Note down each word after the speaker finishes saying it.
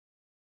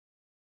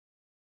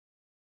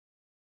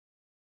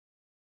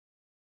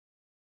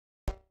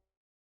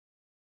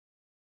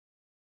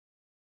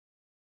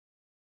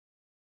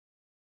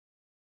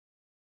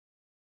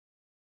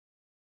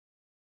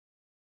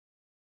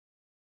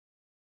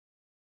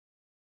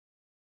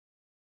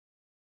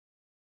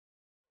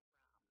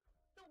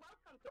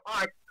to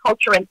art,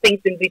 culture, and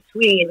things in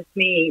between with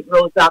me,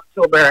 Rose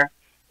October.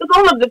 The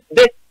goal of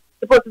this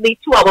supposedly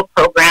 2-hour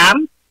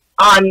program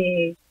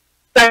on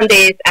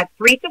Sundays at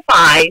 3 to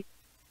 5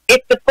 is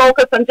to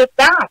focus on just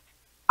that,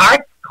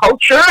 art,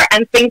 culture,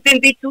 and things in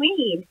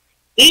between.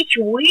 Each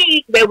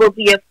week there will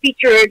be a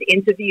featured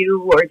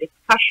interview or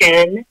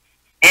discussion,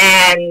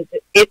 and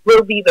it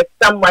will be with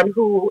someone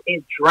who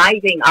is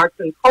driving arts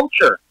and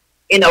culture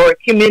in our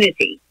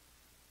community.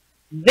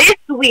 This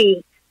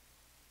week,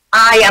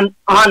 I am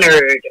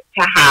honored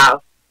to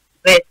have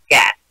this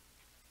guest.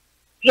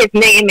 His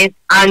name is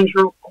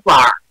Andrew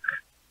Clarke.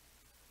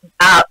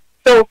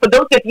 So for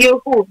those of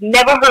you who've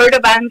never heard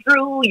of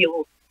Andrew,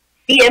 you'll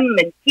see him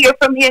and hear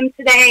from him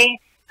today.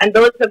 And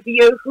those of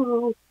you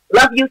who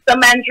love you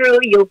some Andrew,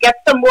 you'll get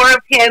some more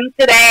of him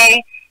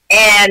today.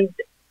 And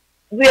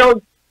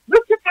we'll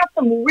just have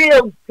some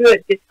real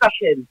good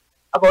discussion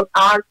about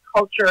art,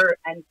 culture,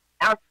 and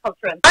arts,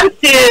 culture. And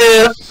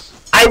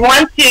I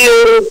want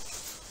to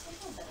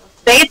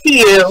say to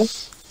you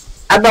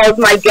about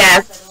my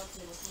guest,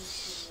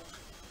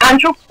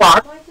 Andrew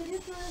Clarke,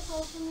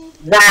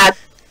 that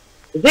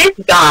this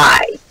guy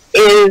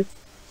is,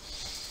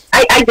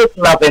 I just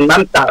love him,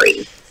 I'm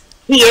sorry.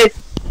 He is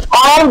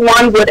all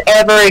one would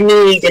ever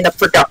need in a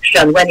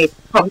production when it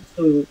comes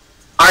to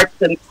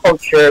arts and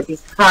culture,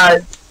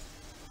 because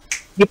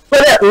you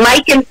put a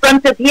mic in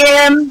front of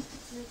him,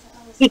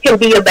 he can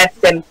be your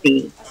best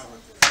MC.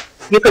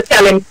 You could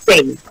tell him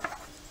sing,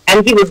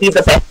 and he would be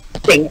the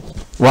best singer.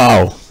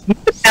 Wow. You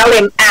could tell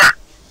him act,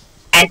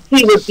 and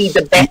he would be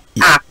the best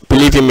actor.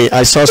 Believe in me,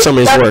 I saw some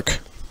of his work.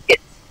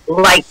 It's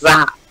like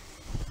that.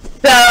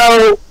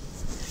 So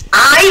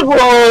I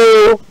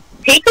will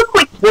take a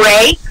quick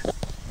break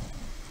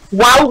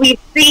while we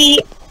see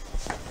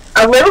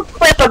a little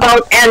clip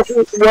about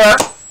Andrew's work,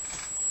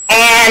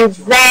 and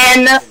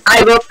then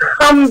I will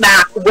come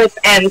back with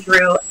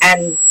Andrew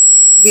and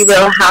we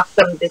will have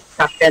some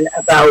discussion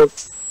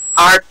about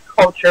art,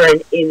 culture,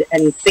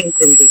 and things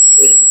in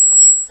between.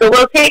 So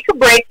we'll take a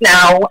break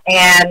now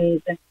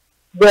and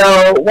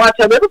we'll watch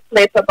a little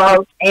clip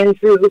about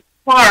Andrew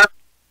Clarke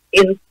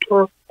in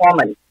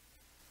performance.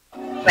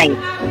 Thanks.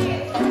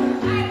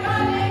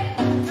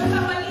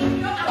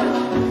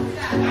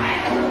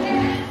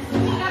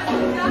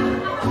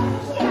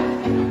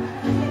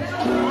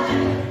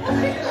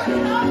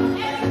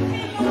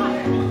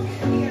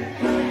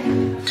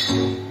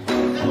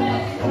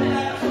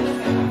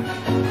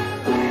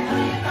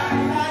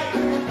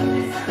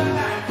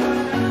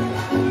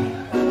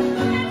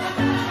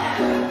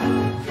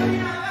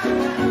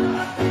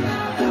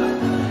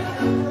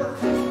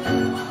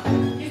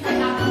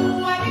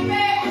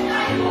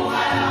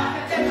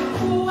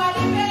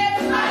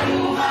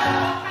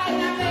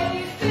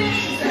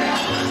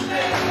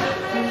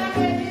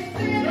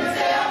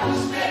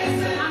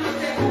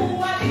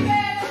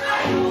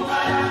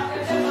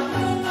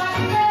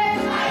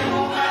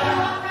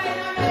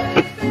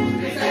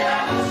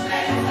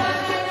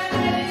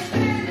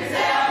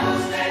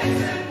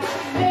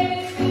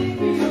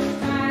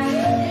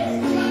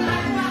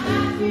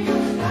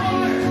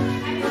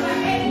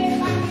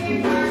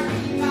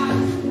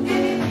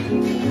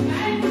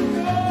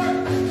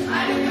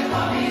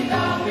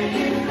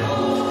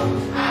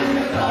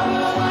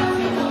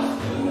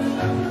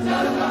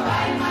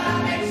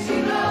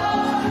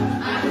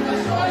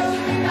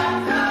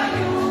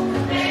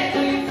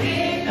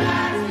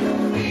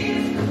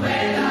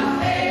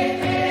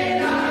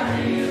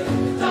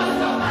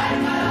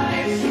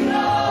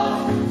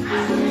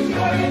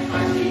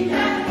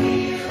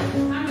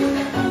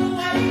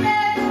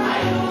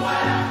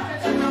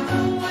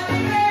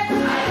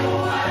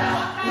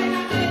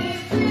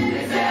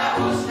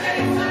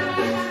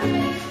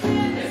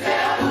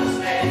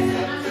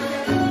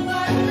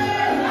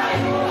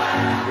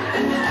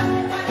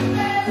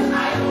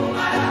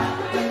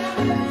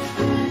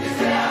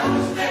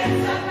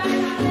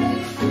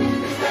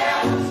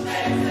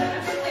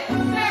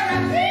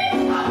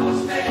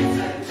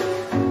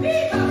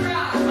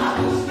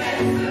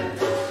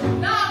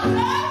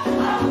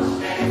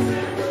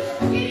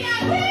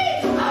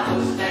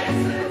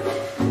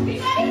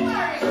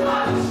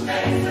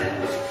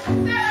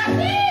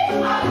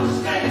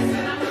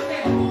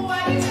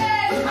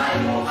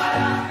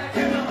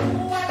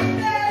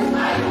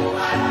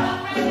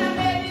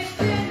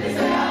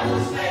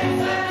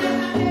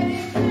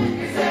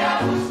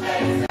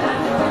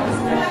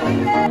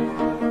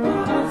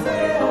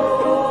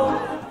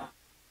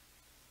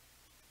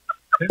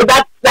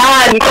 That's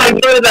done. You can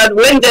go to that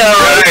window.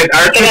 Right,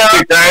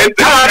 artistic, right?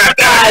 Oh,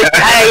 gosh.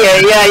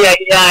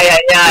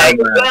 Yeah.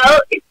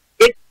 Well,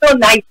 it's so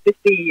nice to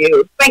see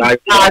you. Thank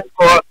God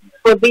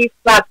for these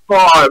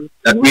platforms.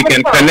 That we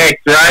can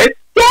connect, right?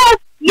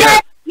 Yes.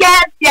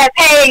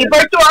 Hey,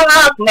 virtual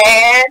hug,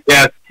 man.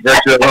 Yes,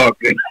 virtual hug.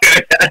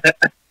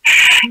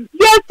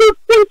 Yes, so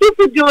thank you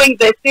for doing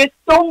this. There's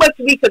so much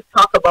we could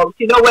talk about.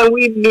 You know, when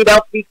we meet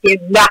up, we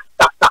can not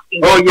stop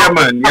talking. Oh, yeah,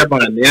 man.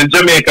 In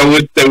Jamaica,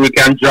 would say we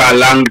can draw a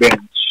long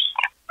bench.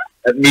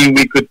 That means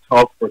we could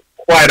talk for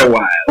quite a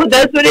while. Well,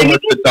 that's what it means.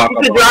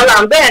 To draw a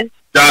long bench.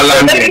 Draw So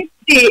long let bench. me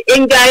see.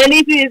 In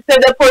Guyanese, you said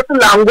the person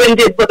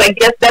long-winded, but I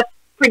guess that's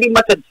pretty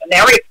much a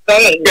generic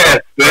thing.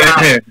 Yes.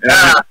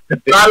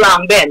 Draw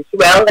long bench.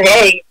 Well,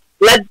 hey,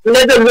 let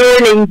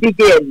the learning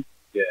begin.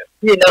 Yes.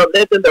 You know,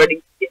 let the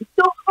learning begin.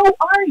 So, how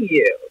are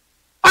you?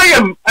 I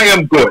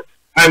am good.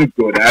 I'm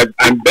good.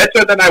 I'm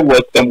better than I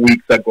was some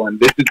weeks ago, and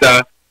this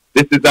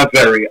is a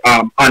very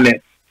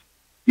honest,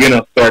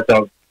 sort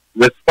of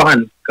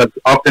response. Because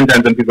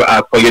oftentimes when people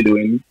ask how you're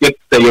doing, you have to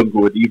say you're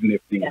good, even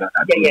if things are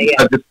not good.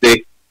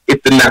 Because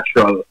it's the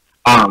natural,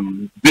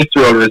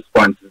 visceral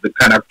response, it's the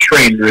kind of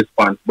trained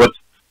response. But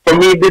for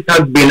me, this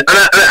has been, and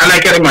I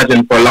can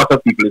imagine for a lot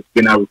of people, it's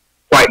been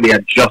quite the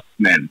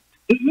adjustment.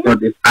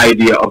 This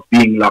idea of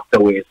being locked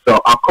away. So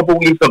a couple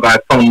weeks ago, I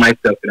found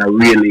myself in a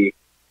really,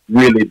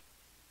 really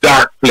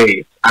dark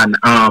place, and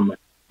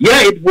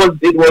it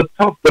was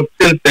tough. But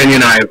since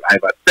then, I've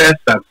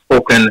assessed, I've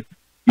spoken,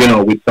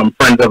 with some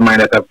friends of mine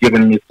that have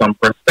given me some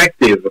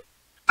perspective,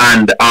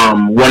 and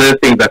one of the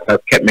things that has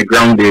kept me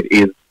grounded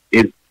is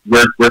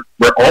we're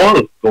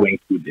all going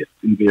through this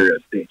in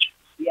various stages.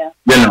 Yeah.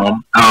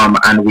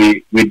 And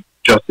we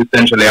just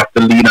essentially have to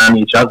lean on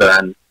each other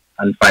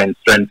and find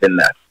strength in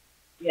that.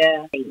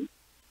 Yeah.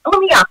 Let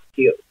me ask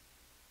you,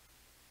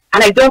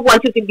 and I don't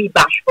want you to be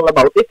bashful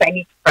about this. I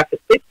need to preface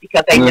this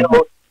because I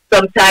know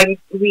sometimes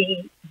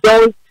we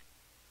don't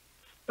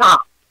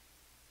stop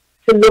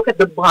to look at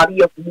the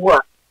body of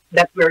work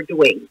that we're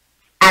doing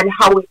and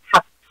how it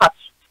has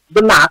touched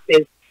the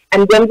masses.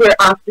 And when we're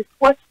asked this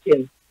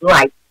question,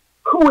 like,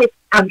 who is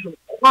Andrew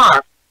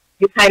Clarke?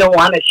 You kind of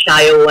want to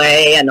shy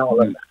away and all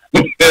of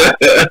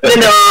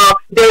that.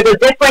 There's a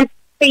different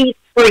space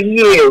for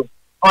you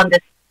on the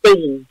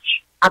stage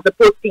as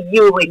opposed to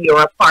you in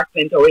your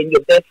apartment or in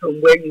your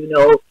bedroom where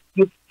you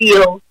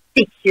feel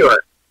secure.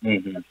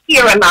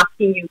 Here I'm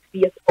asking you to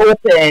be as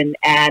open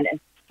and as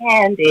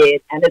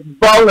candid and as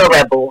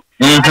vulnerable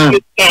as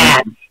you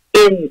can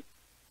in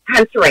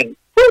answering,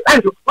 who's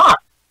Andrew Clarke?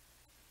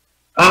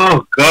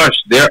 Oh gosh,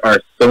 there are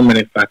so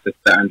many facets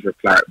to Andrew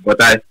Clarke, but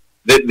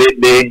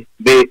the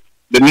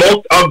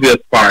most obvious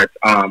part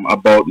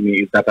about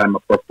me is that I'm a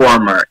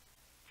performer.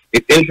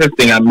 It's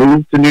interesting. I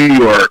moved to New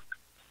York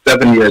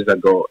 11 years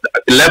ago,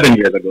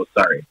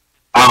 sorry.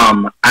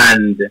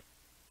 And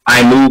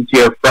I moved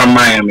here from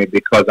Miami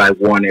because I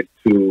wanted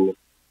to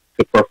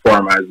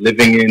perform. I was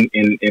living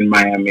in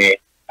Miami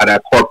at a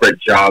corporate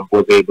job,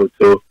 was able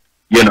to,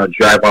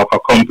 drive off a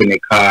company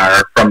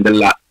car from the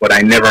lot, but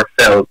I never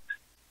felt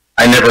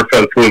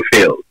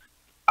fulfilled.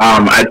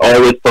 I'd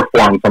always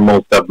performed for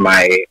most of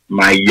my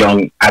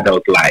young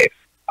adult life.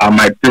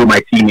 Through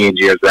my teenage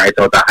years, right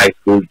out of high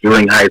school,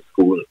 during high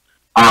school.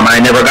 I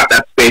never got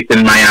that space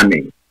in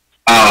Miami.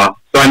 So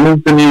I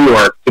moved to New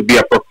York to be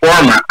a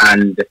performer,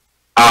 and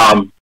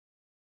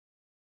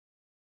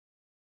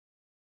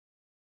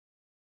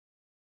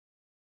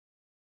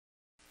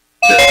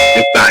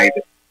decide,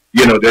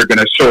 they're going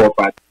to show up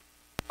at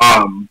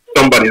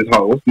somebody's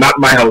house, not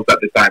my house at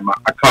the time,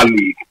 a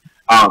colleague,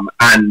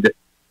 and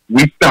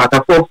we start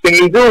a folk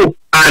singing group.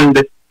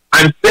 And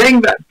I'm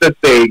saying that to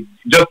say,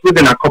 just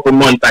within a couple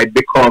months, I'd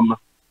become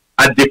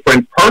a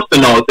different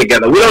person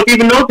altogether without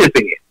even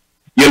noticing it.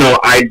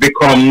 I'd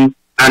become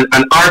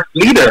an art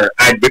leader.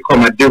 I'd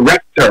become a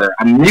director,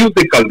 a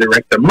musical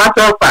director.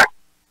 Matter of fact,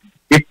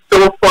 it's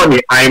so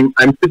funny. I'm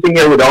sitting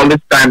here with all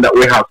this time that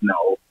we have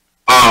now,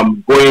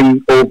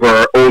 going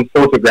over old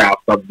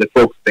photographs of the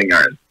folk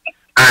singers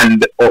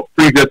and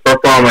previous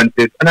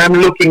performances, and I'm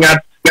looking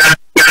at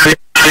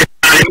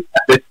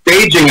the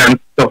staging and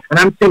stuff, and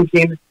I'm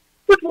thinking,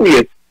 but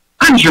wait,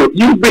 Andrew,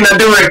 you've been a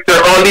director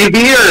all these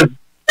years.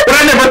 But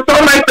I never saw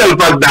myself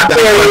as that.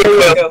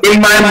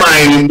 In my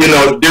mind,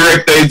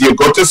 director is you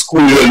go to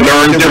school, you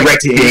learn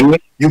directing,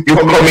 you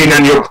come in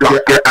and you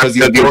block your actors,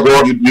 you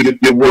work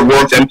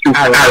them through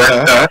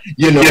character,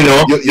 you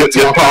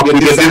talk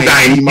with the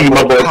design team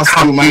about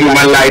costume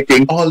and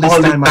lighting. All this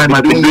time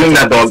I've been doing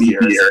that all these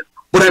years.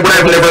 But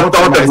I've never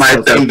thought of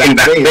myself in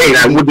that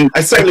vein.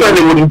 I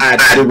certainly wouldn't add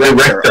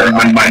director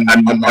on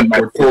my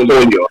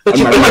portfolio. But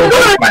I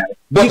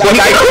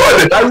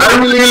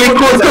really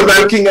could.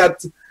 I'm looking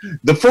at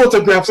the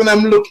photographs and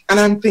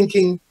I'm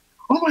thinking,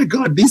 oh my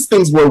God, these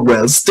things were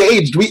well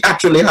staged. We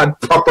actually had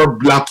proper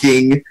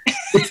blocking,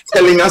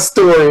 telling a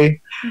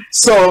story.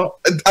 So,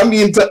 I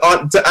mean,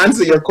 to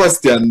answer your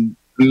question,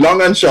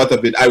 long and short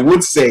of it, I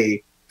would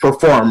say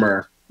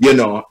performer,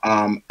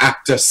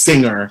 actor,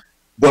 singer.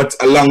 But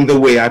along the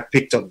way, I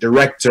picked up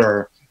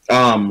director,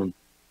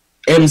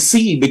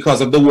 MC,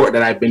 because of the work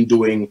that I've been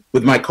doing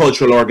with my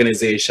cultural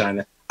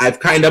organization. I've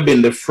kind of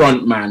been the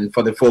front man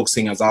for the folk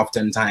singers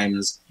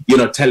oftentimes,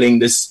 telling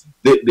the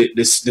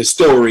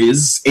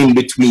stories in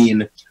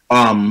between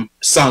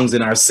songs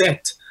in our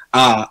set.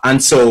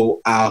 And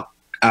so a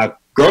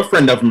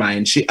girlfriend of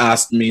mine, she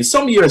asked me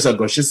some years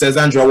ago, she says,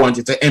 Andrew, I want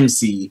you to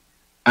MC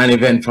an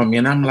event for me.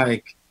 And I'm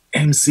like,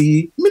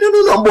 MC? Me don't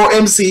know no more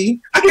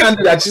MC. I can't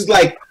do that. She's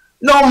like,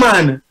 no,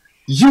 man,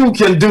 you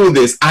can do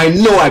this. I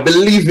know, I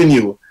believe in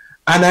you.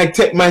 And I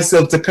take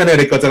myself to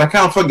Connecticut, and I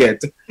can't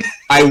forget.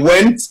 I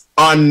went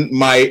on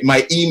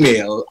my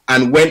email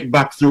and went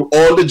back through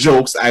all the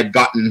jokes I'd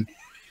gotten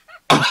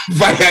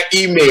via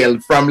email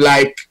from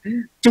like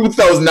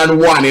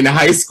 2001 in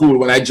high school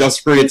when I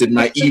just created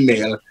my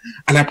email,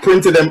 and I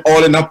printed them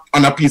all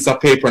on a piece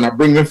of paper, and I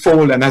bring my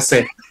phone and I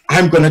say,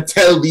 I'm gonna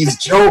tell these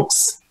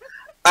jokes.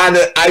 And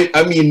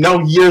I mean, now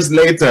years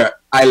later,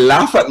 I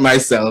laugh at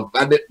myself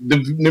at the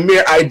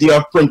mere idea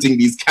of printing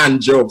these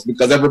canned jokes,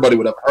 because everybody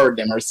would have heard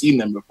them or seen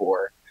them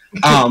before.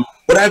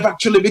 But I've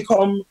actually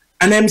become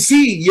an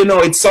MC. You know,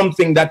 it's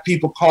something that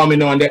people call me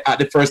now, and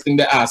the first thing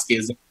they ask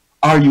is,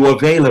 are you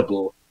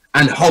available?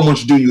 And how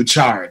much do you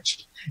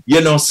charge? You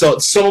know,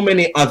 so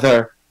many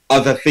other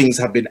things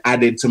have been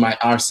added to my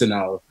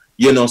arsenal.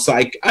 You know, so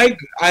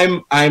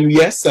I'm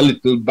yes, a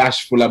little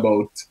bashful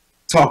about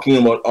talking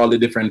about all the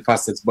different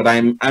facets, but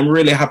I'm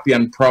really happy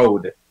and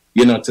proud,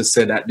 you know, to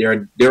say that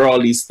there are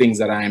all these things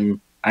that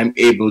I'm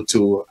able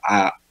to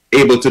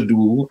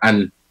do,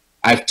 and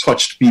I've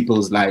touched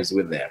people's lives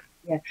with them.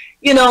 Yeah,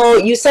 you know,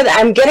 you said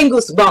I'm getting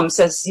goosebumps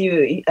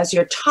as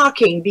you're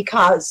talking,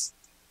 because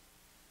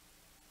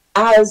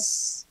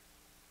as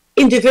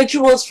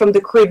individuals from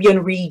the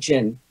Caribbean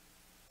region,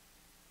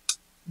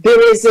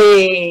 there is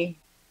a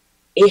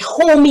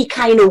homey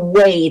kind of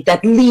way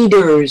that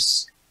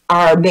leaders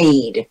are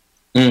made.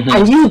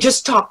 And you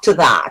just talked to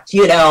that,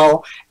 you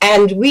know,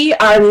 and we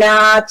are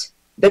not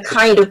the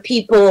kind of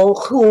people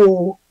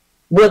who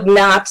would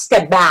not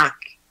step back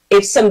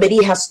if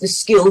somebody has the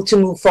skill to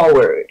move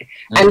forward.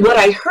 And what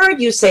I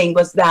heard you saying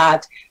was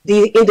that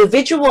the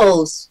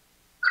individuals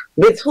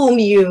with whom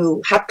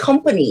you had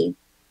company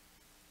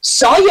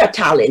saw your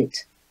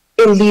talent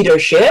in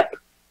leadership,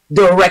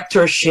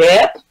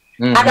 directorship,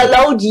 and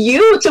allowed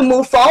you to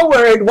move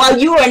forward while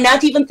you are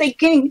not even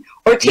thinking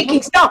or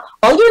taking stock.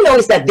 All you know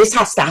is that this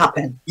has to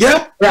happen.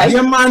 Yeah, right?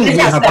 Yeah, man, we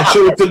have a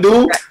show to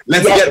do.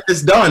 Let's get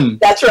this done.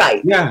 That's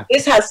right. Yeah.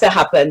 This has to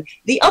happen.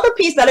 The other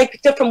piece that I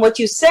picked up from what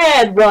you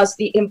said was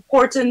the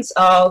importance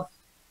of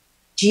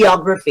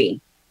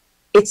geography.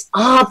 It's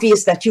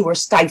obvious that you were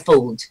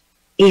stifled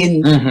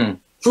in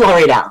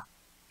Florida,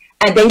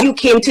 and then you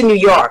came to New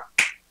York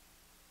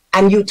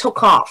and you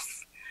took off.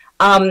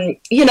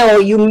 You know,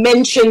 you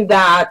mentioned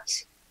that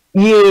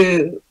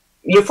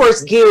your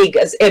first gig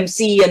as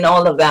MC and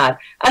all of that.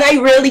 And I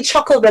really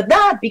chuckled at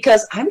that,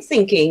 because I'm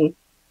thinking,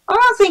 I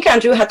don't think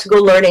Andrew had to go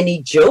learn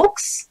any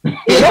jokes.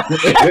 You know?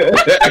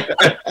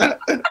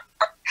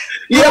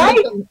 Yeah,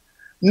 right?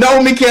 Now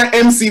me can't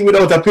MC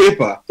without a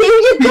paper. There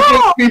you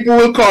go. People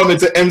will call me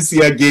to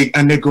MC a gig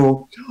and they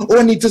go, oh,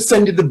 I need to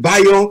send you the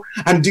bio,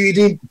 and do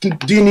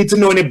you need to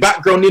know any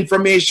background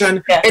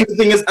information? Yeah.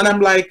 Anything is, and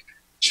I'm like,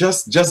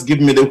 just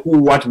give me the who,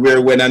 what, where,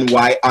 when, and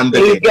why on the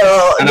There you day.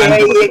 go.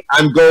 And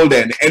I'm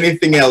golden.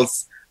 Anything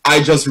else,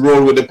 I just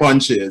roll with the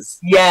punches.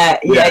 Yeah.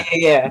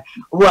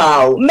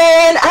 Wow,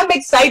 man, I'm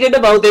excited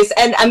about this,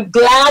 and I'm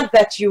glad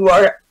that you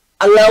are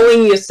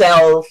allowing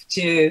yourself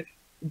to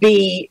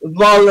be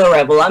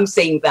vulnerable. I'm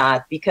saying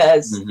that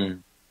because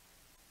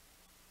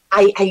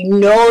I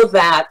know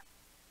that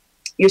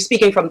you're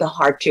speaking from the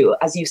heart too,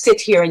 as you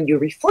sit here and you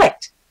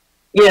reflect,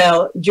 you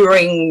know,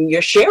 during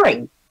your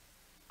sharing.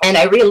 And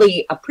I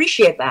really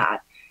appreciate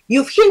that.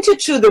 You've hinted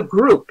to the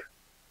group,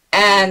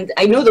 and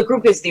I know the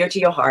group is dear to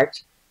your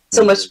heart.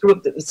 So much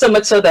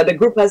so that the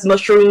group has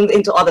mushroomed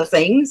into other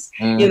things.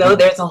 You know,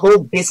 there's a whole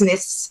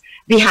business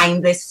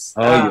behind this,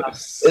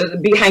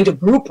 behind the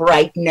group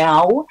right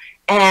now.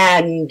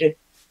 And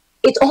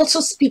it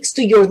also speaks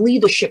to your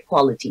leadership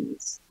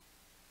qualities.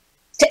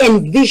 To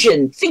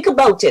envision, think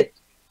about it.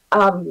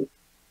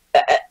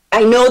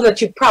 I know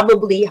that you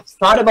probably have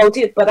thought about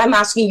it, but I'm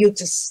asking you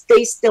to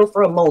stay still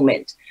for a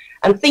moment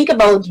and think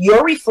about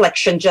your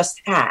reflection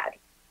just had,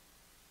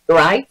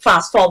 right?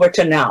 Fast forward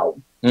to now,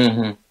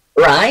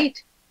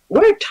 right?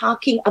 We're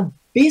talking a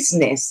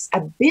business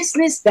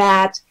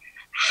that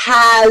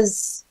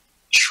has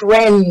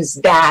trends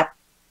that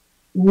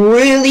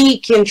really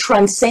can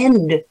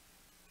transcend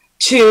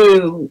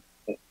to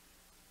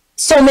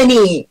so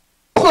many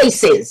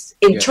places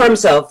in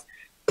terms of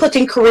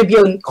putting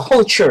Caribbean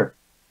culture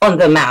on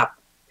the map.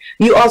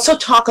 You also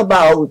talk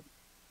about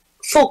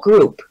folk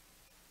group,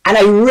 and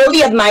I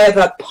really admire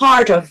that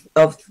part of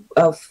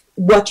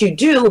what you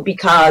do,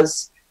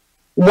 because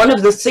one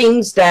of the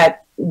things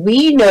that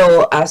we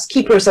know as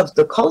keepers of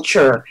the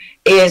culture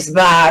is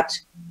that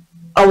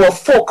our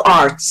folk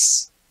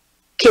arts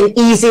can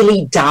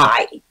easily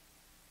die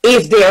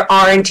if there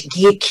aren't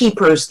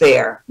gatekeepers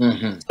there.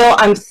 So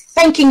I'm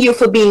thanking you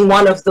for being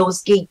one of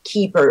those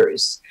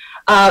gatekeepers.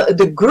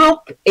 The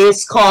group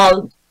is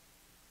called,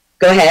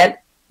 go ahead.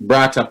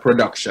 Brata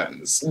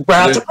Productions.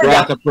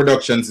 Brata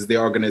Productions is the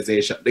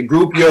organization. The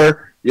group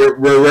we're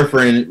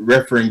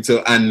referring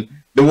to, and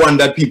the one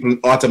that people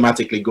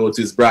automatically go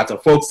to, is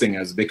Brata Folk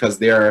Singers, because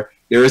they're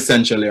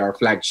essentially our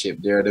flagship.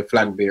 They're the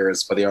flag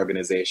bearers for the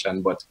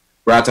organization, but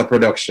Brata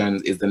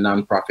Productions is the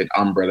non-profit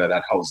umbrella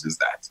that houses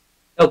that.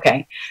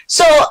 Okay,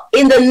 so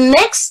in the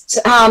next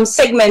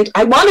segment,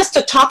 I want us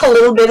to talk a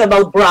little bit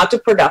about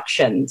Brata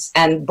Productions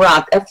and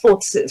Brata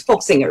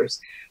Folk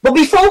Singers. But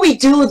before we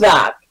do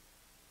that,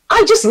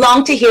 I just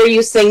long to hear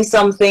you sing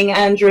something,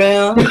 Andrew.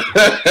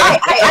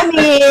 I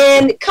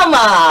mean, come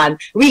on.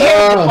 We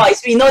hear your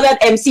voice. We know that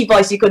MC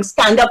voice. You can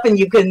stand up and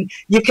you can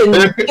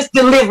just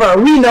deliver.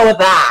 We know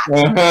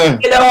that.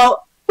 You know,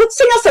 but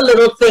sing us a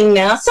little thing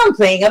now,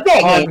 something, a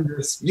beg.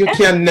 You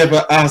can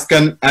never ask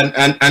an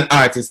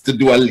artist to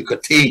do a little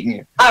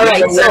thing. All right,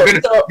 you know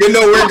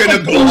we're gonna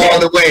go all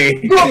the way.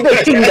 Do a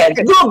big thing then.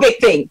 Do a big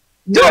thing.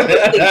 Do a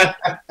big thing.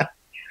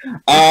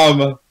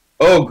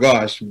 Oh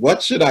gosh,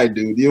 what should I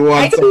do? Do you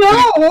want? I don't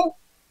know.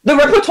 The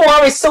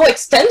repertoire is so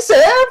extensive.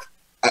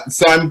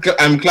 So I'm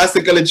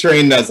classically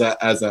trained as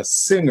a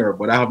singer,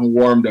 but I haven't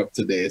warmed up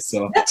today.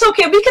 So that's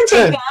okay. We can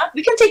take that.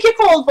 We can take your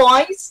cold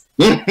voice.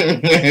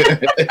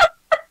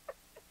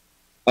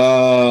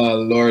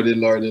 Lordy,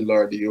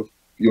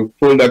 you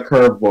pulled a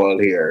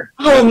curveball here.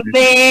 Oh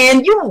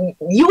man,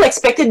 you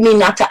expected me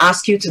not to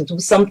ask you to do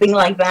something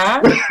like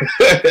that?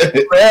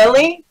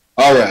 Really?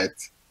 All right.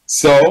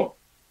 So,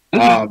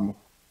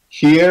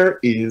 here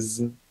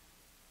is.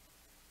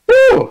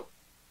 Ooh,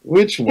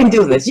 which one? You can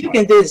do this. You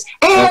can do this,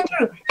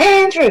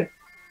 Andrew.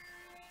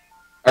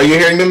 Are you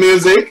hearing the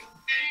music?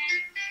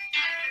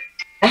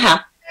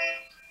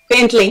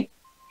 Faintly.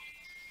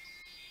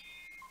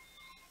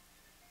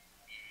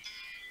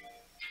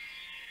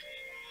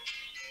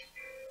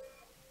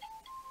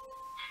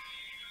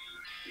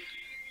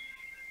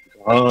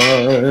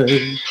 God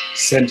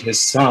sent his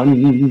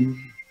son.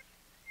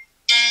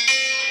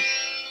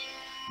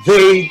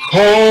 They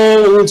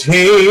called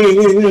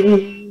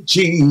him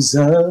Jesus.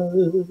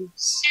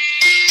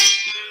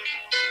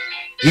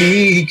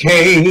 He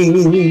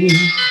came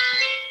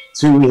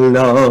to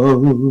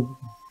love,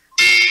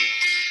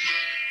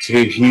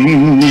 to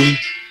heal,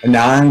 and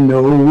I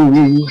know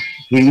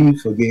he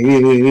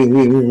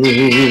forgives.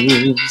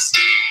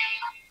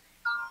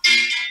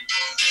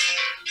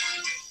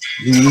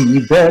 He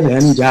bled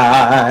and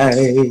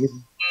died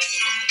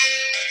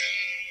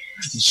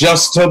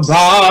just to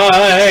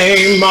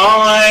buy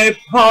my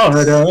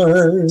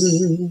pardon.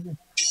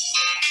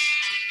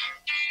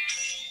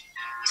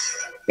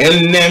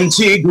 An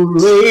empty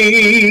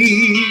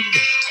grave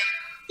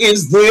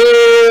is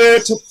there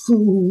to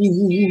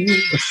prove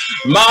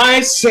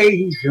my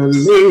Savior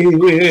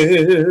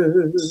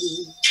lives.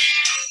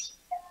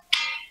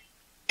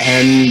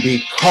 And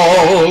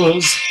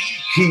because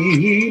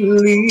he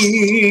lives,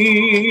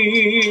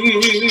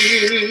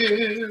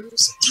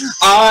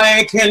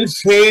 I can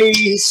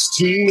face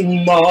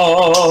tomorrow.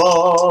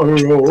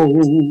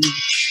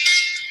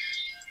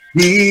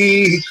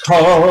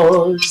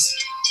 Because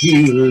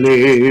he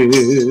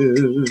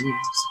lives.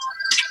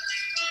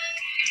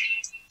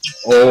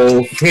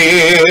 Oh,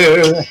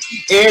 fear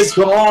is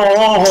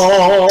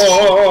gone.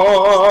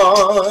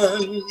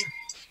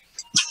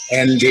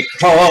 And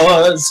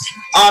because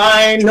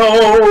I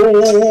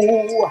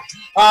know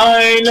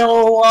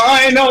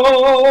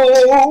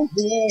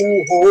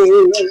who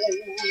holds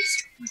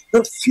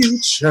the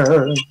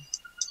future,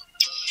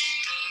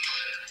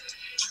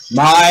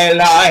 my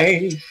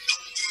life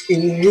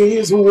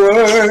is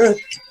worth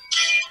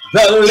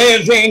the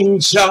living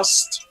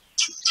just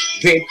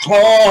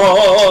because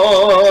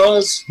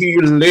he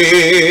lives.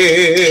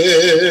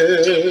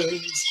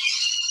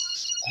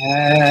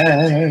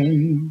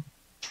 And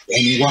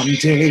then one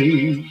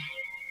day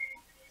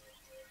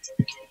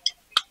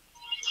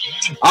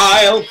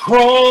I'll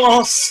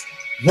cross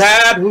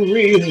that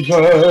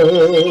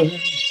river.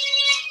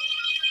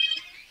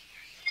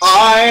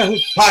 I'll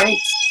fight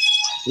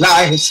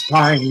life's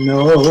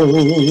final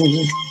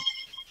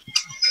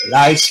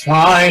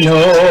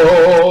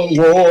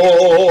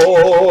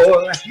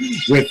war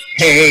with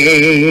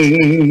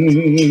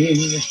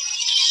pain.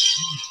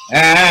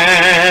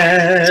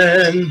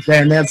 And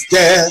then as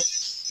death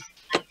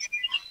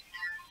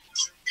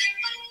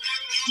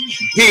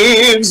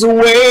gives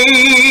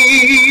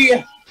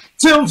way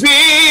to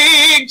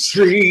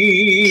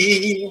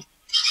victory,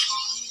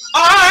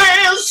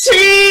 I'll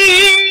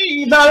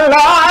see the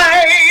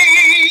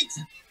light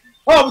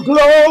of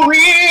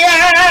glory,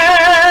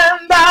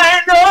 and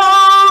I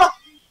know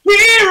he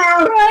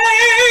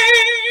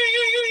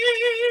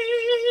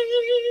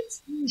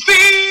reigns because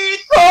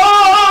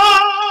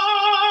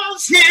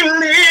he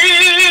lives.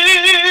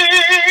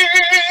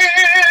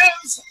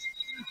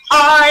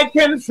 I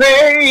can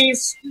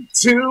face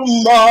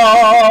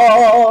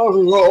tomorrow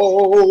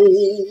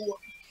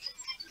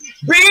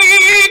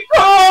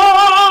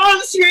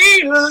because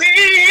he lives.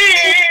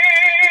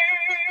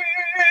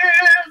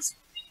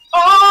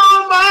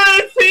 All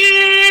my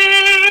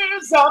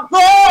fears are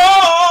gone,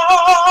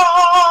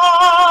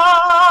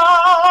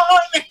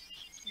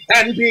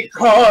 and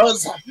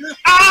because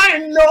I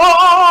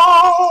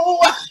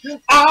know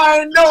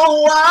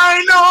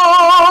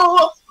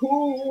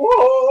who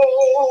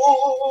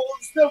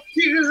holds the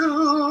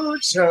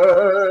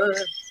future,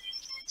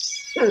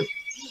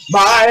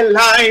 my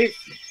life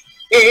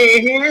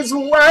is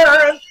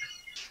worth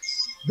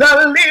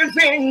the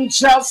living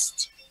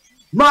just.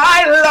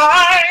 My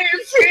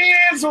life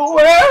is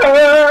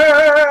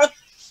worth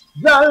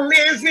the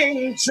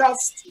living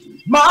just.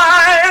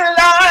 My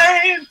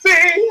life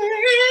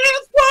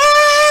is worth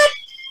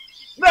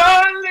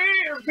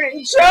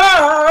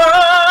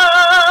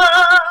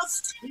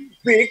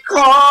because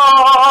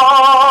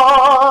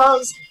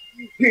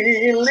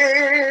he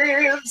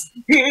lives,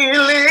 he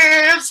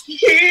lives, he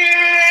lives.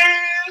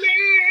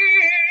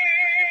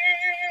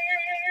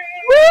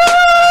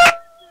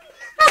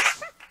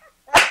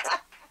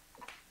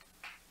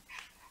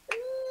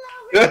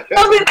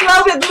 Love it,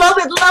 love it, love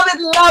it, love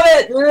it, love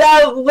it,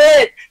 love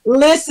it.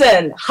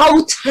 Listen,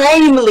 how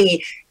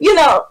timely. You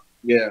know,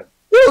 Yeah.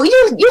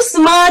 You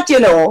smart, you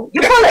know.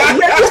 You're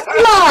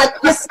smart,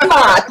 you're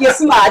smart, you're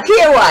smart.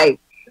 Here why.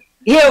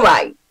 Here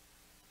why.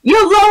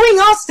 You're allowing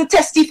us to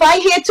testify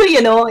here too,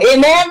 you know.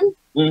 Amen.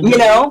 Mm-hmm. You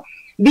know,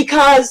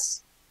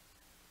 because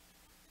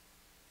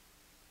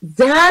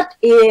that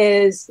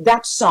is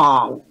that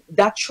song,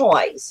 that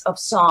choice of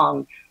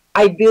song,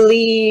 I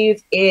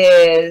believe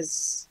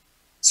is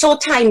so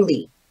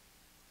timely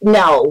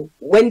now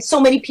when so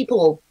many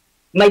people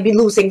might be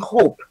losing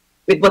hope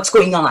with what's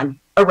going on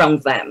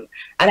around them.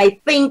 And I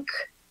think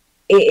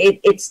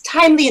it's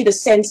timely in the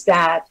sense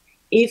that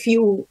if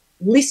you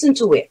listen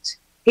to it,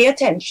 pay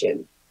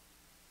attention,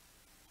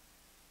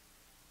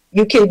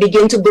 you can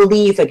begin to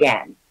believe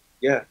again.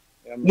 Yeah.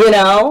 You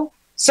know?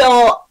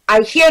 So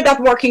I hear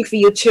that working for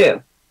you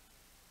too.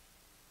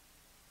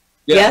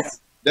 Yeah,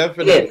 yes?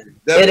 Definitely.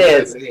 It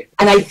is.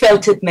 And I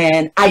felt it,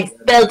 man. I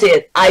felt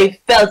it. I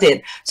felt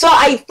it. So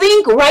I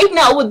think right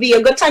now would be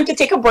a good time to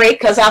take a break,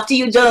 because after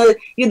you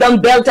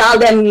done belt all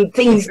them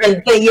things,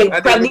 and you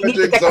probably need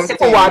to take a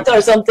sip of water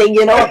or something,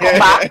 you know, come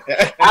back.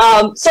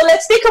 So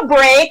let's take a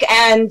break,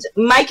 and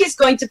Mike is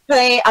going to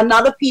play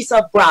another piece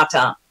of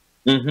Brata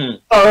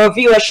for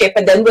viewership,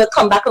 and then we'll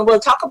come back and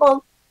we'll talk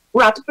about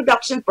Brata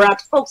Productions,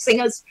 Brata Folk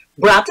Singers,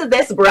 Brata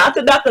this,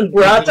 Brata that, and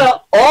Brata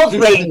all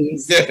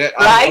things.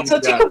 Right? So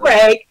take a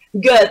break.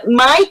 Good.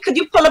 Mike, could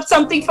you pull up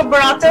something for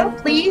Brata,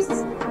 please?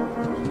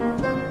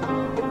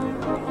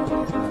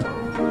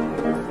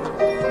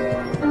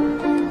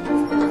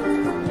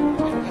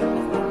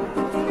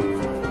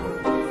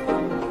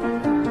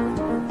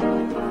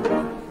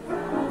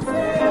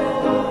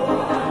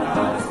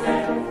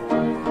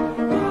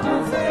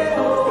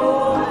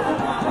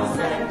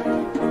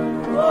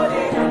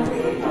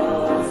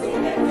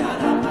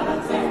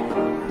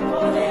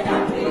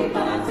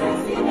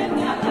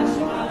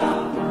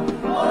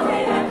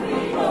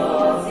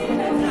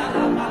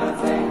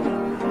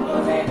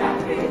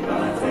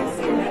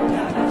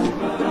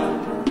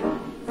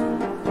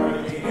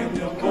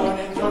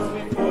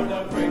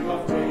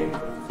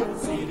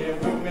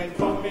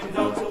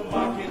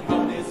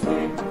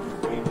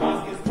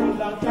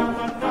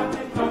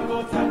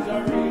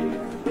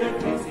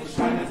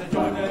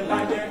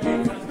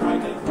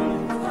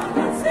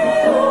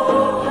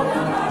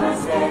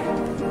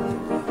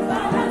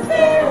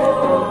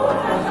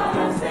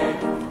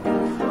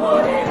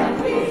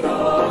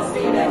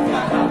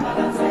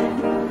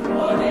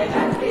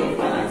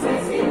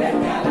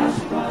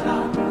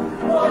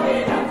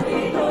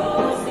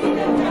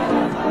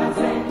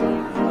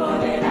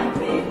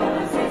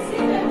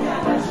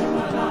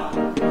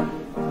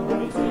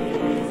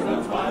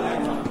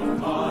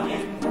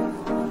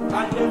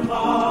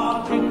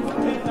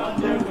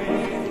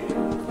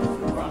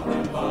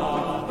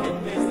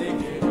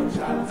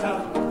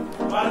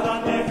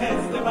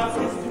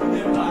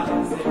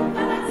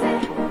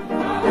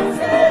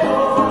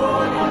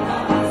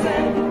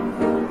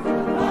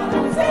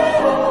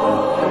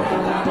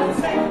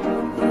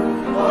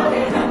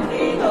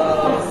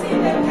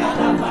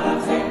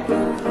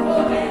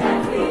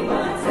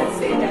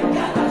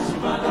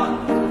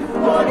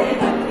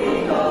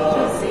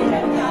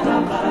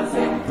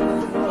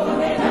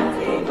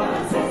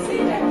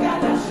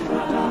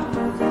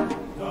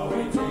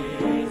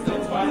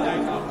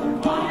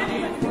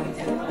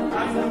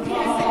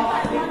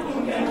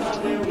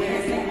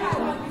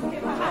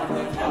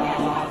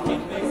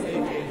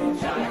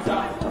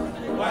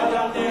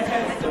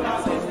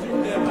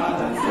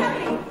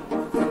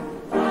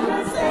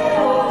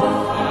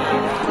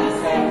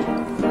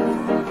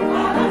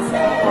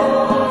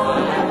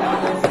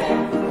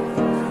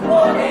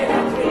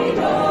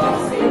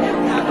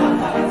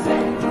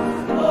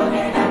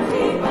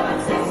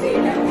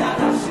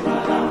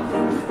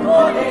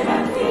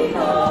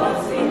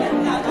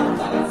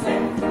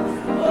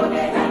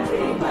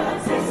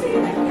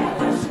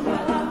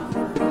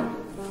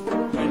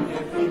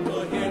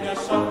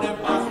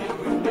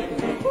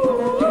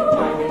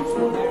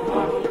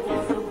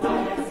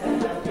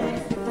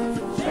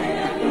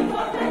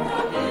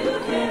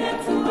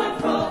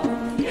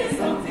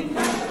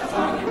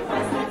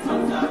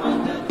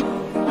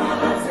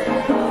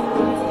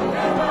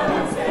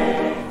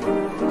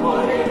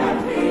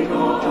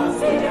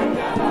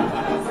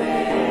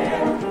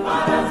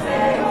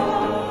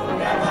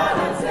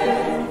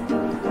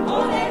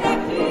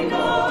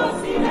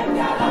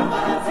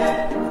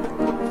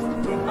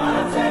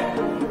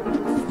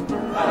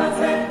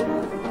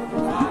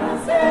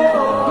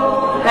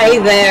 Hi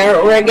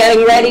there, we're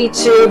getting ready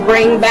to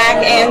bring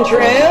back Andrew,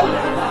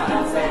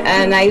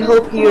 and I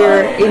hope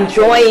you're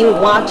enjoying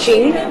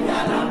watching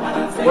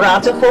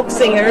Brata Folk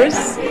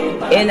Singers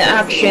in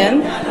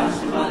action.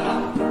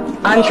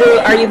 Andrew,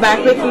 are you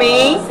back with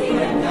me?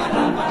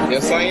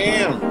 Yes, I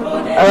am.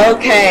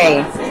 Okay.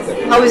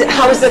 How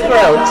is the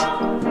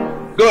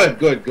throat? Good.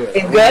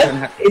 It's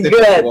good? It's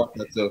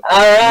good.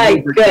 All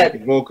right,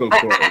 good.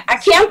 I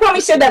can't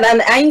promise you that,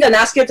 and I ain't going to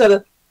ask you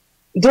to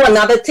do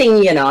another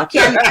thing, you know. I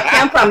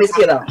can't promise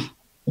you that.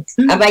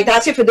 I might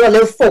ask you to do a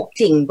little folk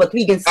thing, but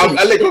we can see.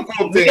 A little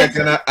folk thing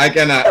I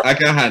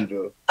can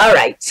handle. All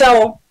right.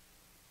 So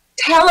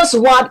tell us,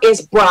 what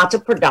is Brata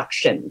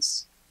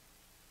Productions?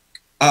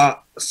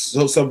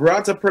 So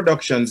Brata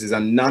Productions is a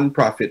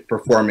non-profit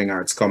performing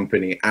arts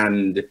company,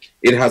 and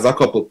it has a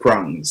couple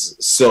prongs.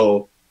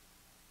 So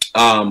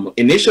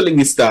initially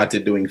we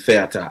started doing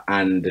theater,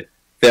 and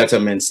theater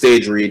meant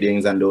stage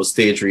readings, and those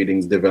stage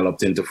readings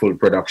developed into full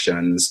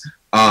productions.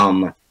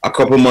 A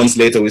couple months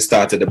later we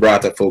started the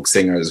Brata Folk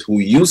Singers, who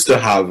used to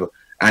have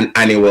an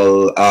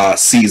annual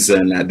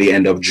season at the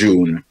end of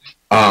June.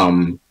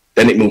 Then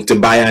it moved to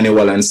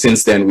biannual, and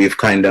since then we've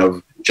kind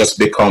of just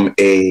become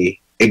a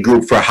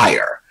group for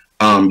hire,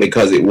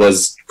 because it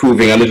was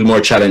proving a little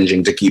more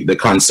challenging to keep the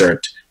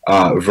concert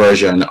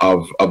version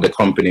of the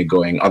company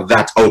going, of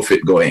that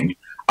outfit going.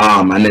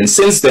 And then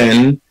since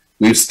then,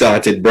 we've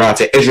started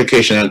Brata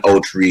Education and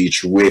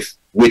Outreach, which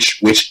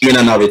in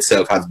and of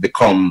itself has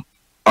become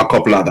a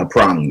couple other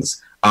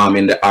prongs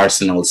in the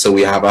arsenal. So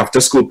we have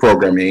after-school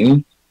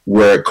programming.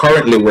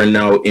 Currently we're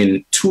now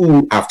in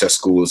 2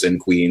 after-schools in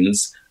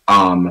Queens.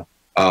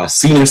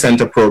 Senior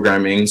center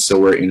programming, so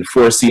we're in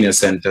 4 senior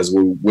centers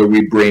where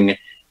we bring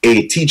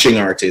a teaching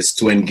artist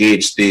to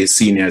engage the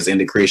seniors in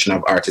the creation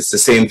of artists. The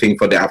same thing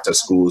for the after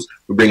schools.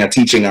 We bring a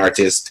teaching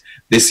artist.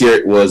 This year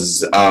it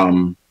was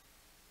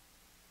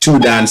 2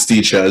 dance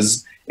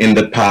teachers. In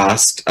the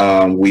past,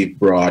 we've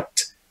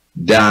brought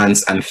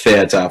dance and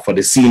theater. For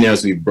the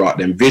seniors, we've brought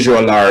them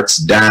visual arts,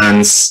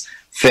 dance,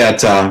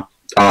 theater,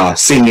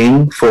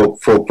 singing,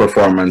 folk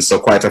performance, so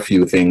quite a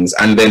few things.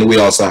 And then we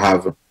also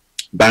have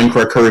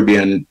Banker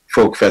Caribbean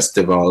Folk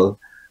Festival,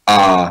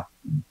 now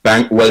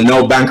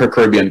Banker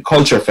Caribbean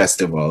Culture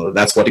Festival.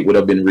 That's what it would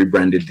have been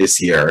rebranded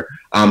this year,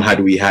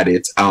 had we had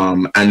it.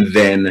 And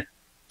then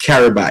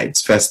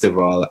Caribites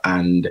Festival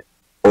and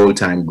Old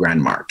Time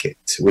Grand Market,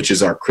 which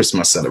is our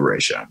Christmas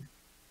celebration.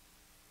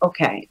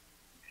 Okay.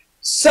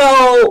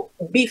 So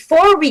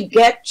before we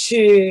get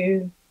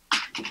to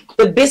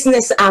the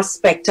business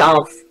aspect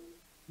of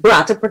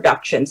Brata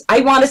Productions,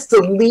 I want us to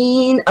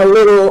lean a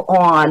little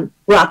on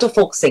Brata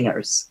Folk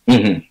Singers.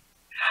 Mm-hmm.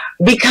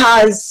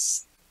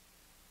 Because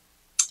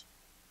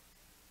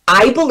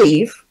I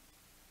believe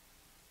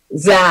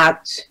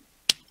that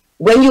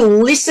when you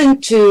listen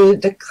to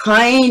the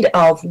kind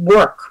of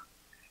work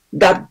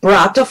that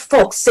Brata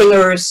Folk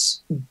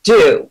Singers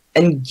do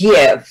and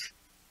give,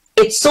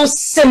 it's so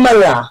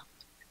similar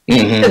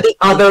mm-hmm. to the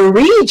other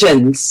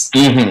regions.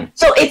 Mm-hmm.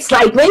 So it's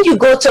like when you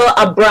go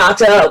to a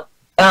Brata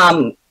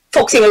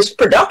Folk Singers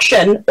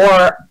production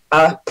or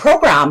a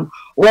program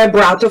where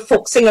Brata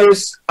Folk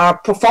Singers are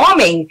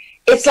performing,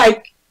 it's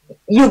like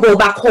you go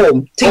back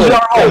home to your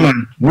home.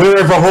 Man.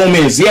 Wherever home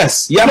is,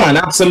 yes. Yeah, man,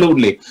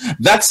 absolutely.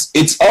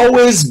 It's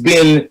always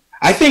been,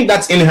 I think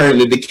that's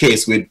inherently the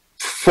case with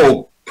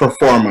folk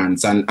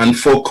performance and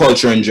folk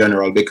culture in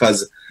general,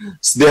 because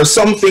there are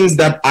some things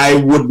that I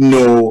would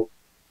know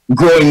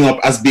growing up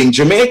as being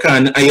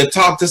Jamaican, and you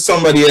talk to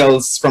somebody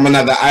else from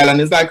another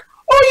island, it's like,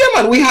 oh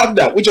yeah, man, we have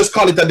that. We just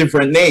call it a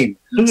different name.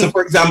 Mm-hmm. So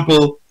for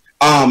example,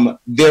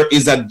 there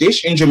is a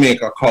dish in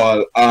Jamaica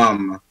called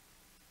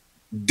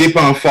dip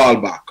and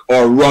fallback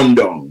or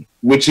rundown,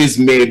 which is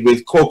made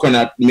with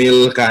coconut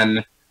milk,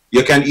 and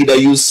you can either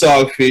use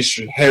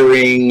saltfish,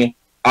 herring,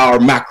 or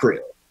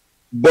mackerel.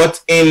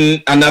 But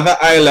in another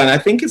island, I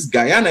think it's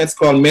Guyana, it's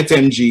called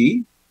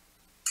metemg.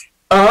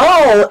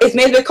 Oh, it's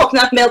made with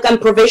coconut milk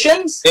and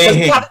provisions?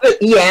 Mm-hmm.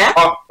 Yeah.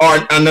 Or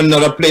in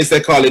another place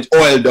they call it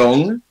oil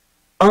dung.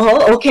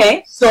 Oh,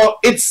 okay. So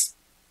it's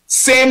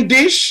same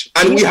dish,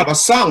 and we have a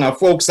song, a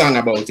folk song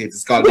about it.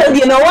 It's called. Well,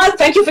 you know what?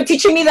 Thank you for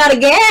teaching me that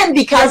again,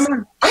 because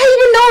I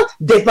didn't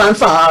know dip and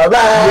fall.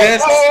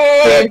 Yes,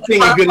 same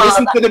thing. If you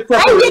listen to the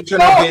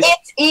preparation of it,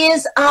 it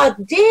is a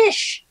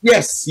dish.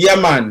 Yes, yeah,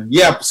 man,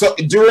 yeah. So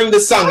during the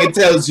song, it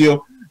tells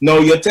you, now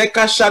you take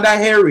a shad of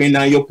herring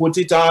and you put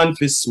it on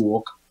for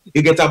soak.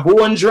 You get a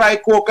bone dry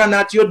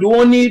coconut. You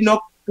don't need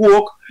no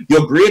pork.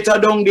 You grate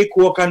down the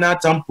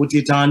coconut and put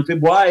it on for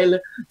boil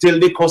till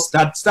the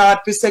custard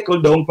start to settle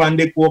down on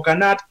the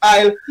coconut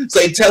oil. So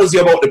it tells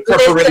you about the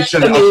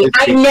preparation of the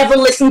I never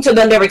listened to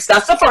the lyrics.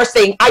 That's the first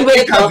thing. I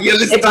wake up,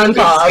 dip and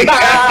fall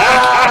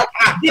back,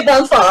 dip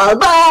and fall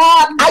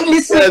back. I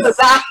listen to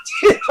that.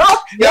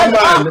 Yeah,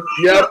 man.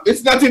 Yeah,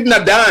 it's not even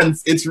a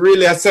dance. It's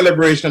really a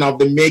celebration of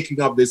the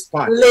making of this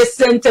pot.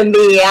 Listen to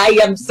me. I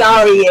am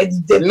sorry. It's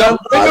dip and fall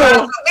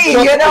back.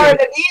 You know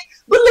what I mean?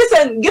 But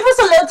listen, give us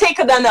a little take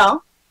of that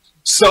now.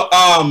 So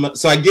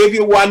I gave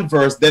you one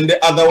verse, then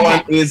the other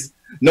one is,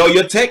 now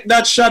you take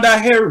that shad of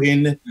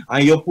herring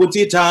and you put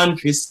it on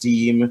for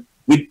steam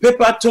with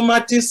pepper,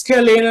 tomato,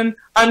 scallion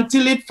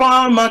until it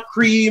form a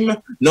cream.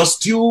 No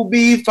stew,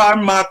 beef or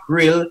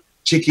mackerel,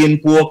 chicken,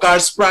 pork or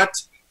sprat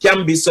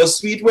can be so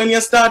sweet when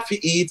you start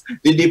to eat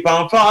the dip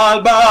and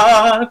fall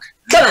back.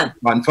 Come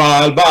on.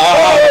 Fall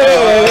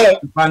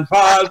back.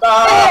 Fall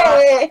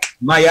back.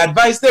 My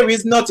advice, there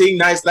is nothing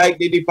nice like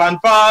the pan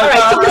fall. All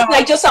right, so this is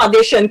like just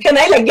audition. Can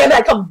I like get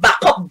like a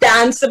backup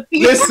dance of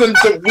people? Listen,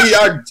 we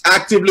are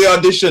actively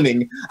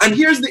auditioning. And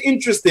here's the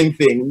interesting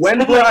thing. When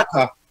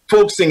Brata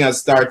Folk Singers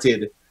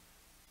started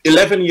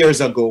 11 years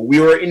ago, we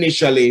were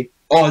initially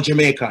all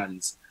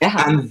Jamaicans.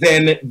 And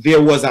then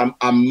there was a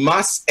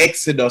mass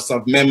exodus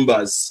of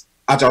members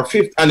at our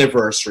 5th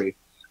anniversary.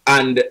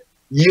 And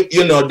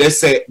you know, they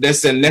say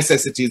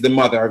necessity is the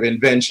mother of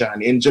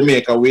invention. In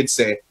Jamaica, we'd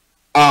say,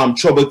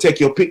 trouble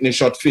take your picnic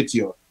shot fit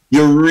you.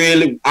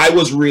 I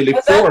was really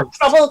forced.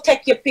 Trouble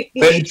take your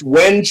picnic.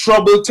 When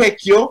trouble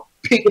take your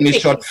picnic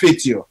shot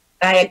fit you.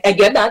 I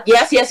get that.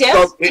 Yes.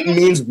 So it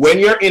means when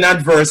you're in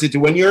adversity,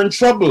 when you're in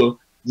trouble,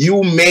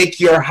 you make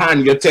your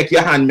hand, you take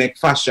your hand, make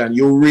fashion.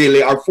 You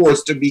really are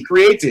forced to be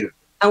creative.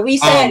 And we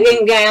say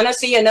in Guyana,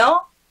 so you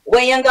know,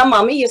 when you got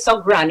mommy, you saw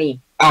granny.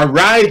 All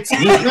right.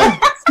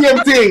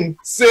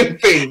 Same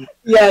thing.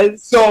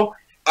 Yes. So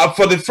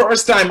for the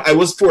first time, I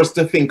was forced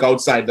to think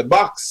outside the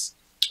box.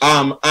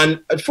 And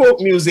folk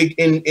music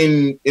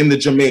in the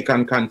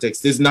Jamaican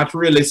context is not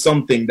really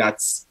something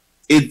that's,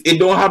 it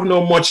don't have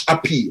no much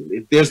appeal.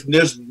 There's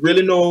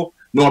really no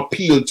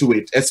appeal to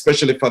it,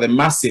 especially for the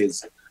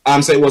masses.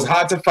 So it was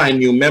hard to find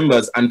new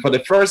members. And for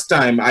the first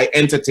time, I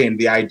entertained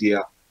the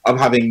idea of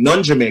having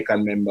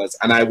non-Jamaican members.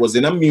 And I was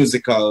in a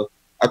musical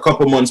a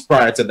couple months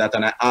prior to that,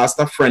 and I asked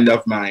a friend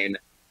of mine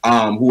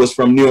who was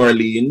from New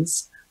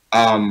Orleans,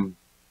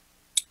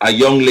 a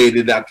young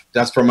lady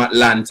that's from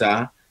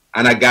Atlanta,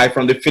 and a guy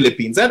from the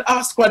Philippines. I'd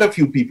asked quite a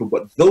few people,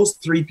 but those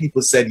 3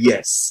 people said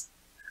yes.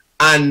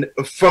 And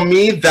for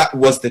me, that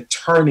was the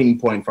turning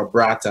point for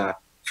Brata,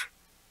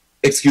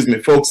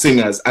 Folk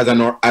Singers as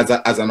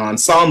an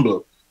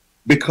ensemble,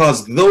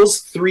 because those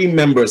 3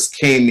 members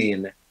came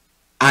in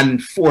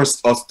and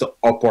forced us to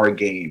up our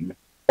game.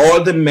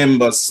 All the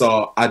members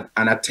saw an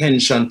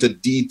attention to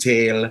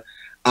detail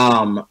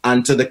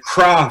and to the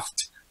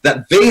craft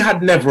that they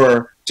had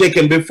never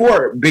taken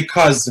before,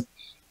 because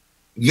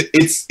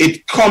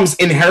it comes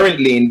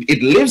inherently,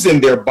 it lives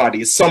in their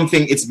body.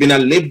 It's been a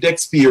lived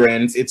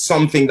experience. It's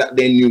something that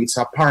they knew. It's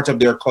a part of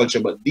their culture.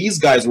 But these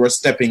guys were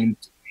stepping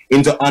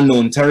into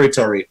unknown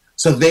territory.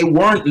 So they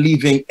weren't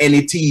leaving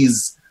any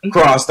T's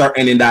crossed or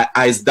any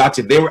I's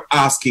dotted. They were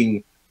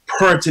asking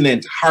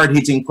pertinent,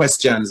 hard-hitting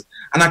questions.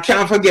 And I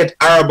can't forget,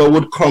 Araba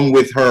would come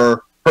with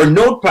her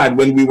notepad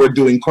when we were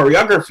doing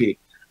choreography.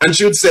 And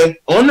she would say,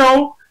 oh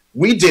no,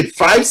 we did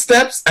 5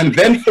 steps and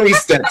then 3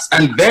 steps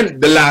and then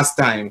the last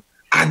time.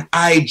 And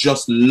I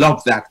just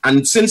love that.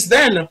 And since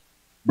then,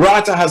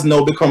 Brata has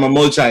now become a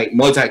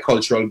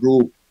multicultural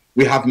group.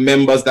 We have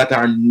members that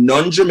are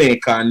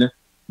non-Jamaican,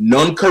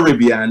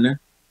 non-Caribbean,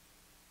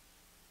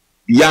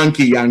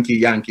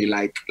 Yankee.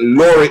 Like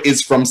Lori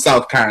is from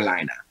South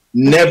Carolina.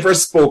 Never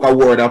spoke a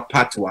word of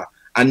patois.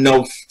 And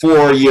now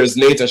 4 years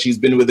later, she's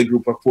been with the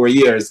group for 4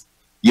 years.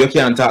 You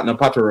can't talk no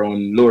patois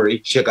around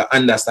Lori. She can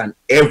understand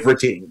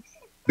everything.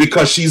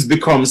 Because she's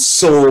become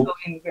so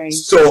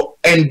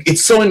and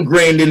it's so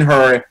ingrained in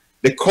her.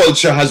 The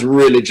culture has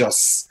really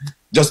just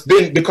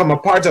become a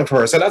part of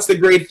her. So that's the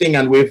great thing.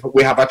 And we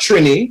have a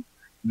Trini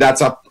that's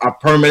a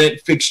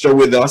permanent fixture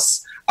with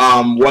us.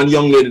 One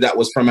young lady that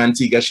was from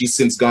Antigua, she's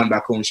since gone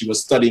back home. She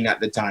was studying at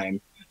the time.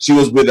 She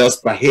was with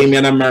us,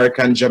 Bahamian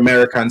American,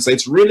 Jamaican. So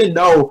it's really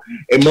now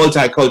a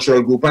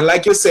multicultural group. And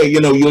like you say, you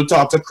know, you'll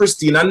talk to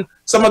Christine and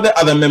some of the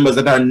other members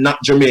that are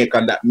not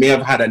Jamaican that may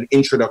have had an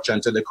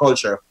introduction to the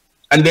culture.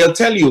 And they'll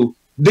tell you,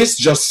 this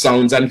just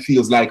sounds and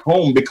feels like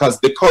home, because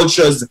the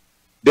cultures,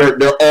 they're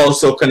all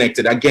so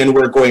connected. Again,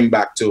 we're going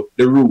back to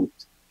the root.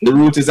 The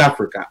root is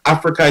Africa.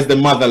 Africa is the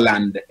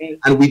motherland.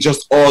 And we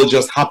all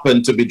just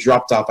happen to be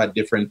dropped off at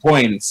different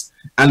points.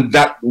 And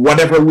that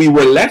whatever we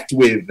were left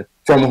with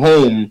from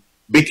home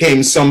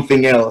became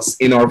something else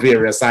in our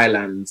various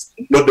islands.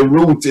 But the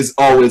root is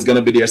always going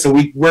to be there. So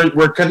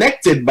we're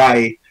connected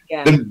by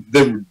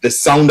the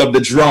sound of the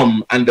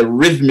drum and the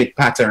rhythmic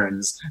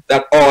patterns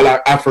that all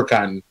are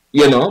African,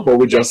 you know, but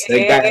we just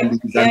say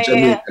Guyanese and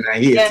Jamaican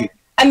and Haiti.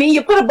 I mean,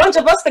 you put a bunch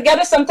of us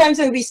together sometimes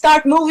and we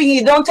start moving,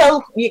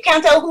 you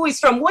can't tell who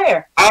is from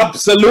where.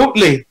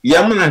 Absolutely.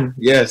 Yeah, man.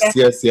 Yes.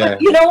 But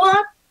you know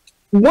what?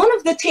 One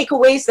of the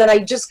takeaways that I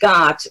just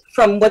got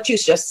from what you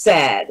just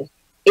said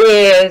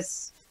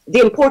is the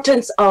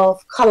importance of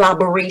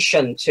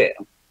collaboration too.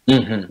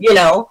 You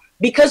know,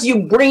 because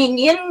you bring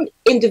in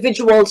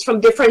individuals from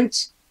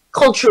different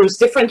cultures,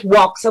 different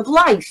walks of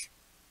life.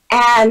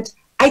 And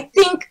I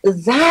think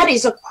that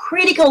is a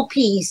critical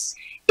piece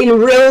in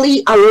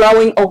really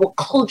allowing our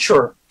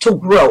culture to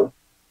grow.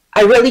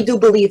 I really do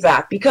believe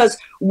that, because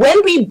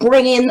when we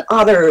bring in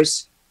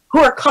others who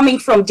are coming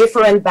from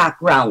different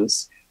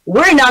backgrounds,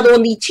 we're not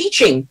only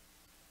teaching,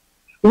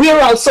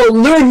 we're also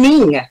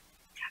learning,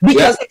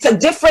 because it's a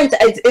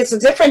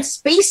different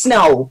space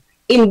now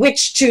in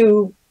which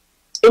to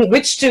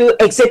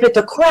exhibit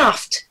a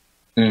craft.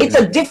 It's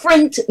a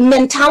different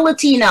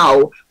mentality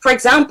now. For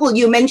example,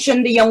 you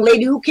mentioned the young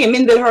lady who came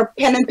in with her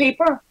pen and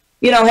paper.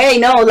 You know, hey,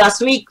 no, last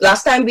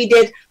time we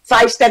did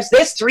 5 steps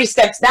this, 3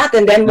 steps that,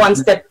 and then 1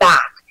 step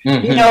back.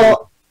 You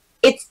know,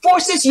 it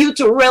forces you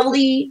to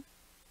really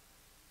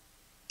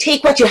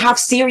take what you have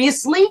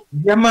seriously.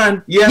 Yeah,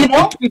 man. Yeah. You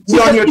know,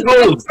 You're on your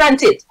toes.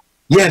 Granted.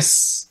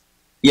 Yes.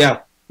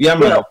 Yeah. Yeah,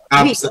 man. You know,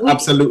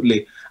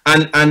 absolutely.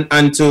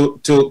 And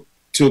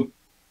to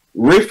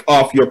riff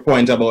off your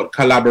point about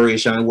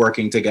collaboration and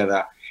working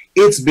together,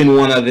 it's been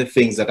one of the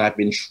things that I've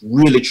been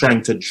really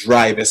trying to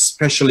drive,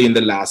 especially in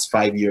the last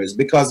 5 years,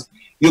 because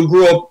you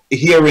grow up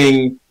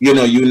hearing, you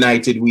know,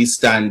 united we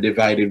stand,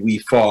 divided we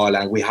fall,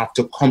 and we have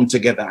to come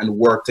together and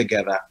work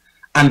together.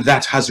 And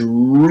that has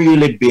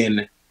really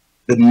been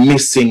the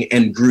missing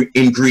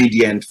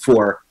ingredient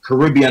for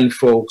Caribbean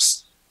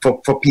folks,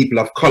 for people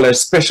of color,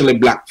 especially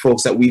Black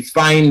folks, that we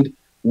find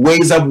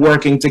ways of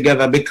working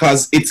together,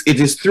 because it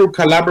is through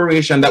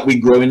collaboration that we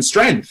grow in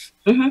strength.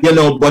 You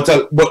know, but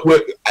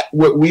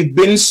we've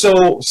been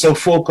so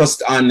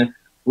focused on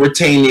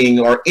retaining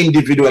our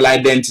individual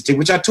identity,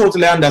 which I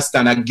totally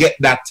understand. I get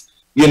that,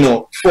 you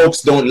know,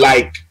 folks don't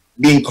like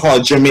being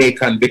called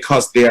Jamaican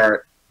because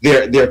they're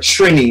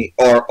Trini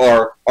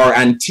or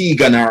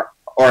Antiguan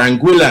or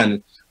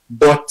Anguillan.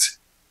 But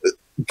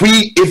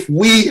if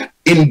we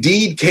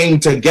indeed came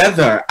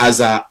together as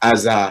a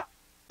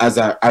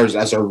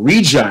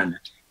region,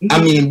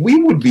 I mean,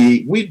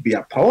 we'd be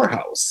a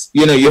powerhouse.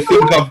 You know, you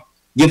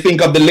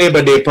think of the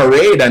Labor Day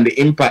Parade and the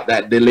impact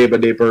that the Labor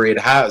Day Parade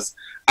has.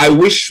 I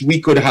wish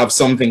we could have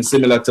something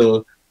similar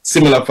for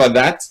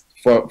that,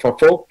 for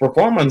folk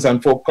performance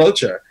and folk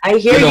culture. I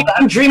hear you.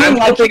 I'm dreaming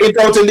like it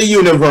out in the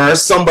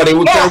universe. Somebody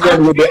would come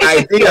in with the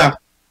idea.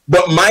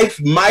 But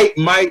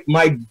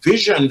my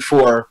vision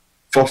for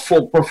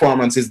folk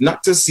performance is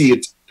not to see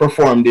it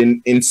performed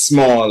in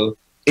small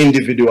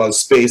individual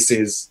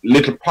spaces,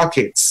 little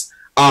pockets,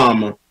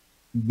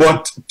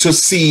 but to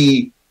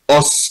see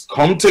us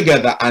come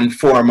together and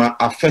form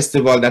a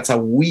festival that's a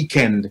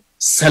weekend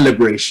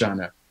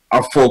celebration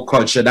of folk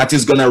culture that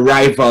is going to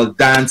rival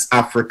Dance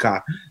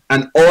Africa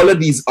and all of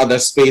these other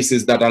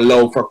spaces that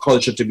allow for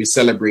culture to be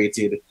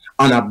celebrated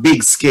on a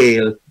big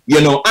scale,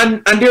 you know,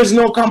 and there's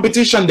no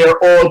competition.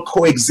 They're all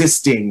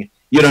coexisting,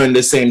 you know, in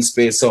the same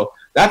space. So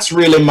that's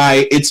really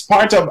it's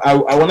part of,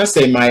 I want to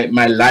say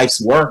my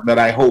life's work, that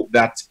I hope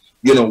that,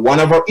 you know, one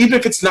of our, even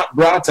if it's not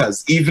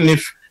Bratas, even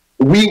if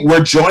we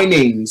were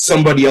joining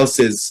somebody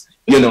else's,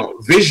 you know,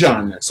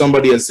 vision,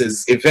 somebody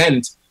else's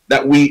event,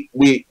 that we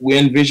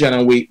envision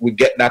and we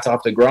get that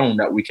off the ground,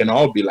 that we can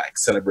all be like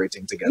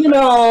celebrating together. You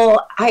know,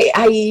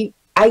 I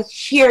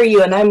hear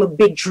you, and I'm a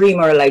big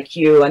dreamer like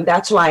you, and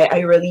that's why I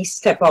really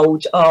step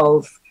out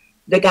of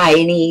the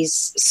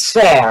Guyanese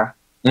sphere,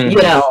 you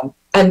know,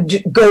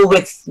 and go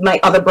with my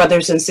other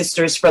brothers and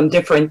sisters from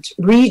different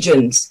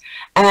regions.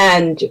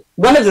 And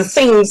one of the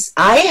things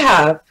I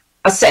have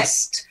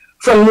assessed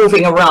from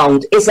moving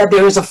around is that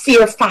there is a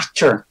fear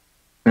factor.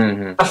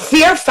 A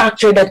fear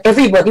factor that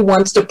everybody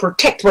wants to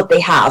protect what they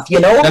have, you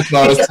know,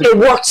 because they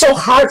worked so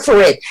hard for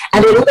it,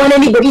 and they don't want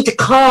anybody to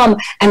come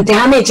and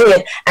damage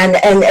it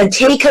and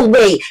take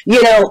away,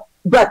 you know.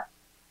 But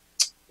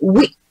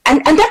we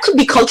and that could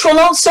be cultural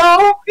also.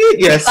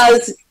 Yes,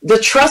 because the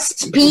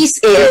trust piece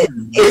is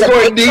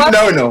going deep.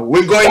 No,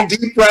 we're going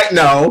deep right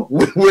now.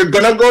 We're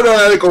gonna go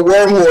down like a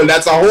wormhole.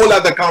 That's a whole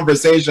other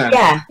conversation.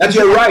 Yeah, that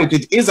you're right.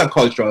 It is a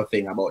cultural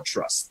thing about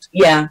trust.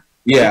 Yeah.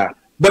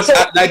 But so,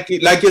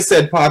 like you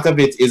said, part of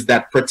it is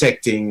that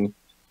protecting,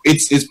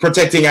 it's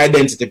protecting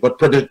identity, but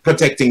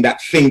protecting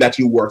that thing that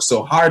you work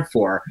so hard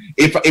for.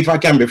 If I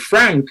can be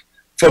frank,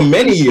 for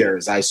many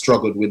years I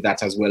struggled with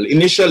that as well.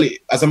 Initially,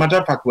 as a matter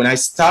of fact, when I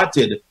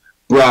started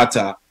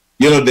Brata,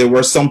 you know, there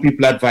were some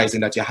people advising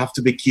that you have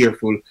to be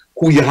careful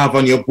who you have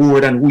on your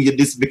board and who you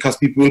this, because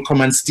people will come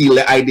and steal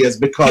the ideas,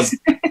 because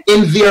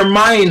in their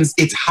minds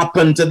it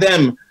happened to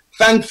them.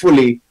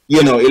 Thankfully,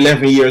 you know,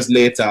 11 years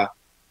later,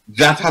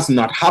 that has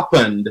not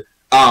happened,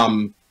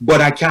 but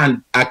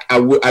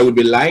I would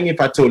be lying if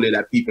I told you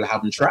that people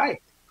haven't tried.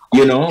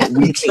 You know,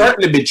 we've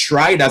certainly been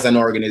tried as an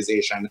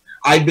organization.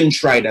 I've been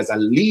tried as a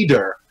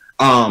leader,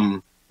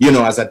 you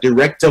know, as a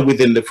director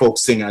within the folk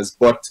singers.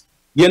 But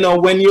you know,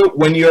 when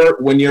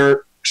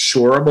you're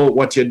sure about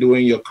what you're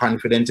doing, you're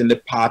confident in the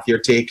path you're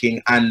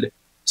taking, and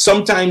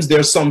sometimes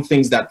there's some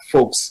things that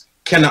folks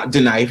cannot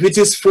deny. If it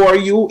is for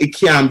you, it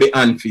can be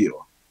unfor you.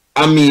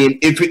 I mean,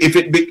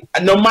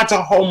 no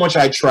matter how much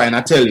I try, and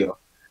I tell you,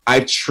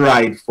 I've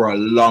tried for a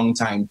long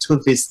time to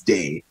this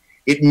day,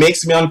 it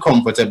makes me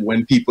uncomfortable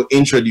when people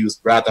introduce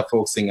Brata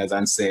Folk Singers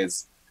and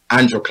says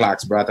Andrew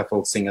Clarke's Brata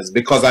Folk Singers,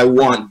 because I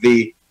want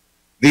the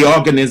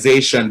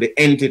organization, the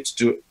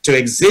entity to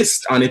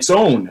exist on its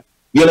own.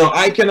 You know,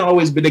 I can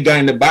always be the guy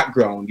in the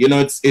background. You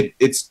know,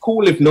 it's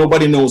cool if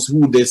nobody knows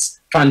who this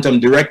phantom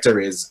director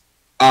is,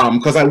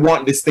 because I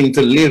want this thing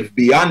to live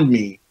beyond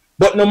me.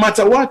 But no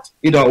matter what,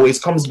 it always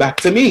comes back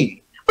to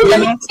me. But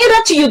let me say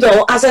that to you,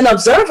 though, as an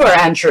observer,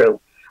 Andrew.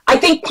 I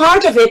think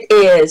part of it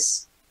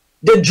is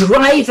the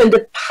drive and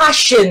the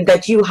passion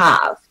that you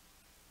have.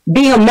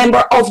 Being a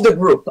member of the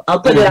group, I'll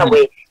put it that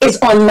way, is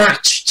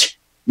unmatched.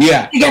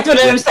 Yeah. You get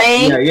what I'm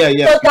saying?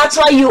 Yeah. So that's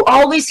why you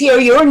always hear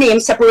your name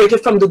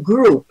separated from the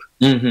group.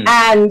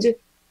 And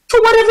for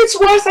whatever it's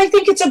worth, I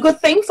think it's a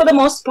good thing for the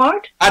most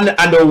part. And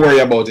don't worry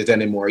about it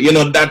anymore. You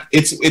know, that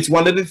it's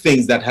one of the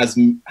things that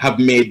have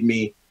made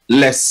me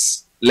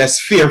less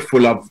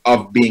fearful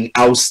of being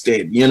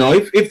ousted. You know,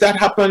 if that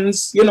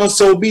happens, you know,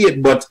 so be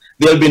it. But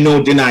there'll be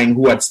no denying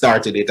who had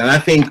started it. And I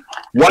think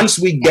once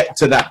we get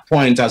to that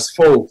point as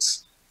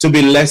folks, to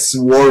be less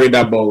worried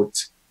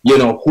about, you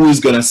know,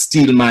 who's going to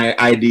steal my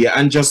idea,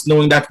 and just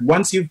knowing that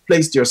once you've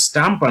placed your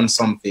stamp on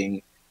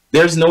something,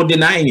 there's no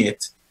denying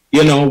it.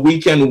 You know, we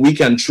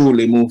can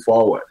truly move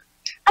forward.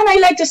 And I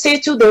like to say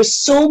too, there's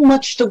so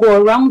much to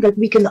go around that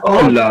we can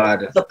all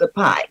Lord. up the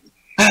pie.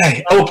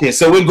 Okay,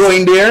 so we're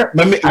going there.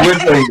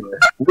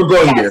 We're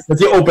going there.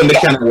 But you open the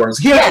can of worms.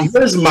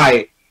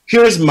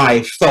 Here's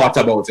my thought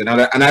about it,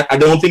 and I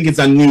don't think it's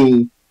a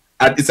new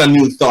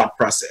thought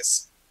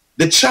process.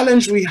 The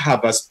challenge we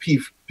have as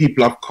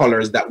people of color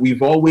is that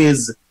we've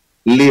always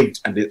lived,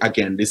 and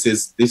again, this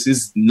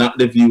is not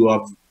the view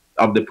of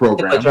the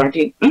program. The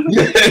majority.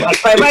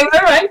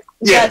 Right.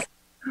 Yes.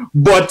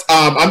 But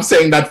I'm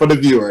saying that for the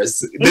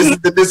viewers. This is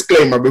the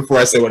disclaimer before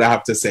I say what I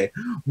have to say.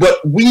 But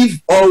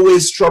we've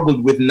always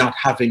struggled with not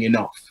having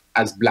enough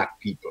as Black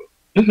people.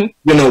 You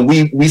know,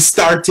 we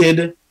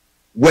started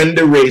when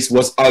the race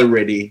was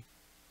already,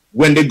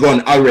 when the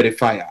gun already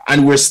fired,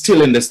 and we're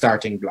still in the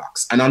starting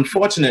blocks. And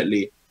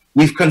unfortunately,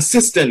 we've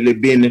consistently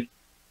been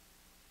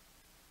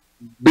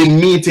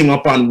meeting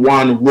up on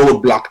one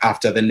roadblock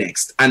after the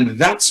next. And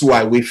that's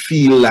why we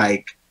feel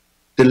like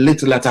the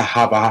little that I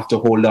have to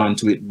hold on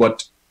to it.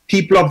 But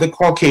people of the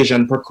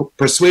Caucasian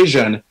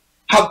persuasion,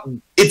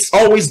 it's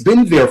always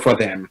been there for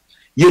them.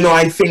 You know,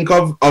 I think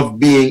of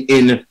being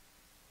in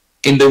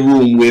the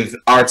room with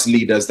arts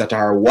leaders that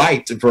are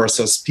white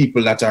versus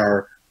people that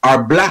are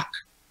Black.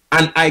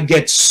 And I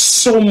get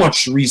so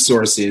much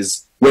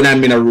resources when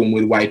I'm in a room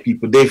with white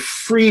people. They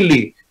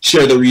freely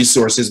share the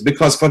resources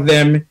because for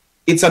them,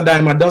 it's a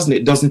dime a dozen.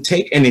 It doesn't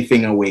take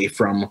anything away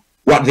from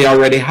what they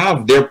already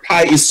have. Their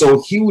pie is so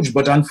huge,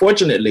 but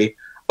unfortunately,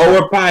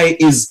 our pie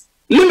is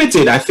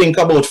limited. I think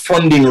about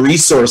funding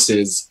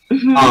resources,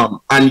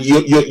 and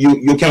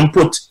you can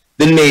put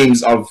the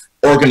names of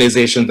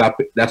organizations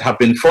that have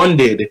been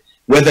funded,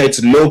 whether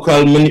it's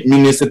local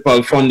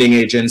municipal funding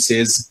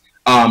agencies,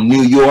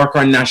 New York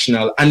or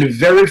national, and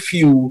very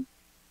few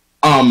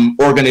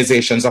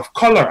organizations of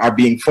color are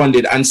being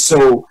funded. And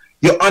so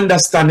you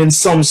understand in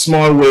some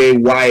small way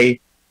why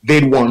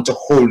they'd want to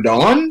hold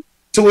on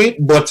to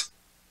it, but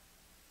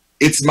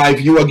it's my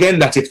view again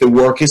that if the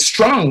work is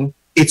strong,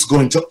 it's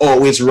going to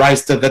always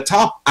rise to the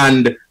top,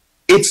 and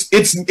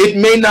it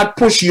may not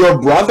push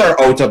your brother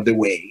out of the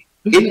way.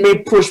 It may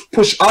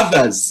push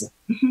others,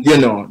 you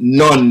know,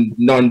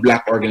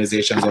 non-Black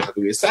organizations out of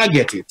the way. So I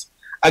get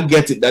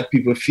it that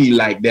people feel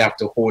like they have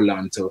to hold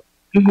on to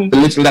the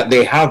little that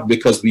they have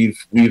because we've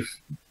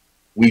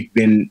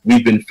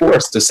been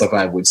forced to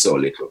survive with so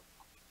little.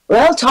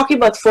 Well, talking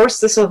about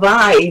forced to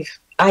survive,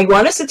 I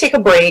want us to take a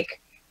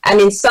break, and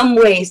in some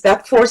ways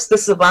that forced to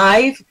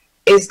survive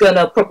is going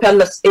to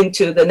propel us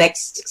into the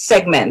next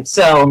segment.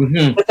 So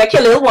we'll take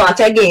a little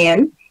water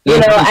again, you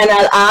know, and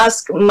I'll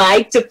ask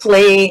Mike to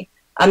play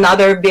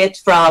another bit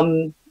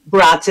from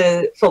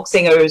Barata Folk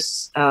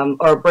Singers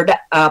or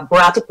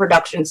Barata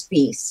Productions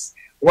piece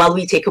while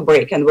we take a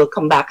break, and we'll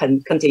come back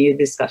and continue the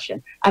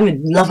discussion.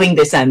 I'm loving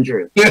this,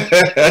 Andrew.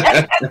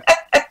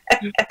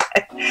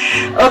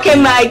 Okay,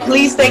 Mike,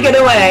 please take it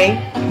away.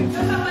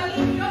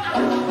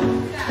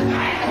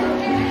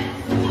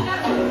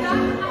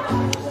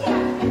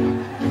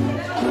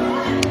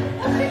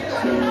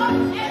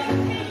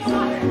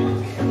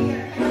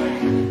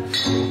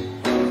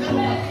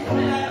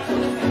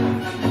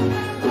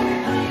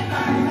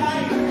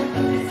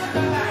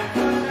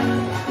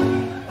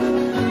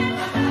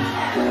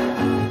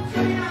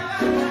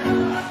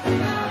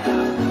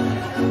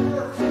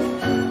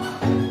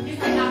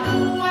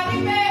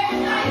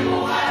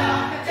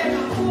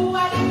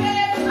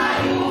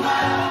 Bye.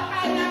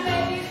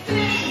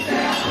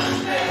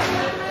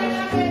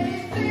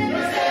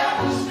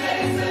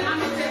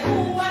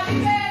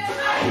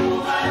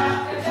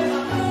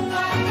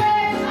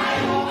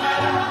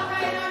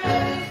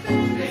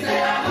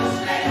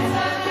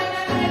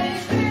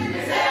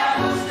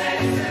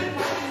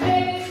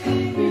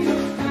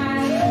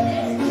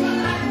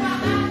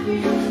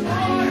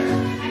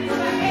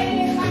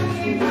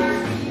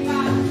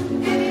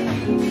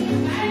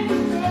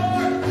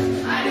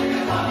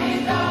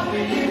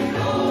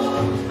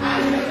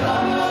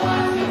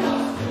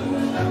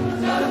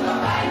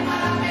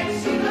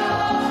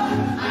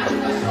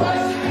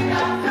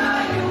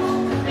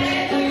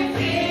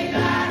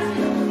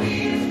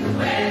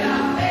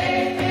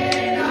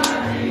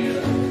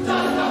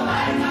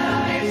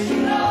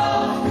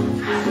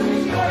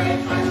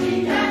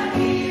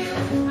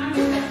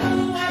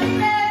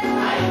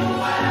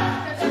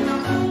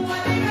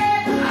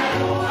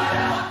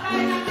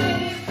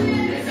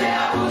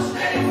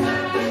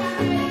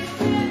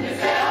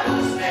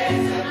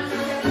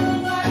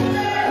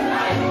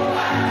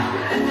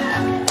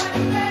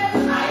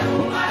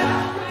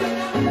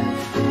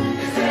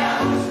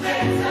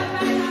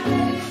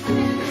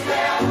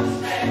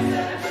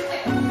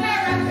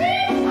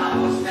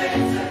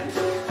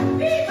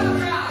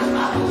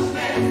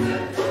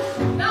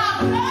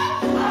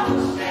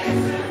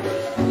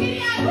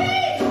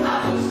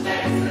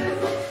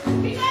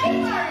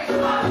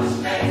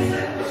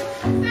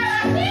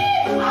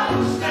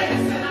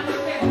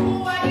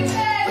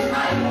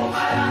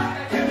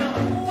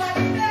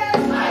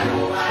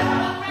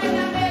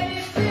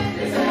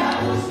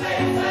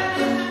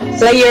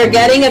 So you're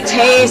getting a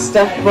taste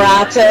of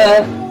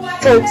Brata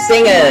folk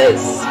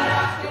singers.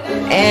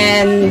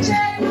 And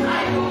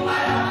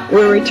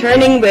we're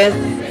returning with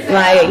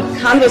my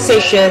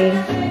conversation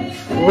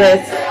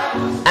with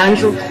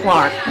Andrew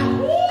Clarke,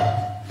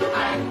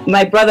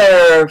 my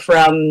brother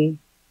from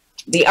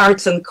the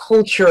arts and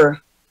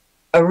culture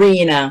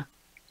arena.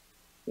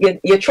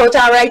 Your throat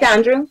all right,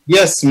 Andrew?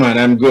 Yes, man,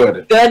 I'm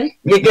good. Good?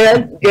 You're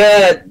good?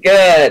 Good,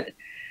 good.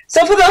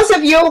 So for those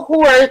of you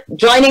who are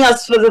joining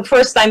us for the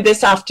first time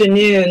this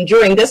afternoon,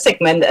 during this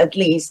segment at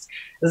least,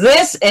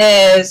 this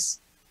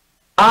is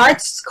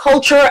Arts,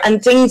 Culture,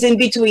 and Things in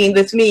Between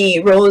with me,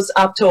 Rose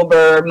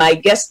October. My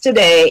guest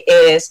today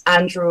is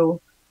Andrew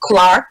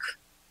Clarke,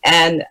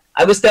 and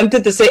I was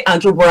tempted to say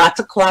Andrew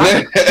Barata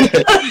Clarke.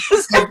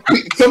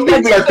 Some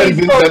people are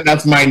convinced that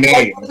that's my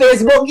name.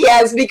 Facebook,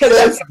 yes, because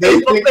that's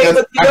Facebook.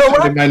 But you know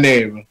what? My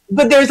name.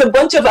 But there's a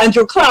bunch of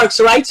Andrew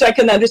Clarks, right? So I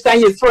can understand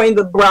you throwing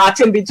the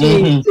brat in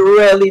between to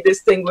really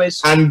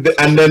distinguish. And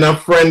then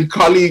a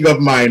colleague of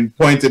mine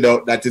pointed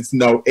out that it's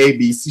now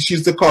ABC. She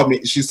used to call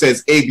me, she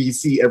says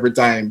ABC every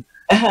time.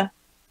 What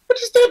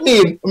does that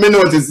mean? I mean,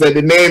 notice that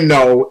the name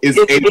now is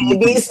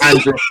ABC.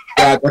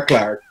 Andrew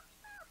Clarke.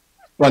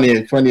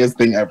 Funniest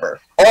thing ever.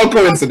 All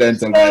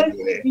coincidental, by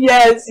the way.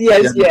 Yes.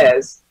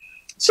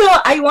 So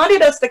I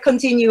wanted us to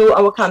continue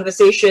our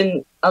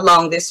conversation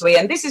along this way,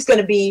 and this is going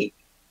to be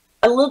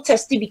a little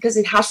testy because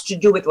it has to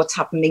do with what's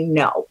happening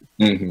now.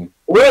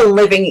 We're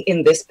living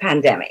in this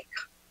pandemic,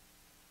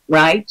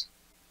 right?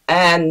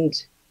 And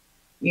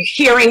you're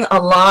hearing a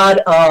lot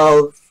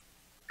of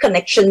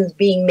connections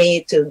being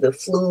made to the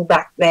flu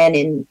back then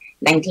in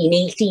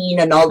 1918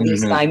 and all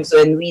these times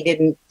when we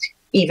didn't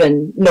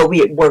even know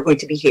we were going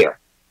to be here.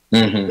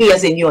 We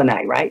as in you and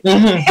I, right?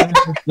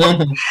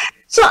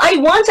 So I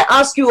want to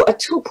ask you a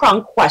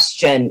two-pronged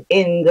question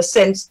in the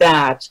sense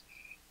that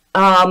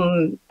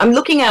I'm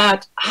looking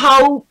at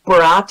how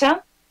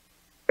Barata,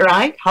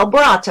 right? How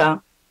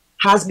Barata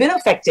has been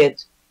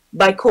affected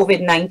by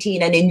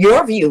COVID-19, and in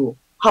your view,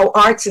 how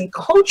arts and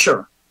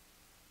culture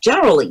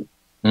generally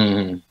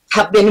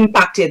have been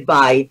impacted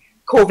by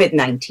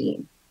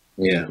COVID-19.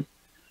 Yeah.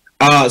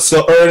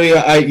 So earlier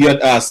you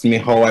had asked me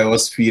how I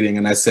was feeling,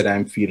 and I said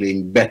I'm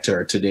feeling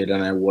better today than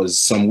I was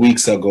some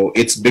weeks ago.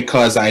 It's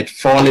because I'd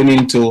fallen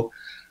into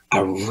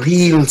a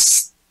real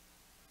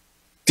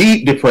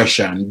deep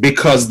depression,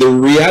 because the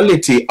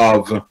reality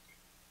of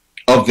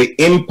the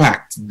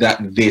impact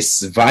that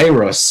this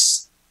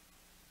virus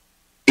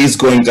is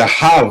going to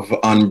have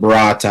on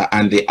Barata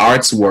and the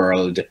arts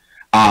world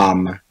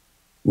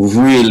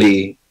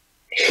really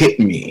hit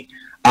me.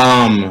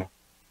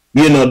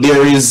 You know,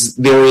 there's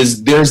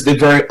the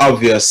very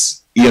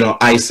obvious, you know,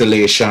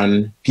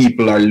 isolation.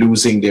 People are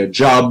losing their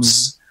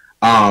jobs.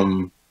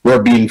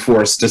 We're being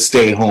forced to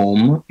stay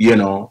home, you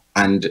know,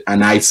 and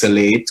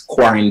isolate,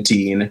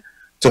 quarantine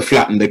to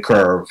flatten the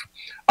curve.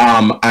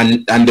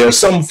 And there are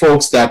some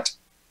folks that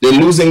they're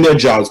losing their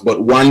jobs,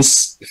 but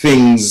once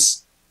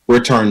things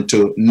return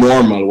to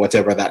normal,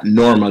 whatever that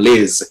normal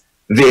is,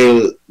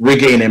 they'll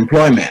regain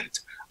employment.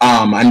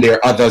 And there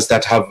are others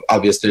that have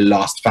obviously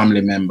lost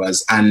family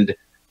members, and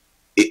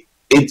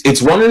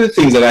it's one of the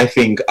things that I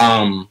think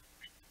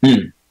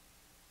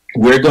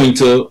we're going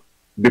to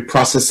be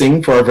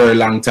processing for a very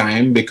long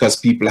time, because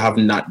people have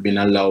not been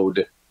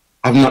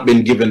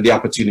given the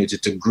opportunity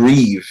to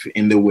grieve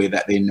in the way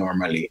that they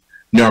normally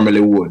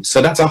would.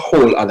 So that's a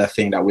whole other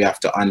thing that we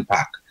have to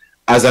unpack.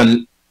 As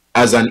an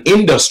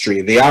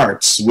industry, the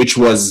arts, which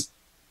was,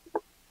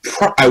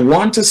 I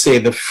want to say,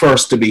 the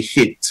first to be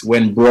hit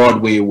when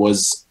Broadway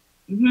was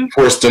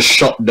forced to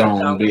shut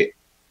down.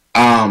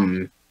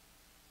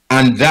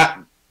 And that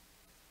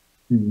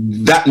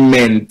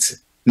meant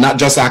not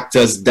just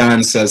actors,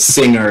 dancers,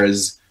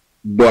 singers,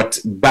 but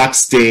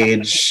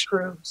backstage,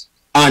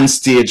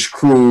 on-stage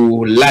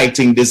crew,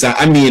 lighting design.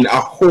 I mean,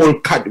 a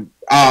whole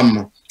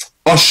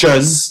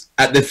ushers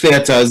at the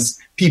theaters,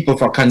 people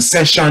for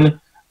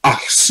concession. A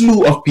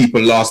slew of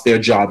people lost their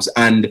jobs,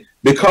 and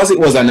because it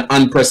was an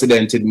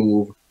unprecedented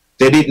move,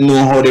 they didn't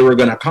know how they were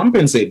going to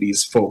compensate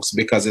these folks,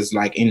 because it's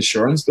like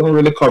insurance don't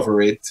really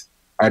cover it.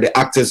 Are the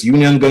actors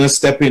union going to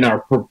step in?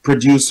 Are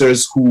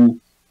producers who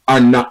are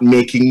not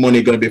making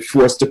money going to be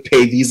forced to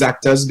pay these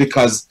actors?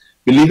 Because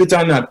believe it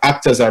or not,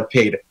 actors are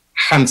paid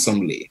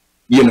handsomely,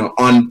 you know,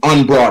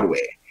 on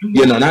Broadway.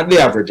 You know, not the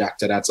average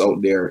actor that's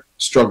out there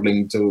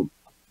struggling to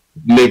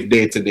live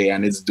day to day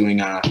and is doing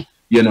a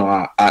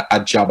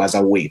job as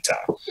a waiter.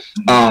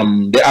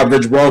 The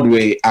average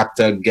Broadway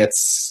actor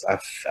gets,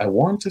 I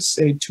want to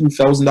say,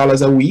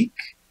 $2,000 a week.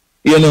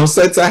 You know,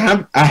 so it's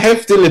a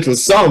hefty little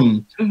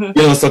sum. You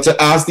know, so to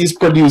ask these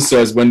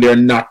producers when they're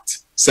not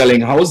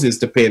selling houses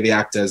to pay the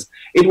actors,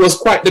 it was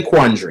quite the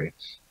quandary.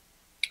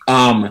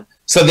 But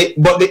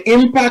the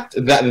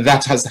impact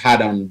that has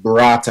had on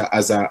Barata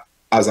as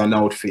an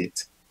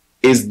outfit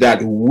is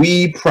that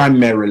we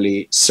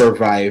primarily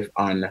survive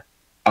on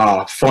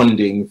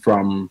funding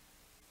from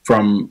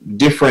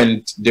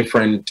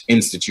different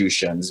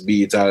institutions,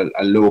 be it a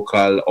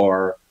local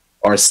or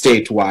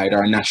statewide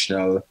or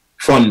national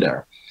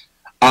funder.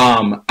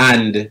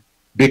 And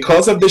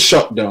because of the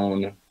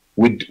shutdown,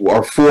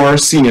 our 4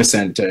 senior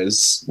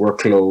centers were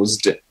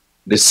closed.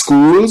 The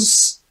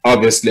schools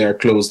obviously are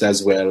closed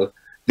as well.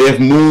 They've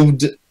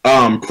moved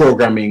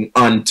programming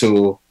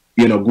onto,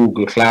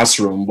 Google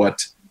Classroom,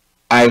 but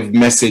I've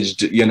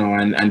messaged,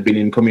 and been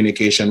in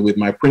communication with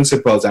my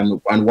principals,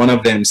 and one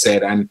of them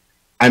said, and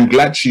I'm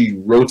glad she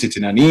wrote it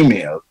in an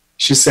email.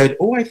 She said,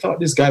 "Oh, I thought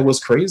this guy was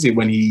crazy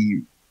when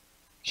he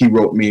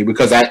wrote me,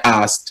 because I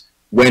asked,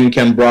 when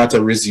can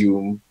Brata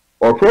resume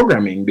our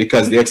programming?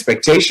 Because the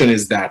expectation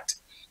is that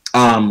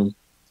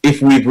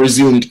if we've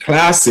resumed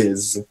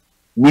classes,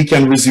 we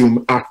can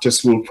resume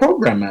after-school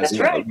program as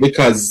well, right,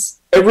 because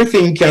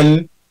everything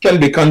can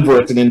be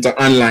converted into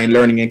online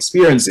learning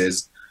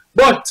experiences."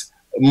 But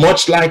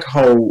much like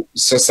how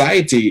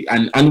society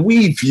and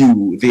we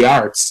view the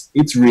arts,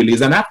 it really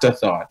is an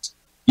afterthought.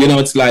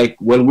 It's like,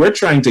 well, we're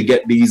trying to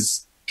get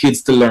these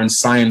kids to learn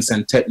science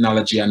and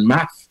technology and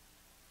math.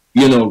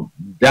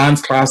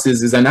 Dance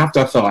classes is an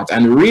afterthought.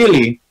 And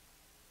really,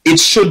 it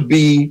should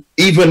be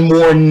even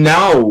more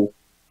now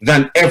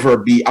than ever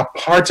be a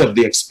part of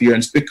the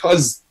experience,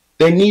 because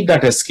they need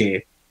that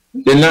escape.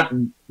 They're not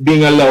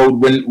being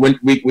allowed when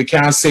we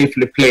can't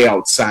safely play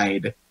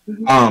outside.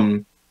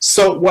 Mm-hmm.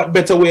 So what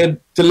better way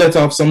to let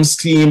off some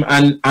steam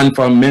and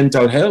for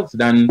mental health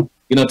than,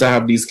 to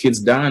have these kids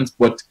dance?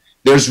 But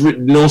there's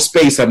no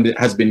space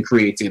has been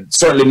created,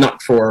 certainly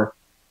not for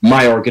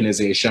my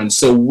organization.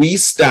 So we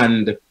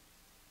stand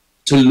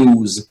to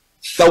lose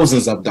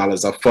thousands of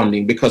dollars of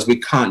funding because we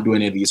can't do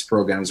any of these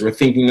programs. We're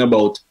thinking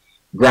about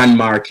Grand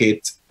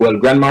Market. Well,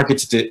 Grand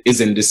Market is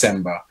in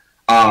December.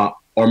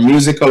 Our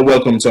musical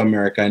Welcome to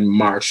America in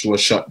March was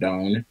shut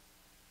down.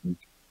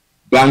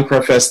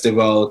 Bankra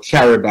Festival,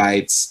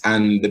 Caribites,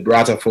 and the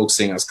Brata Folk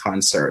Singers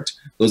Concert.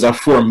 Those are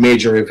 4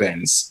 major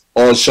events,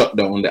 all shut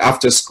down. The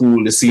after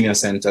school, the senior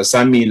center. So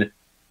I mean,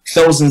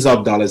 thousands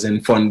of dollars in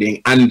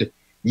funding, and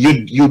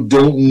you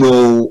don't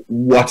know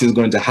what is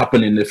going to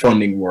happen in the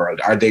funding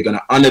world. Are they going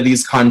to honor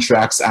these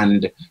contracts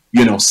and,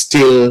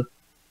 still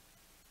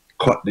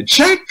cut the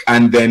check?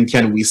 And then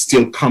can we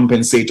still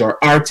compensate our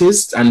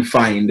artists and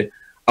find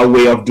a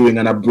way of doing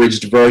an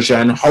abridged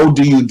version? How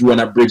do you do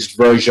an abridged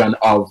version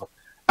of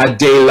a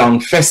day-long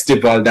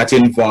festival that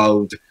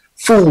involved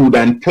food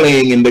and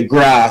playing in the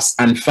grass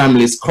and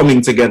families coming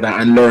together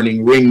and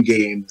learning ring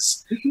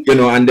games,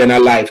 and then a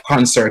live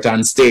concert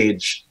on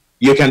stage?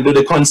 You can do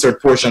the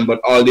concert portion,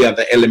 but all the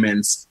other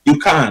elements, you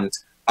can't.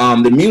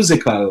 The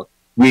musical,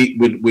 we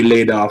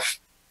laid off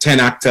 10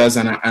 actors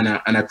and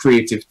a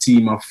creative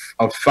team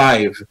of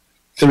 5,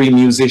 3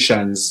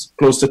 musicians,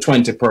 close to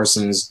 20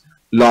 persons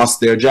lost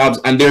their jobs.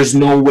 And there's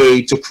no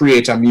way to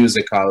create a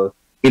musical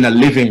in a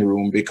living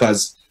room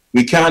because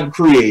we can't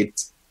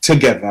create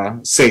together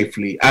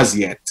safely as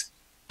yet.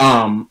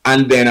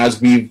 And then,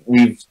 as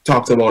we've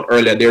talked about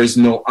earlier, there is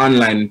no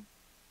online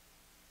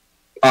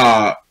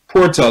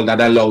portal that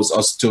allows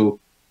us to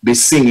be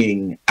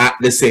singing at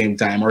the same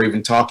time or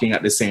even talking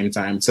at the same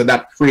time. So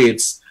that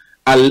creates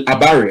a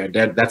barrier.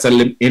 That's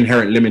an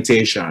inherent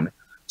limitation.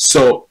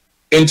 So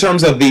in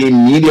terms of the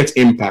immediate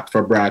impact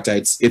for Brata,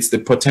 it's the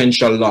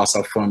potential loss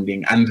of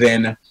funding. And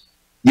then,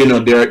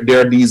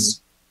 there are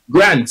these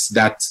grants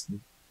that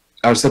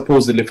are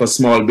supposedly for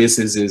small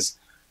businesses.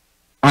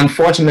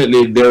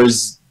 Unfortunately,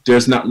 there's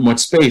not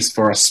much space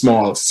for a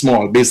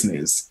small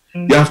business.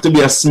 Mm-hmm. You have to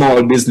be a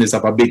small business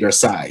of a bigger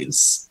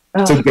size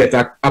to get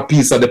a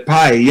piece of the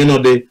pie.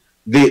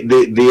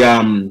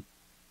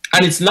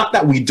 And it's not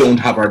that we don't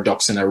have our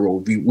ducks in a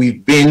row.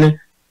 We've been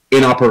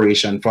in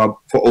operation for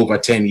over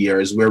 10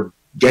 years. We're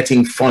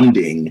getting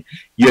funding.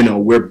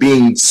 We're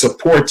being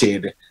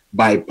supported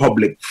by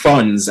public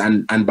funds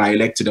and by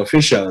elected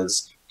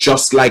officials,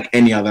 just like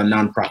any other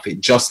nonprofit,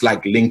 just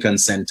like Lincoln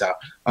Center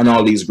and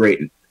all these great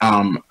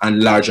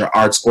and larger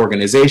arts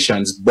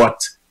organizations.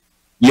 But,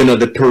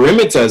 the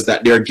perimeters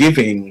that they're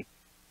giving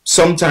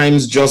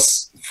sometimes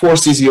just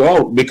forces you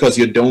out because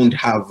you don't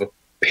have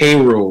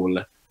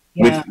payroll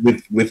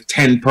with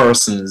 10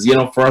 persons.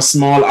 For a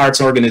small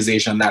arts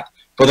organization that,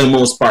 for the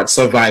most part,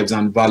 survives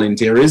on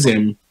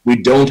volunteerism, we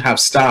don't have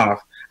staff.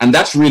 And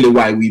that's really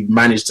why we've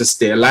managed to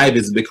stay alive,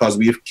 is because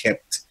we've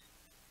kept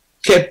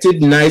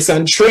it nice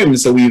and trim.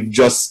 So we've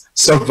just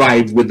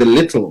survived with the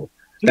little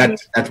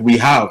that we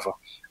have.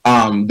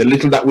 The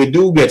little that we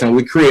do get, and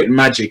we create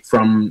magic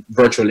from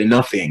virtually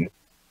nothing.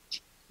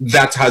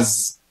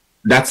 That's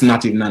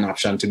not even an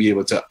option to be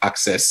able to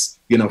access,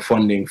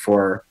 funding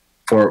for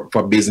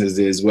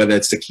businesses, whether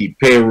it's to keep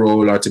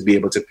payroll or to be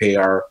able to pay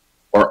our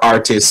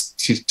artists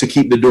to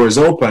keep the doors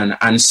open.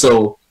 And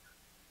so,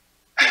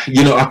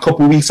 a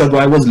couple weeks ago,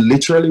 I was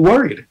literally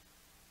worried.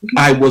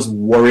 I was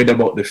worried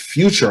about the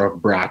future of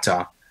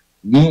Brata,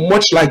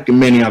 much like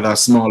many other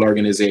small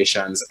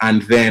organizations,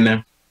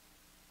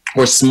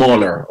 or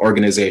smaller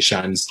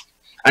organizations.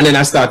 And then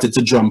I started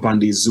to jump on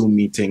these Zoom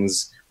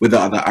meetings with the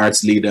other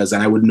arts leaders,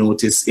 and I would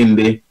notice in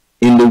the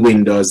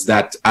windows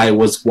that I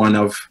was one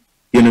of,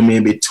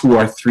 maybe 2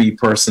 or 3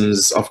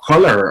 persons of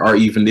color, or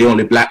even the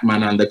only black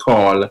man on the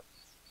call,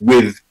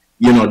 with,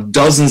 you know,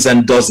 dozens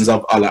and dozens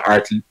of other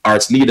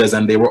arts leaders,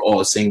 and they were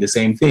all saying the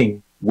same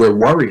thing. We're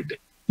worried,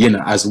 you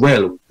know, as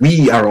well.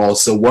 We are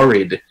also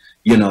worried,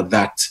 you know,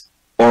 that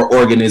our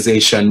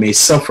organization may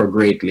suffer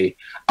greatly.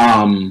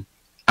 And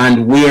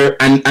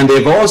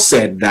they've all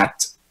said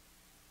that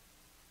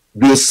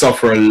we'll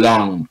suffer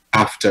long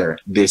after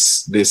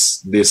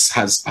this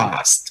has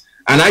passed.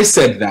 And I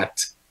said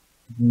that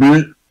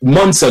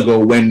months ago,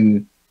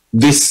 when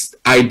this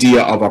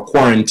idea of a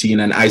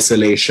quarantine and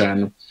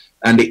isolation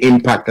and the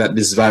impact that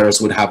this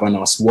virus would have on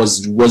us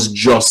was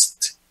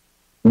just,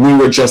 we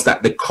were just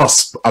at the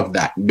cusp of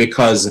that.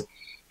 Because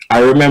I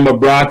remember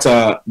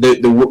Brata,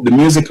 the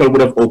musical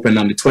would have opened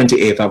on the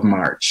 28th of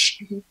March.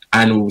 Mm-hmm.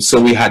 And so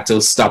we had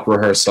to stop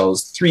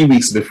rehearsals 3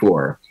 weeks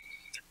before.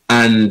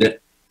 And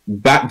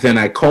back then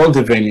I called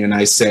the venue and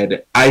I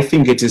said, I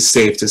think it is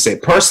safe to say,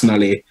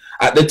 personally,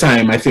 at the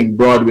time, I think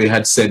Broadway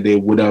had said they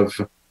would have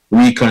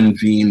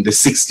reconvened the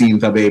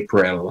 16th of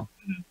April.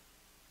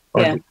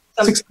 Yeah.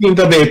 16th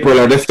of April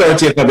or the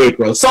 30th of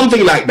April,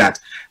 something like that.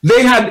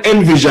 They had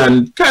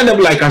envisioned kind of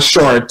like a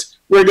short,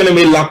 we're going to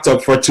be locked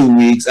up for 2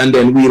 weeks and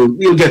then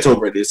we'll get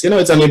over this. You know,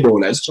 it's an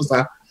Ebola. It's just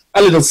a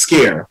little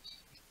scare.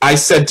 I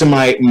said to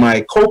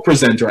my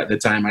co-presenter at the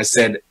time, I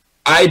said,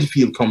 I'd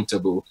feel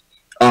comfortable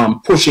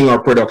pushing our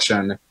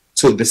production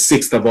to the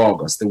 6th of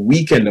August, the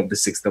weekend of the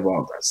 6th of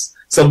August.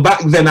 So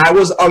back then I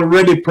was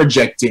already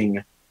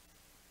projecting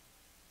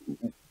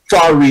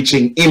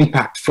far-reaching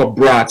impact for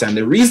Brat. And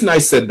the reason I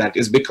said that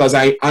is because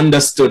I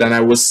understood and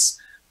I was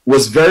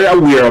very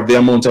aware of the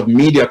amount of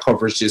media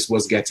coverage this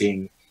was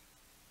getting.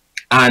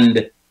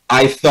 And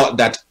I thought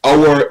that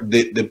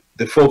the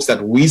folks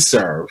that we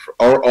serve,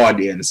 our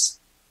audience,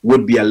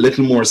 would be a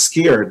little more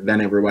scared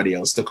than everybody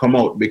else to come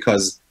out,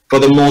 because for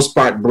the most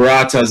part,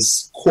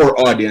 Brata's core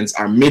audience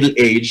are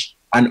middle-aged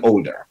and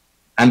older.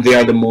 And they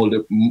are the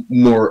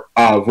more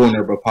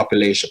vulnerable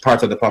population,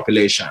 part of the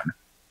population,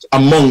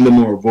 among the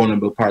more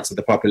vulnerable parts of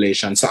the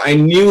population. So I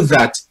knew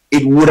that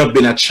it would have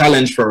been a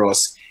challenge for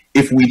us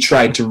if we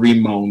tried to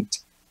remount,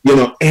 you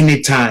know,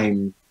 any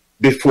time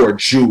before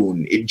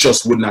June. It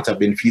just would not have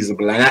been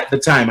feasible. And at the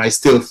time, I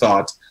still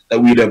thought that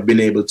we'd have been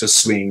able to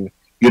swing,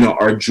 you know,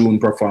 our June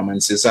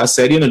performances. So I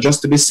said, you know,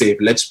 just to be safe,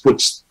 let's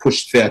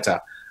push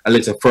theater a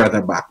little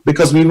further back,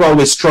 because we've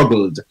always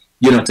struggled,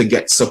 you know, to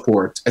get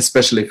support,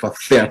 especially for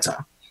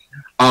theater.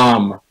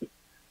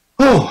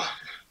 Oh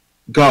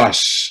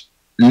gosh,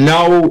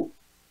 now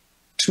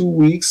 2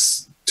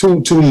 weeks,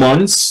 two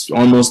months,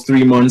 almost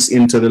 3 months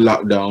into the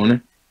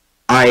lockdown,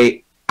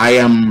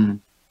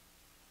 I'm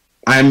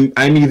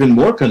even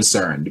more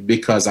concerned,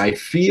 because I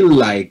feel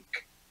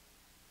like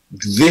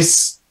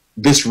this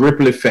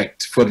ripple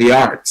effect for the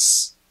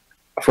arts,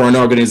 for an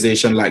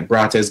organization like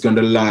Brata, is going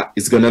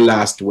to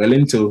last well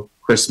into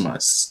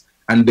Christmas.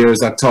 And there's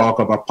talk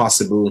of a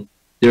possible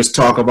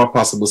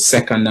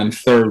second and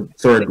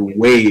third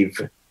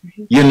wave.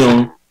 You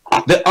know,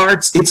 the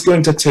arts, it's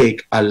going to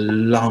take a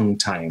long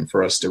time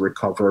for us to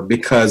recover,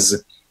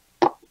 because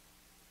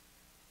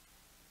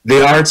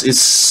the arts is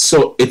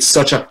it's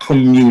such a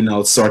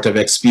communal sort of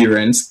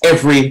experience.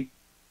 Every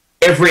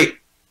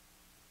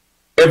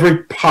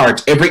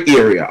part, every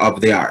area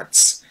of the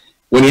arts.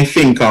 When you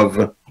think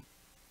of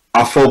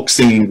a folk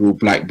singing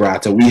group like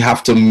Brata, we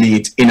have to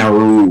meet in a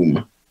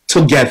room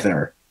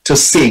together to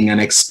sing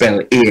and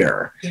expel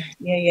air.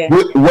 Yeah.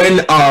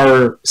 When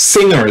are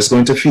singers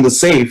going to feel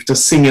safe to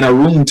sing in a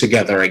room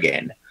together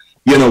again?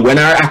 You know, when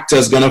are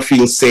actors going to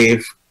feel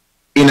safe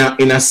in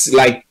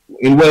like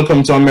in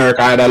Welcome to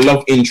America, I had a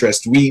love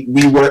interest. We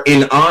were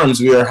in arms,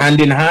 we were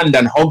hand in hand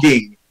and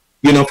hugging,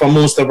 you know, for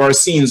most of our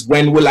scenes.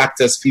 When will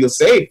actors feel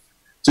safe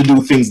to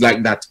do things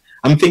like that?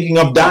 I'm thinking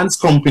of dance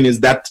companies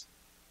that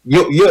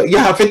you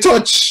have to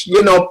touch,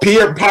 you know,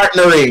 peer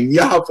partnering.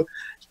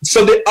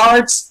 So the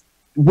arts,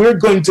 we're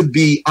going to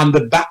be on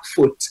the back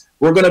foot.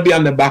 We're going to be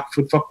on the back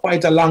foot for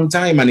quite a long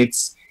time. And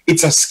it's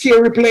a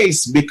scary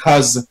place,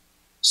 because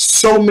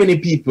so many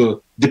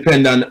people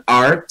depend on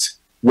art,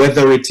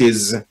 whether it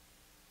is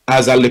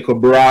as a little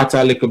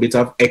Brata, a little bit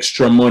of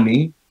extra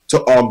money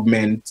to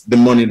augment the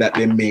money that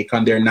they make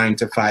on their 9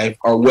 to 5,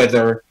 or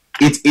whether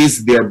it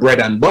is their bread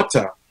and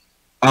butter.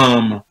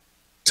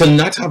 To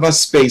not have a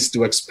space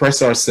to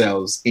express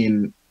ourselves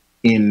in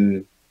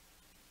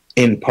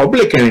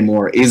public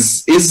anymore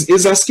is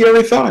a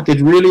scary thought. It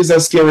really is a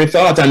scary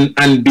thought.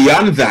 And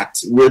beyond that,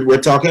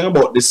 we're talking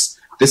about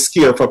the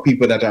scare for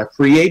people that are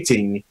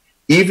creating.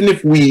 Even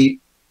if we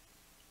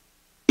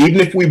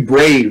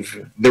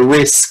brave the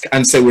risk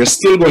and say we're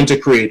still going to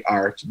create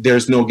art,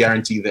 there's no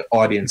guarantee the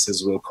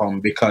audiences will come,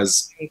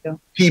 because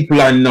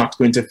people are not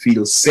going to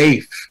feel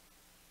safe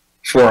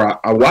for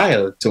a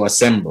while to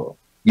assemble,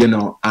 you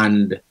know.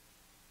 And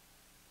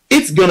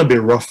it's going to be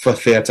rough for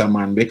theater,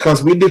 man,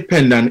 because we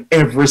depend on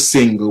every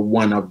single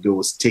one of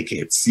those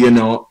tickets, you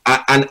know.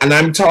 And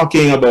I'm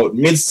talking about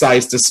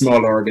mid-sized to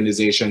smaller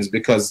organizations,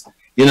 because,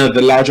 you know,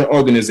 the larger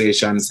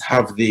organizations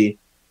have the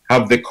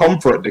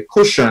comfort, the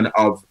cushion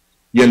of,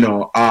 you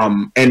know,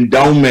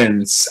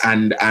 endowments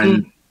and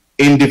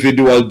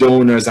individual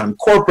donors and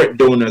corporate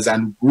donors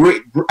and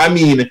great, I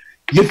mean,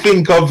 you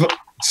think of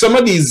some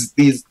of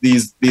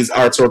these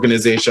arts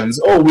organizations.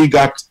 Oh,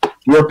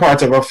 we're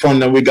part of a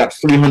fund and we got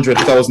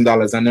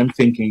 $300,000, and I'm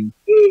thinking,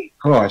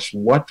 gosh,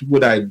 what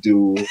would I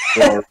do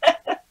for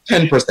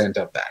 10%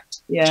 of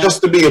that? Yeah.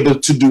 Just to be able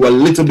to do a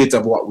little bit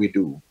of what we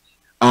do.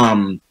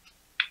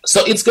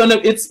 So it's gonna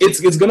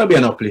be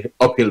an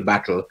uphill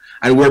battle,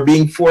 and we're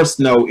being forced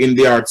now in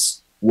the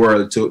arts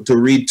world to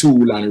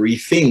retool and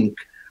rethink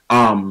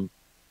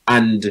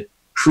and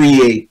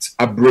create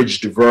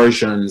abridged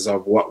versions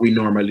of what we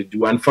normally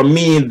do. And for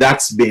me,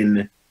 that's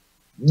been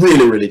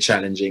really, really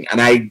challenging.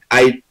 And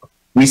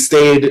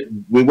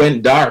we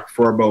went dark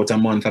for about a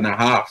month and a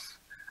half.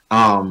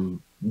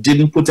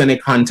 Didn't put any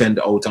content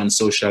out on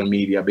social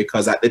media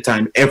because at the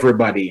time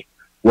everybody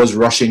was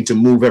rushing to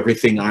move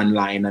everything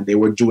online, and they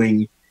were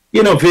doing,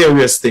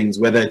 various things,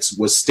 whether it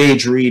was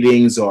stage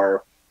readings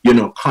or,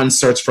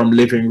 concerts from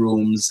living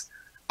rooms.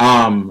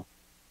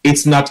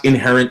 It's not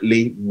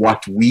inherently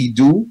what we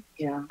do.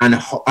 Yeah.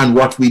 And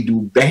what we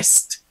do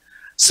best.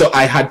 So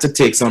I had to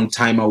take some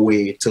time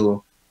away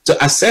to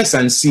assess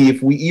and see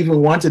if we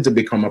even wanted to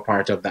become a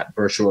part of that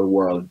virtual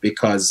world,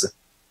 because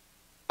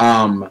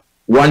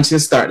once you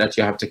start that,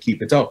 you have to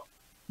keep it up,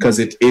 because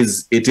it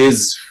is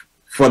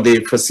for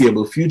the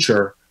foreseeable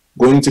future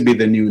going to be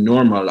the new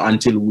normal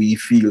until we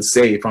feel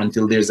safe,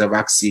 until there's a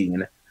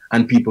vaccine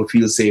and people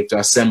feel safe to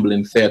assemble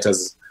in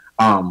theaters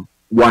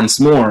once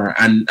more,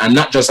 and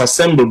not just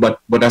assemble,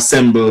 but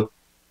assemble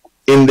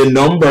in the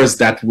numbers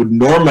that would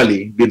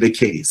normally be the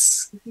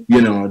case,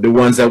 the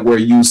ones that we're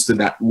used to,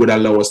 that would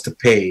allow us to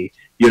pay,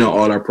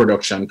 all our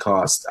production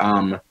costs.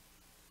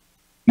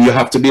 You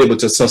have to be able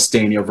to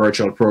sustain your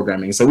virtual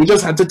programming. So we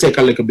just had to take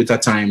a little bit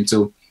of time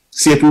to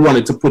see if we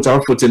wanted to put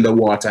our foot in the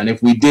water, and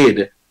if we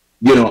did,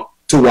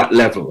 to what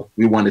level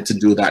we wanted to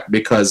do that,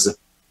 because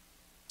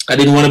I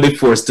didn't want to be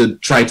forced to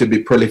try to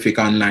be prolific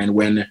online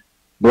when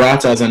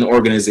Barata as an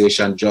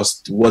organization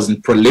just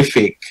wasn't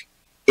prolific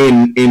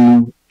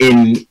in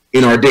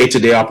our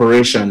day-to-day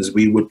operations.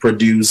 We would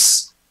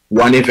produce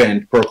one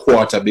event per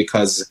quarter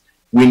because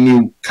we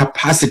knew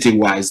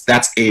capacity-wise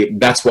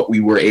that's what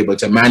we were able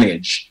to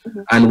manage.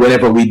 Mm-hmm. And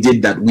whenever we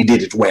did that, we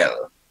did it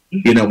well.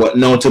 Mm-hmm. But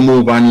now to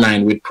move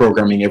online with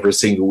programming every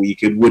single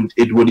week, it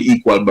would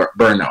equal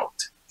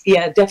burnout.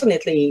 Yeah,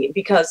 definitely,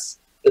 because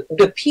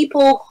the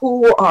people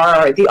who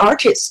are the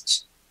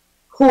artists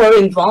who are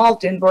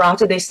involved in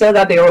Barata, they still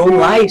have their own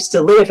lives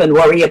to live and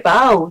worry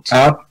about.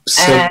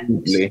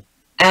 Absolutely.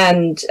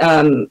 And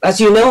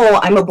as you know,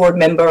 I'm a board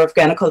member of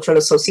Ghana Cultural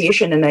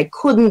Association, and I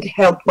couldn't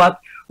help but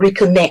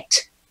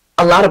reconnect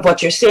a lot of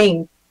what you're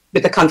saying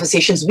with the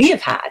conversations we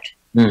have had,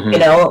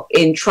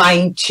 in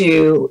trying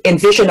to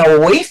envision our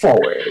way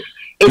forward.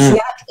 It's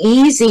not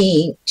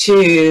easy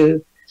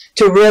to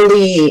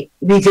really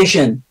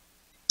revision.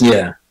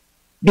 Yeah.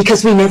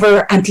 Because we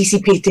never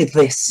anticipated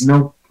this.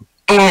 No.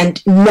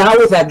 And now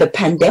that the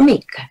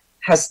pandemic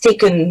has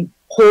taken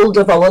hold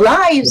of our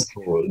lives,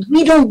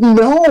 we don't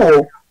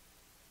know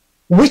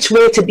which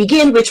way to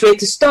begin, which way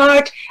to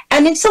start.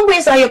 And in some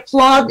ways, I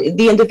applaud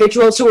the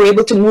individuals who are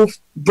able to move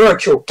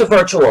virtual.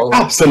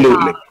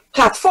 Absolutely.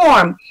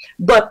 Platform.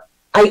 But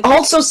I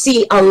also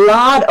see a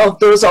lot of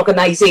those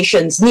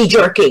organizations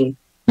knee-jerking,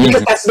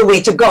 because that's the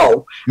way to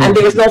go. And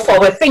there is no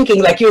forward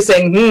thinking, like you're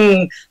saying,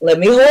 let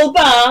me hold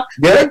back,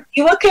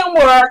 see what can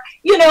work,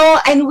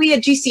 and we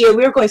at GCA,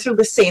 we're going through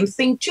the same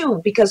thing too,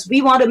 because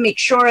we want to make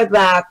sure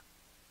that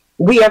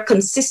we are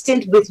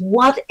consistent with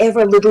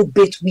whatever little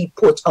bit we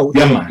put out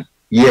there. Man.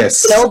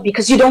 Yes.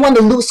 Because you don't want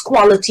to lose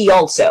quality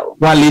also.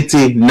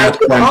 Quality, not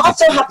quantity. You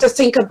also have to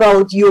think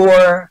about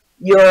your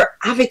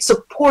avid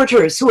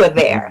supporters who are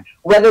there,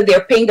 whether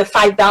they're paying the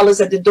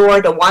 $5 at the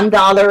door, the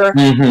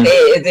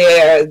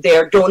 $1,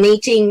 they're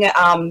donating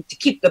to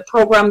keep the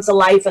programs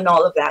alive and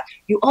all of that.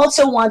 You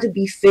also want to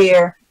be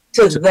fair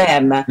to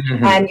them,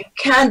 and you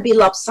can't be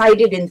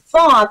lopsided in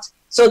thought,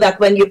 so that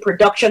when your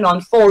production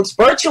unfolds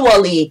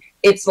virtually,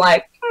 it's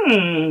like,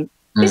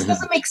 this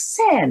doesn't make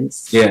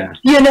sense. Yeah.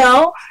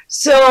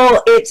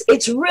 So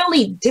it's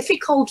really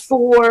difficult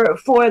for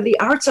the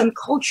arts and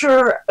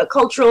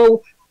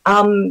cultural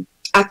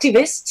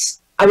activists.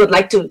 I would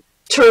like to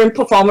turn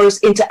performers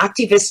into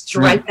activists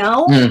right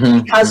now,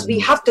 because we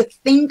have to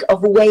think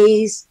of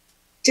ways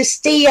to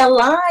stay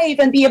alive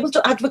and be able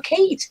to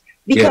advocate.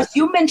 Because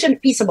you mentioned a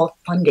piece about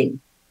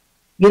funding,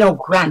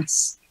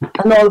 grants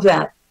and all of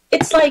that.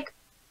 It's like,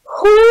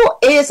 who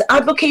is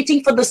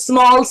advocating for the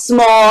small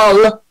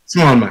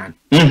man?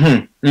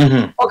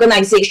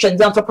 Organizations,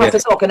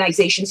 non-for-profit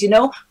organizations,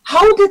 how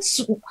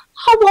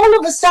all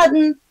of a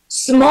sudden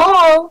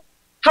small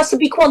has to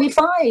be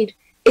qualified?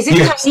 Is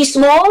it tiny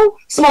small?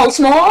 Small?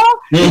 Small?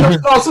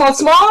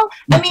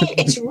 I mean,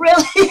 it's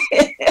really,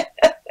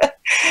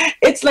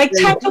 it's like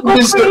time to go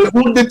crazy.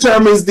 Who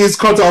determines these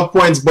cutoff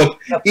points? But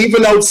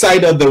even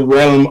outside of the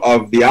realm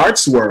of the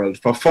arts world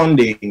for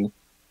funding,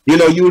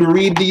 you would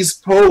read these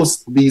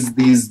posts,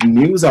 these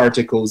news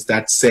articles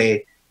that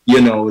say,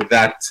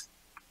 that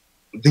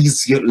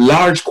these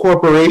large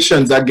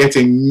corporations are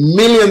getting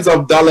millions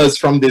of dollars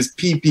from this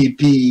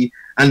PPP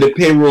and the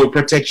payroll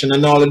protection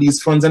and all of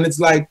these funds. And it's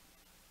like,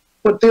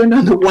 but they're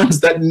not the ones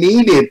that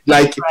need it.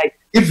 Like, Right.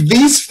 if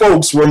these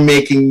folks were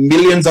making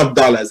millions of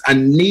dollars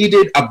and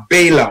needed a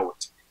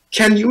bailout,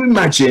 can you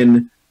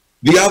imagine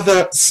the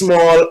other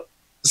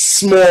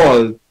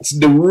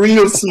the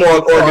real small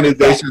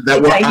organizations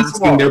that were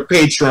asking their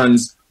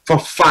patrons for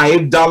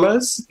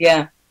 $5?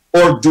 Yeah.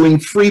 Or doing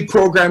free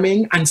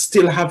programming and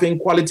still having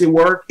quality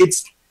work? It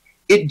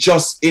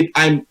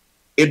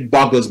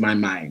boggles my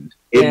mind.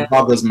 It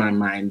boggles my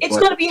mind. It's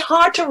going to be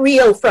hard to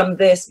reel from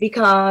this,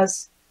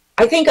 because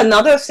I think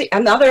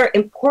another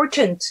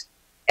important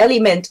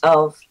element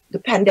of the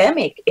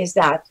pandemic is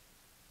that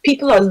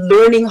people are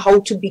learning how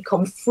to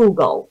become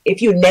frugal.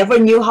 If you never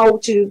knew how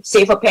to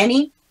save a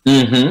penny,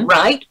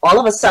 right? All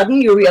of a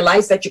sudden you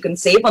realize that you can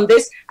save on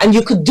this and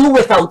you could do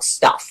without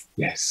stuff.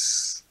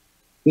 Yes.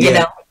 You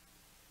know?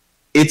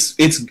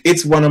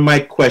 It's one of my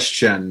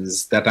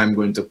questions that I'm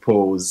going to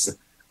pose.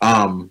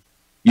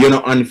 You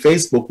know, on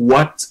Facebook,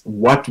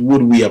 what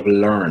would we have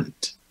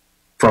learned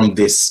from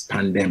this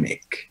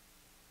pandemic,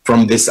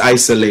 from this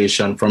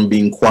isolation, from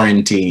being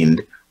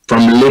quarantined,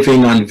 from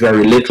living on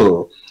very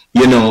little?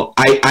 You know,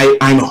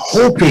 I'm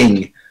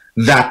hoping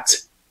that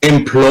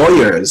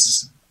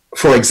employers,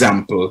 for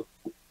example,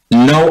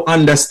 now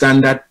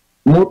understand that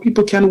more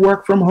people can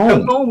work from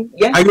home.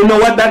 Yeah. And you know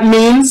what that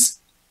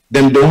means?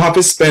 Them don't have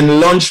to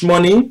spend lunch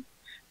money.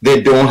 They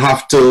don't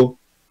have to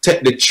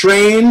take the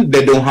train.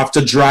 They don't have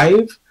to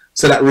drive.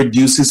 So that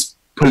reduces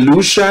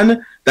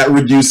pollution. That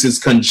reduces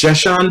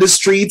congestion on the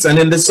streets and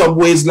in the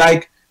subways.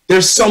 Like,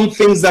 there's some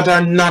things that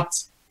are not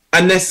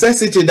a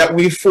necessity that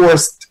we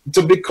forced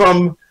to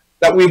become,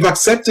 that we've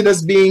accepted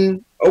as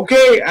being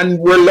okay. And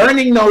we're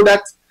learning now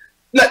that,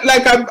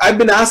 like I've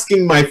been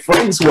asking my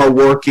friends who are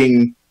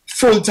working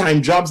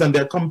full-time jobs, and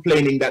they're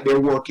complaining that they're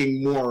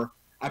working more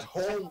at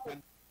home.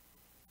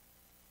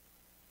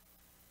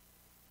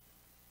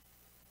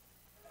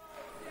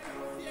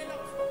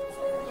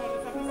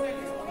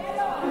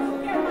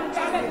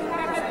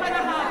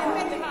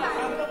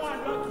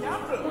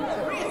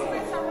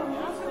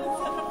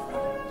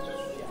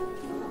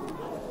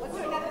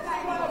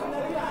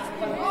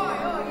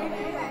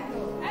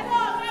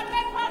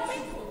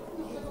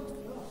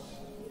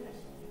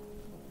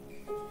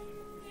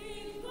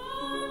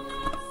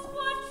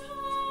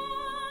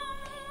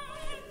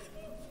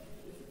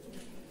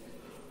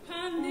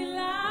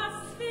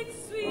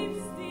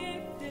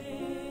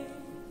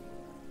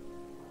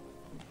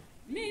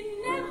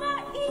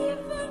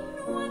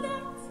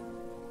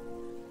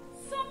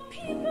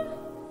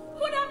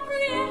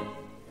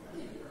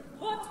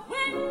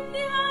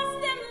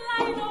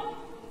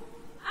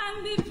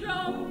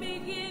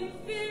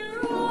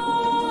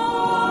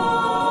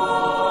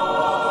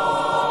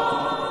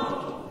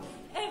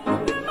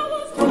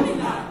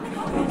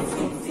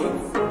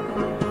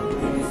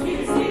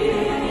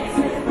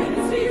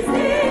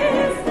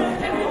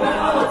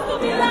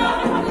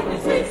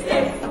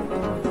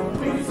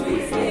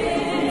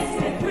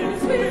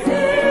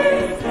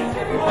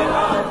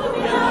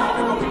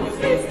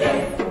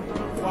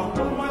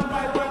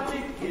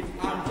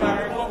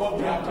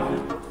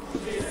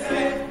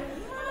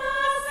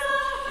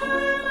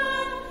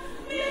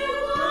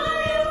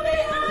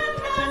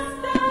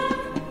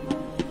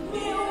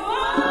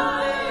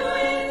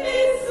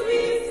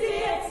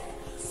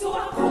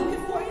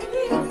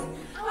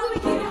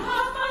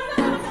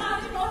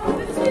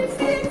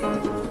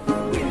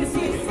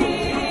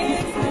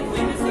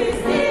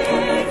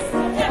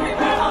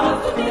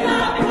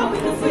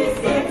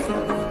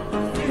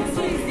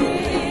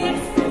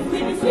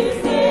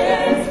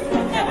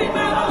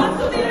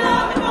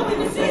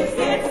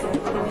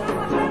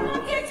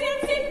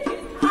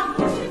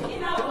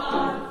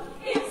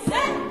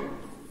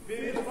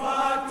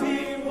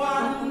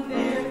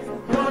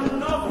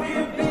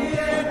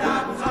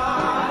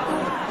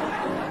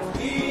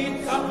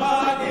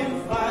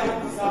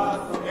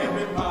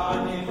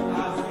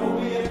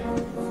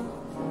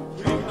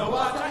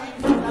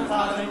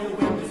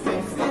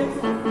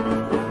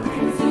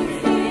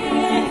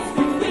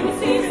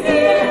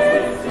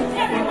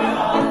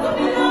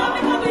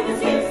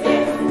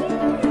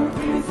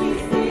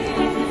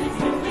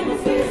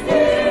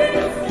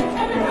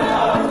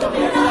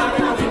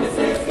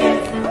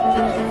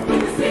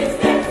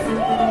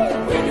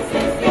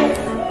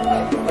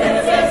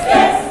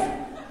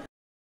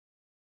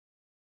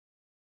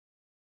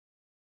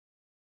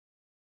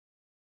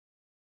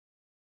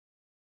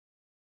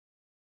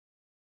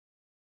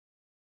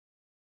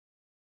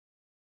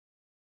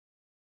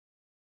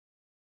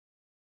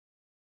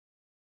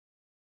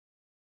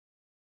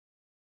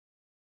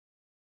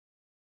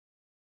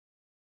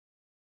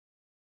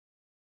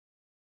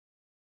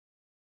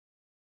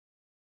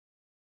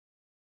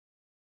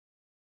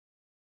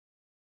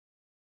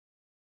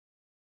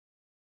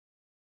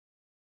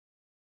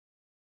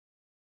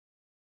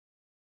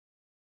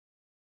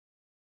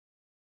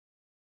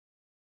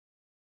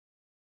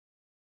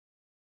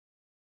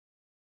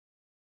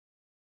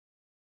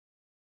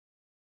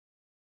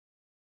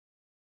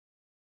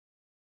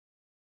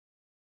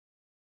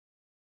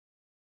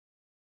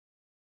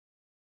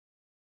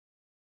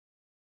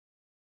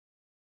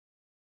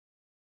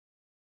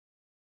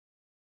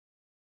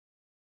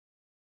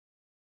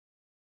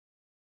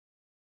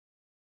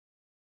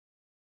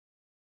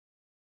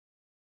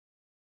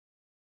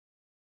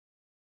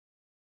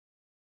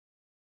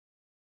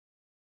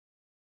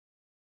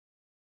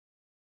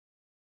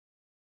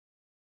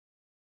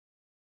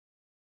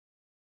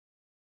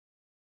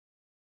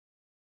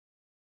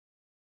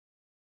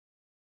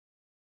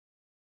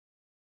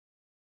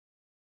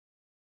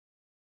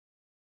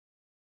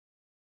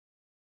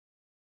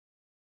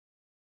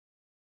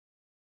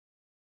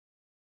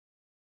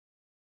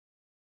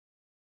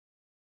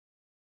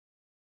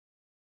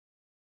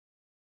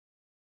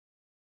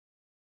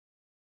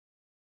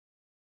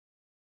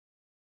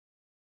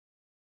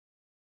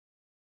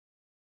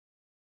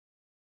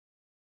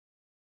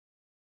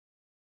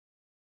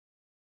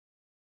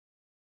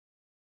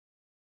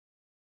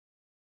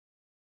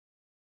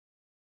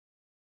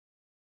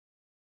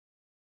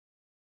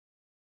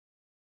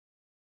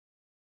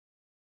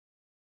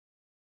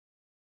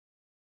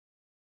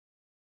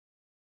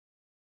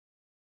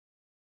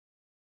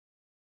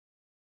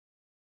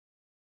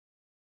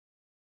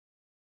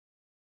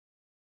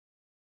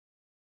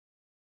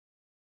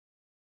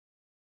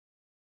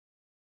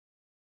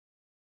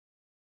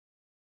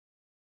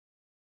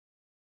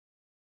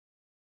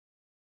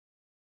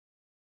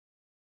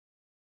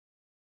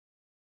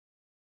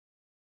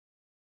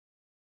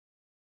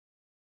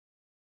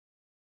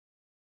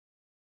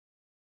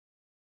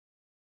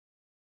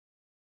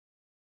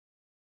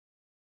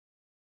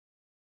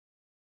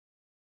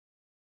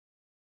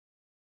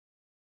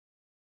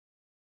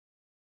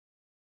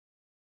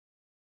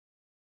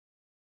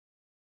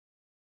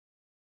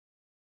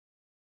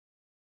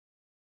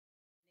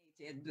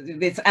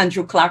 with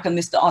Andrew Clarke and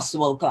Mr.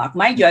 Oswald Clarke.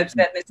 Mind you, I've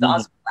said Mr.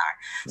 Oswald Clarke.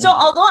 So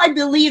although I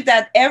believe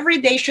that every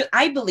day should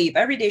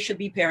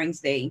be Parents'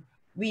 Day,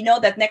 we know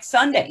that next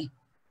Sunday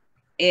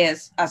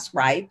is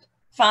ascribed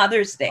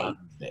Father's Day.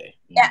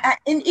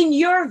 In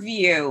your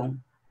view,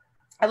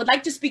 I would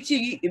like to speak to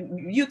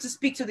you to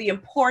speak to the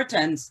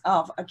importance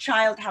of a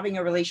child having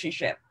a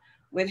relationship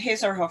with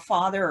his or her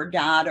father or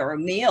dad or a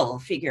male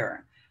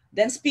figure.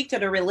 Then speak to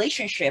the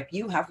relationship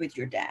you have with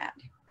your dad.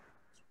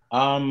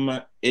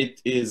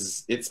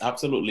 It's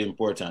absolutely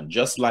important.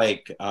 Just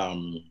like a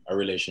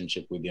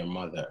relationship with your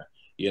mother,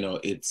 you know,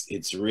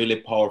 it's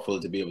really powerful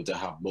to be able to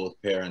have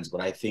both parents.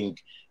 But I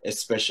think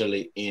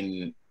especially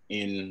in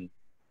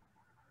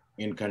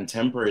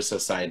contemporary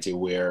society,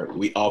 where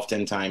we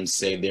oftentimes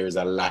say there is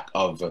a lack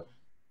of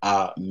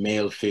a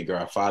male figure,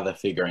 a father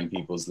figure in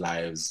people's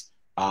lives,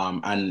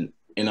 and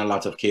in a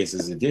lot of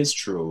cases it is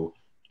true.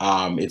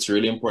 It's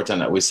really important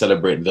that we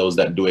celebrate those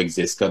that do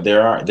exist, because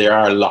there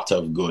are a lot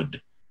of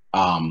good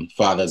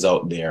fathers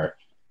out there.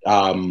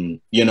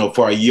 You know,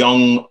 for a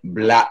young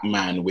Black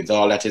man, with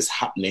all that is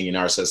happening in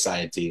our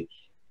society,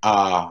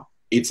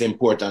 it's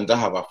important to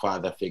have a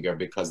father figure,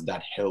 because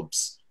that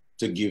helps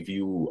to give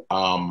you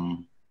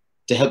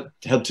to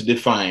help to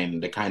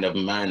define the kind of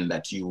man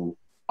that you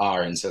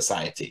are in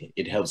society.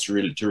 It helps to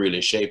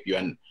really shape you.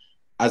 And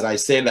as I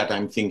say that,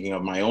 I'm thinking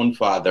of my own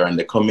father and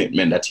the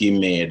commitment that he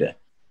made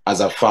as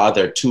a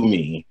father to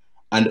me,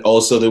 and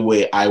also the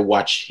way I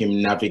watch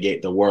him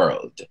navigate the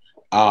world.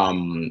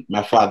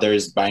 My father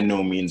is by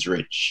no means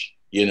rich.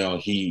 You know,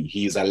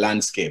 he's a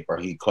landscaper.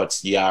 He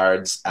cuts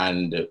yards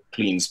and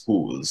cleans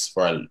pools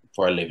for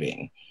a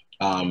living.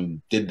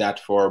 Did that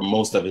for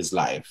most of his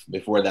life.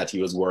 Before that,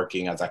 he was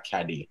working as a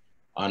caddy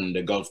on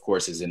the golf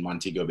courses in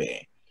Montego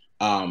Bay.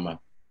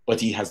 But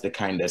he has the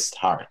kindest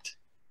heart.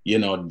 You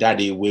know,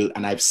 Daddy will,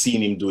 and I've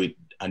seen him do it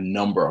a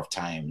number of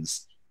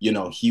times. You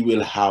know, he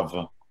will have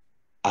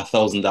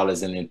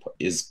 $1,000 in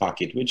his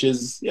pocket, which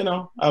is, you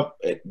know,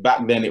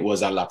 back then it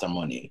was a lot of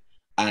money.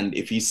 And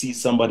if he sees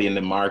somebody in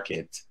the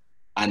market,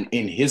 and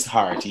in his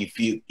heart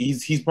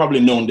he's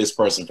probably known this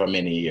person for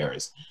many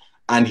years,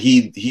 and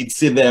he'd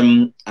see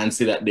them and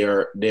see that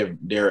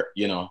they're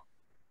you know,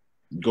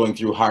 going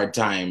through hard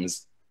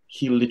times,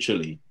 he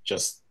literally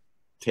just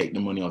take the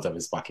money out of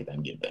his pocket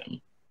and give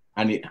them,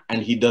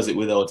 and he does it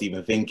without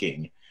even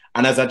thinking.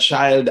 And as a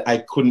child, I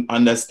couldn't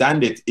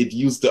understand it. It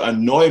used to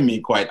annoy me,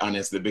 quite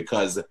honestly,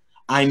 because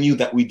I knew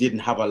that we didn't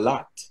have a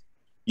lot,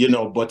 you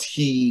know, but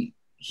he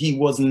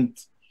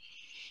wasn't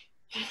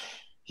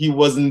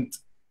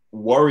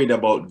worried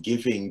about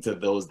giving to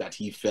those that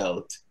he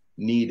felt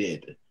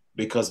needed,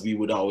 because we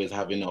would always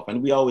have enough,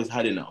 and we always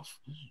had enough,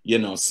 you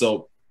know.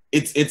 So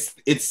it's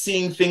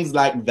seeing things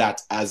like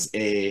that as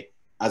a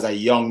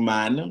young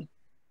man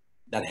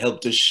that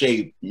helped to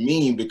shape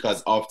me,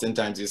 because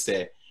oftentimes you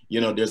say, you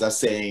know, there's a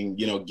saying,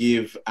 you know,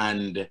 give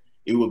and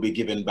it will be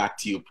given back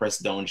to you,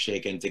 pressed down,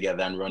 shaken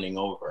together, and running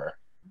over.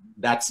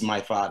 That's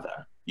my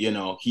father. You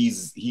know,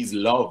 he's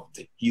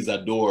loved, he's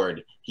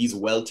adored, he's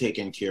well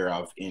taken care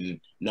of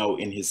now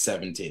in his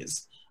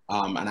 70s.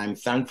 And I'm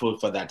thankful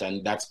for that.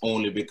 And that's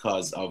only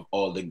because of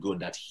all the good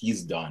that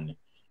he's done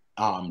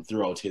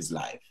throughout his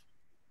life.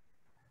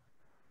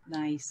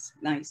 Nice,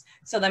 nice.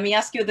 So let me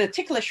ask you the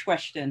ticklish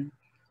question.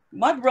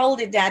 What role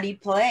did Daddy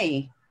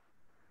play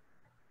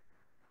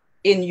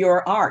in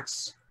your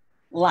arts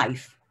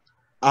life?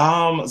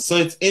 So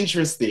it's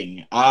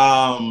interesting.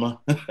 But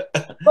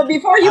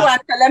before you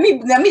answer, let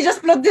me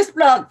just plug this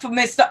plug for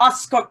Mr.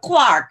 Oscar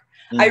Clarke.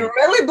 I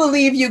really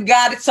believe you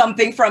got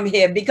something from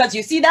him, because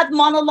you see that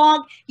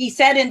monologue he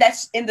said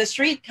in the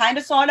street, kind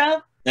of, sort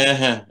of.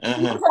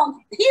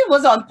 He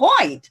was on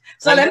point.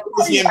 So let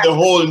me see him the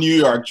whole New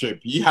York trip.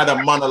 He had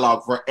a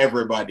monologue for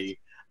everybody,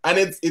 and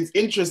it's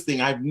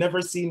interesting. I've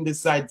never seen this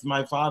side to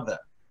my father.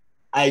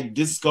 I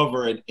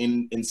discovered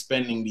in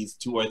spending these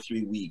 2 or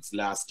 3 weeks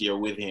last year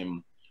with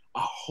him a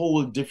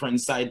whole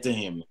different side to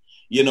him.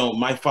 You know,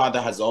 my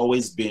father has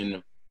always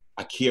been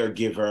a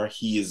caregiver.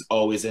 He has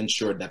always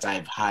ensured that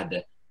I've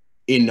had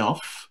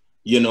enough,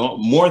 you know,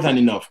 more than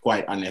enough,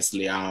 quite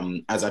honestly.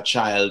 As a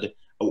child,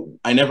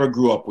 I never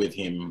grew up with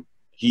him.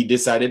 He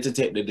decided to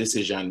take the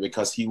decision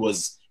because he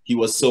was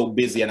so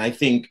busy, and I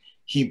think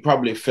he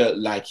probably felt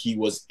like he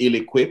was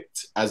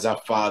ill-equipped as a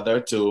father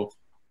to,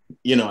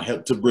 you know,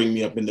 help to bring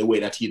me up in the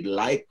way that he'd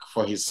like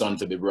for his son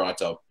to be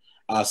brought up.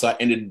 So I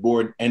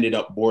ended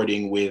up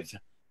boarding with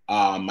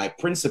my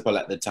principal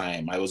at the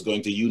time. I was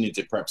going to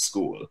Unity Prep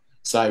School.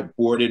 So I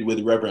boarded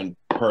with Reverend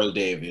Pearl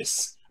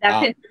Davis.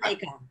 That's in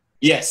Jamaica.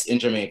 Yes, in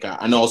Jamaica.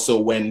 And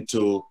also went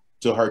to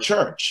her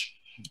church.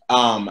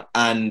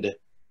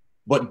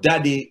 But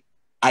Daddy,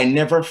 I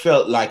never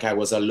felt like I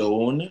was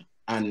alone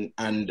and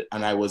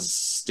I was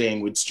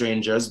staying with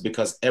strangers,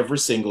 because every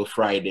single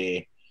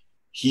Friday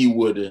he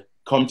would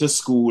come to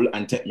school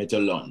and take me to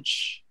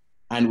lunch,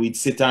 and we'd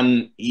sit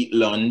and eat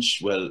lunch.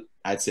 Well,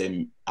 I'd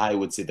say I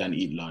would sit and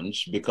eat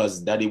lunch,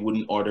 because Daddy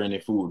wouldn't order any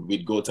food.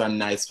 We'd go to a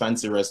nice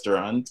fancy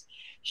restaurant.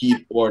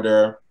 He'd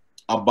order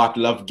a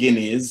bottle of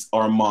Guinness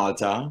or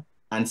Malta,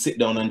 and sit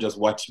down and just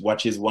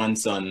watch his one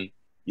son,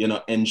 you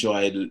know,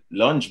 enjoy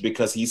lunch,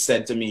 because he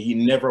said to me he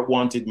never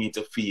wanted me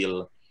to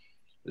feel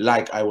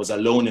like I was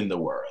alone in the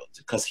world,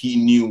 because he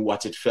knew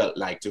what it felt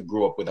like to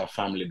grow up with a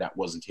family that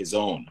wasn't his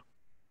own.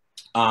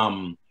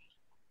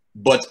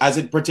 But as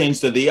it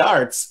pertains to the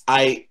arts,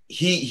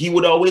 he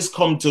would always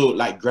come to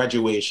like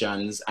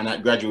graduations, and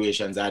at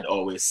graduations I'd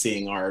always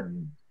sing or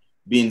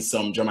be in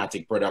some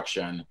dramatic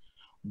production.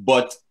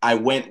 But I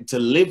went to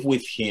live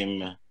with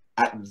him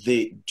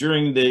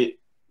during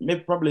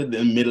probably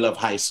the middle of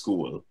high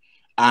school,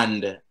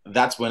 and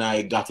that's when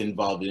I got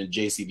involved in a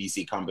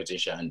JCDC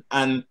competition,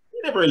 and he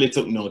never really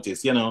took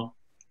notice. You know,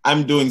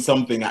 I'm doing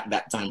something at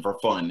that time for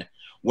fun.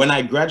 When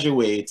I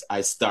graduate,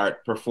 I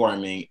start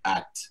performing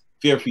at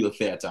Fairfield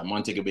Theatre,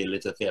 Montego Bay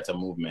Little Theatre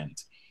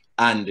Movement.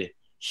 And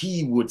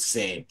he would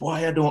say,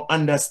 boy, I don't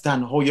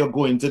understand how you're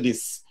going to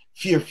this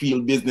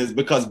Fairfield business,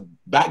 because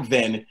back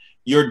then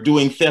you're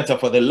doing theatre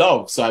for the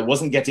love. So I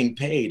wasn't getting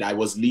paid. I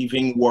was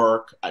leaving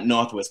work at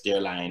Northwest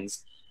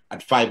Airlines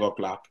at 5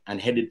 o'clock and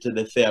headed to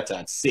the theatre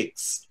at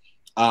 6.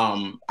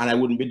 And I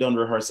wouldn't be done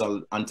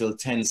rehearsal until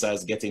 10, so I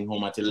was getting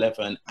home at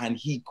 11. And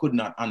he could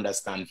not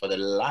understand for the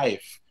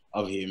life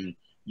of him,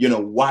 you know,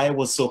 why I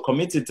was so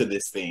committed to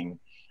this thing.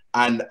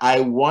 And I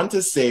want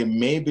to say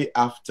maybe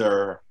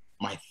after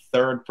my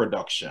 3rd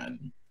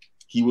production,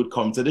 he would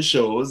come to the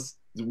shows,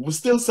 was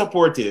still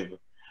supportive.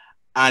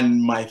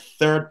 And my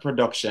 3rd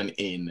production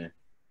in,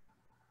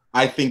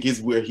 I think,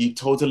 is where he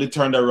totally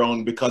turned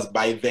around, because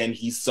by then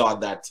he saw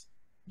that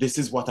this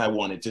is what I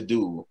wanted to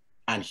do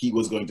and he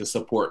was going to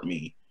support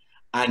me.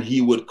 And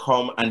he would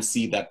come and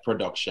see that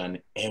production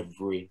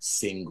every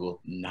single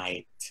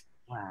night.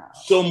 Wow.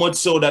 So much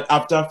so that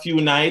after a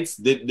few nights,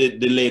 the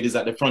ladies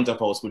at the front of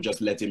house would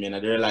just let him in,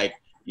 and they're like,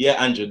 yeah,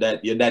 Andrew,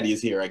 your daddy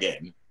is here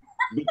again.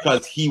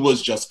 Because he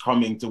was just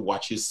coming to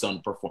watch his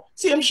son perform.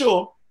 Same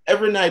show.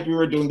 Every night we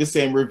were doing the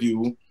same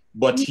review,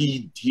 but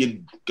he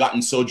had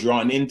gotten so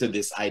drawn into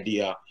this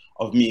idea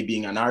of me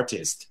being an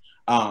artist.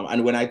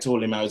 And when I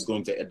told him I was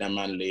going to Edna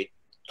Manley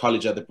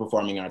College of the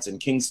Performing Arts in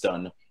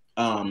Kingston,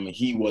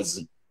 he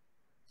was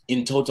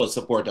in total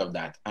support of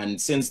that. And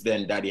since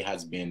then, Daddy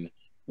has been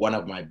one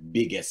of my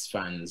biggest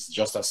fans,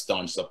 just a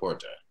staunch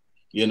supporter.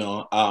 You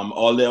know,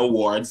 all the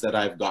awards that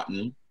I've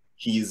gotten,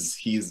 he's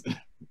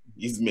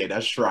made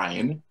a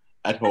shrine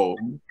at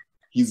home.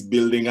 He's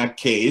building a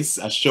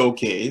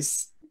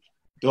showcase.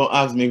 Don't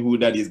ask me who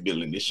that is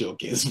building the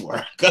showcase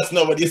for, because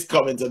nobody's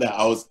coming to the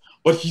house.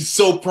 But he's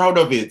so proud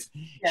of it.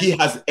 Yes. He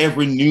has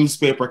every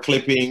newspaper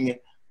clipping.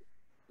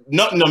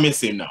 Nothing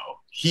missing now.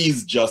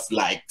 He's just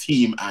like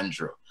Team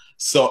Andrew.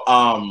 So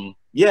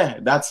yeah,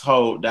 that's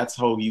how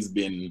he's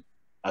been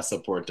a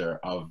supporter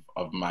of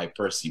my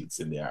pursuits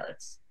in the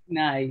arts.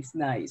 Nice,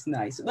 nice,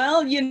 nice.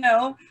 Well, you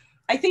know,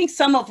 I think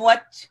some of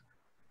what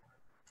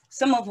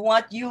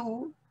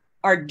you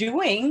are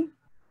doing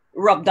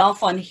rubbed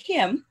off on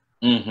him,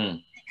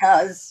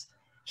 because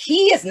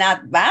he is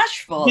not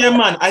bashful. Yeah,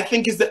 man, I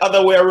think it's the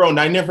other way around.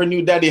 I never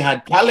knew Daddy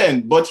had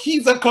talent, but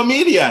he's a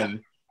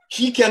comedian.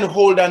 He can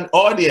hold an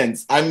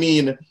audience. I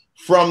mean,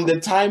 from the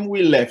time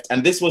we left,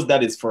 and this was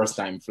Daddy's first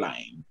time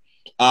flying,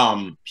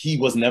 he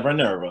was never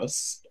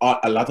nervous.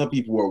 A lot of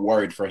people were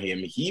worried for him.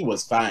 He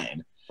was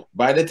fine.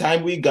 By the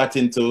time we got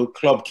into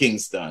Club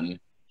Kingston,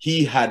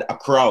 he had a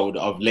crowd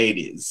of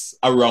ladies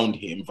around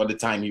him for the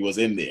time he was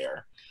in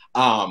there.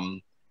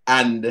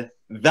 And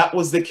that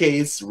was the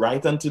case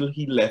right until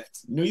he left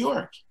New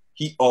York.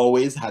 He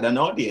always had an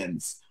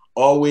audience,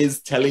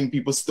 always telling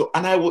people stuff.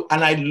 And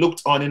I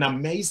looked on in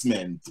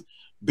amazement,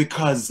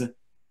 because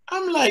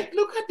I'm like,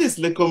 look at this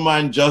little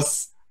man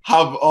just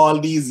have all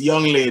these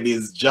young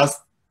ladies just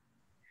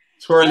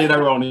twirling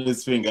around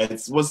his finger.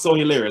 It was so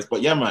hilarious.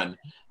 But yeah, man,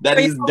 that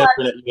is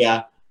definitely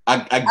a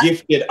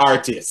gifted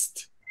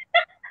artist.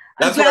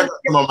 That's where I got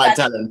some of my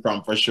talent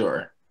from, for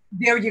sure.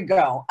 There you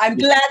go. I'm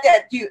glad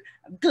that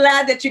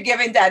you're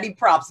giving Daddy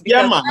props.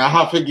 Yeah, man, I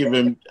have to give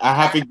him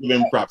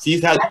props. He's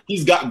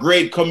got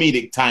great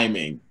comedic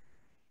timing.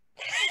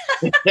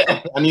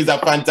 And he's a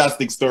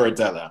fantastic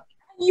storyteller.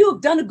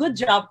 You've done a good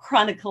job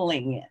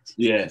chronicling it.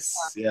 Yes.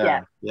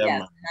 Yeah.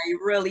 Yes. I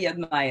really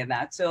admire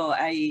that. So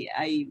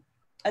I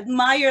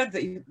admire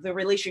the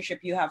relationship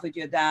you have with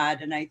your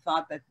dad, and I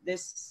thought that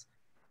this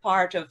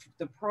part of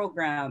the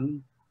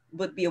program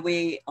would be a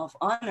way of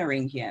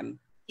honoring him.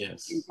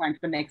 Yes. In time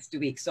for next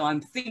week. So I'm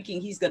thinking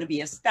he's going to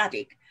be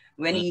ecstatic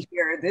when he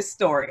hears this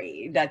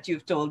story that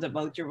you've told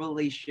about your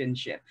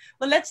relationship.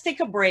 Well, let's take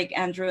a break,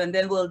 Andrew, and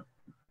then we'll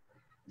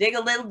dig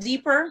a little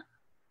deeper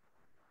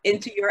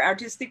into your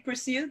artistic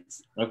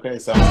pursuits. Okay,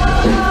 sounds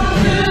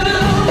good.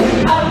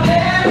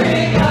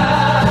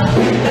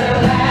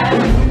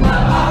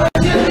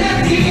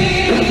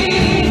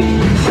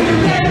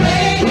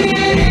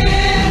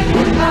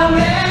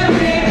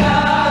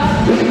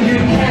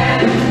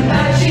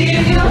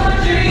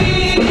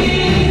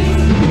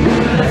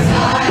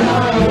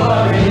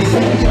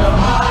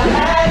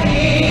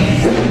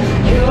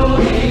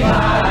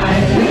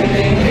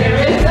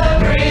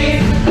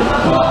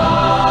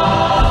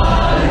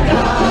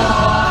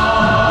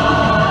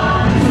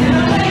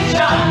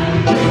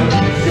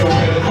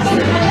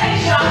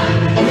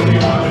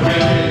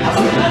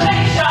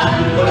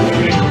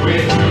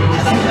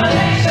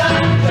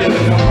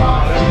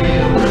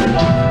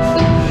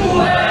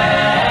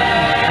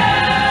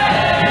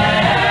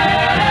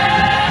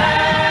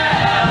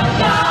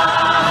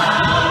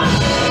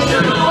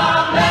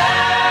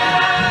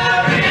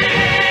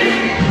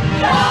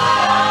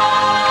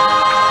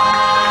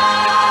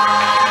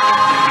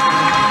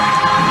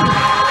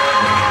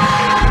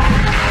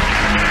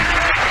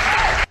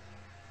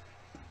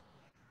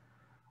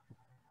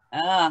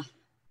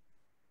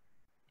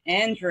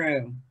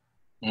 Andrew.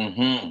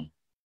 Mm-hmm.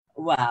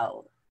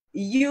 Wow.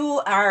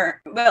 You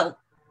are, well,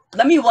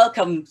 let me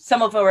welcome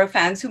some of our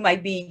fans who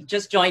might be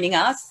just joining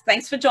us.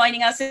 Thanks for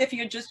joining us. If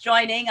you're just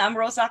joining, I'm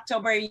Rose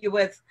October, you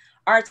with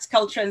Arts,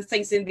 Culture, and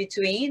Things in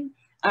Between.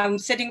 I'm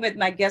sitting with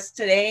my guest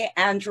today,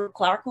 Andrew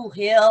Clarke, who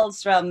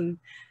hails from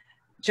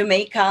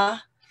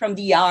Jamaica, from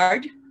the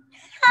yard.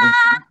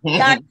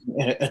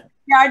 Yardy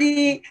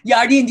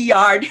in the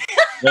yard.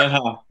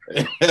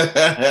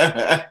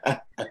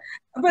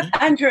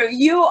 But Andrew,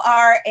 you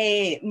are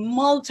a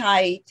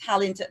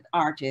multi-talented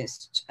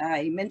artist.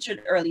 I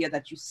mentioned earlier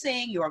that you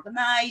sing, you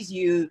organize,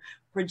 you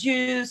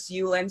produce,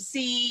 you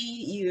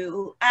MC,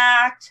 you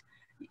act.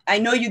 I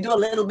know you do a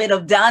little bit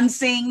of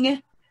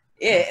dancing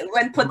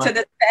when put to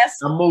the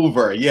test. A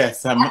mover,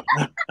 yes, I'm a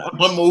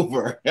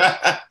mover.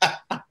 Well,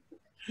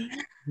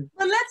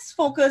 let's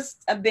focus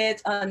a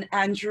bit on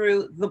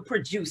Andrew, the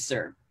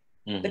producer.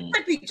 Mm-hmm. The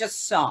clip we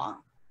just saw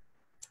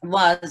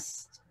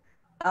was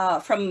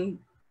from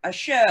a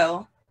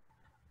show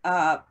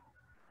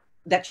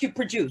that you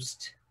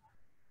produced,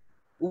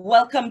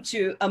 Welcome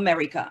to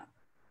America.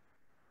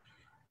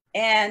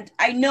 And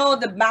I know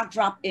the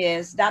backdrop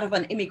is that of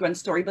an immigrant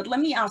story, but let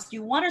me ask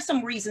you, what are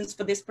some reasons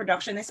for this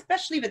production,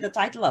 especially with the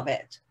title of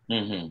it?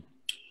 Mm-hmm.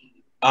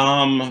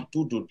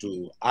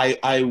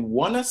 I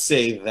want to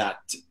say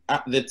that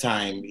at the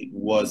time it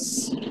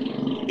was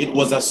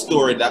a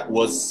story that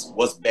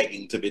was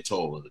begging to be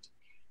told.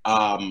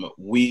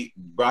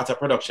 Brata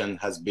Production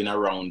has been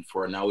around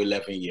for now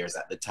 11 years.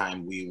 At the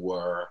time we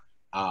were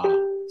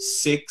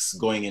 6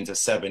 going into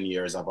 7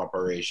 years of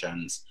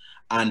operations,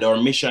 and our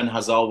mission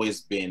has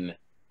always been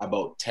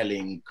about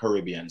telling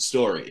Caribbean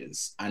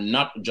stories, and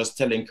not just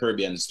telling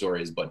Caribbean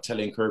stories, but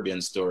telling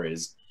Caribbean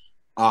stories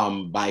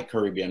by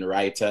Caribbean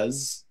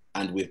writers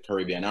and with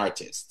Caribbean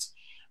artists.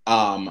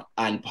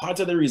 And part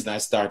of the reason I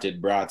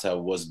started Brata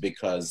was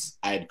because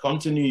I had come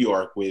to New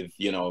York with,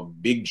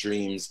 big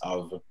dreams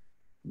of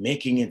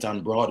making it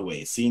on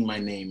Broadway, seeing my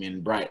name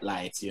in bright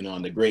lights,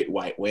 on the Great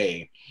White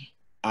Way.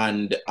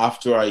 And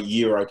after a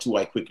year or two,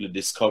 I quickly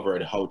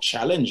discovered how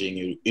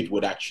challenging it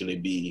would actually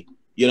be,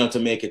 to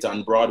make it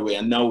on Broadway.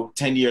 And now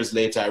 10 years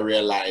later, I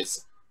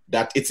realized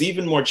that it's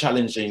even more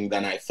challenging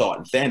than I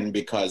thought then,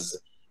 because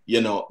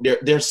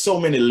there's so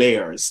many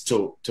layers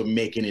to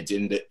making it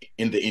in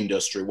the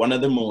industry. One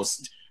of the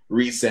most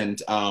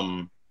recent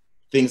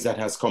things that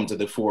has come to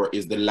the fore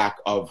is the lack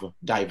of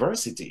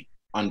diversity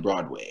on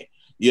Broadway.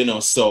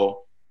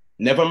 So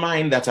never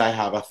mind that I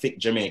have a thick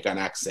Jamaican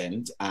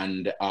accent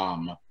and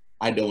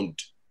I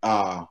don't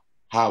have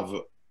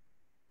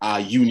a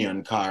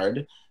union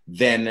card,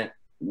 then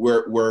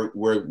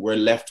we're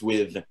left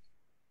with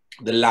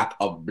the lack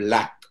of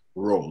Black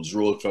roles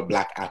for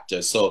Black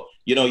actors. So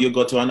you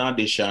go to an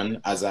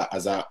audition as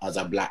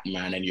a Black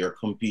man and you're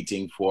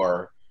competing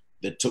for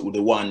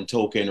the one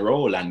token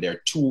role, and there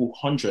are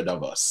 200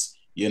 of us.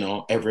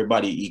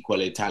 Everybody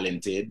equally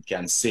talented,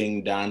 can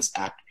sing, dance,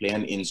 act, play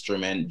an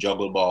instrument,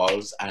 juggle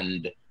balls,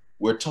 and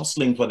we're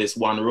tussling for this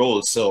one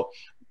role. So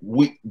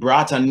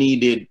Brata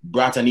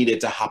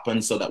needed to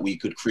happen so that we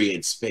could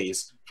create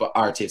space for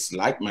artists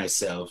like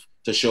myself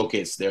to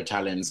showcase their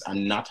talents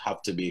and not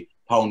have to be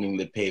pounding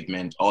the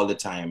pavement all the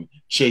time,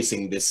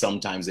 chasing this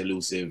sometimes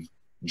elusive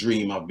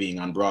dream of being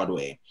on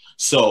Broadway.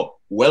 So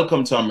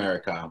Welcome to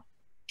America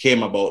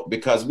came about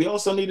because we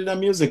also needed a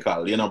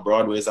musical.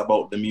 Broadway is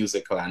about the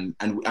musical,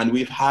 and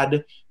we've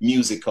had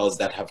musicals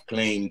that have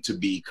claimed to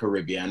be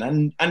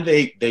Caribbean, and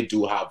they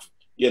do have,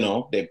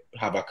 they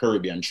have a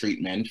Caribbean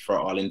treatment for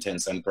all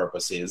intents and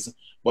purposes,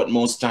 but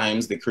most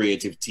times the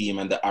creative team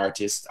and the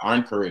artists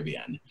aren't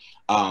Caribbean.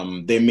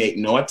 They make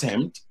no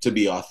attempt to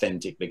be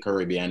authentically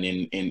Caribbean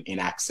in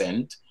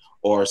accent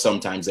or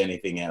sometimes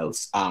anything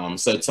else.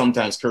 So it's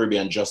sometimes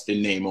Caribbean just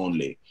in name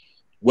only.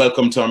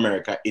 Welcome to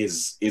America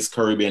is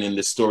Caribbean in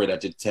the story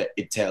that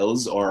it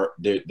tells, or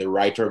the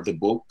writer of the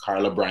book,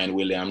 Carla Bryan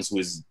Williams, who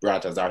is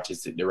Brata's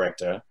artistic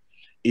director,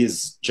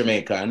 is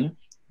Jamaican.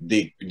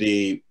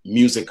 The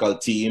musical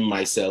team,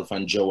 myself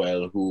and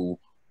Joel, who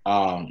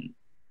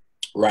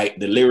write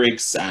the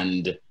lyrics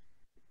and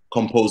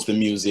compose the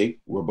music,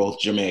 we're both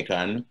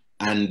Jamaican,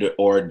 and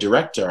our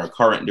director,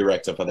 current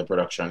director for the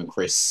production,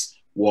 Chris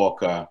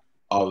Walker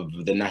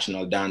of the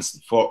National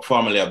Dance,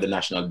 formerly of the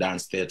National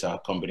Dance Theatre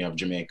Company of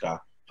Jamaica,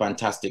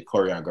 fantastic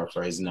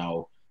choreographer, is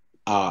now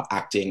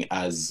acting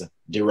as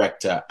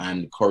director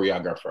and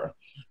choreographer.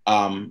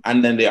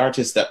 And then the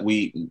artists that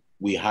we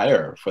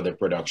hire for the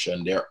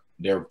production,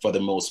 they're for the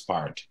most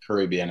part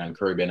Caribbean and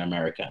Caribbean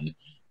American.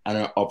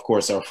 And of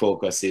course, our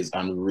focus is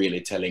on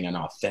really telling an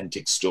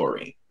authentic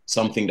story,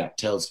 something that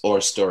tells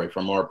our story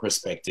from our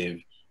perspective,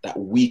 that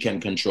we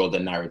can control the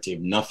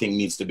narrative. Nothing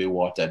needs to be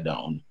watered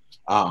down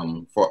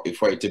for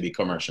it to be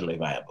commercially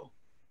viable.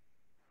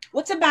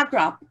 What's the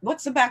backdrop?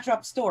 What's the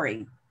backdrop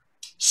story?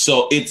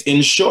 So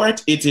in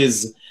short, it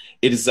is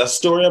a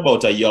story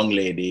about a young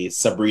lady,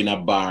 Sabrina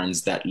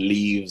Barnes, that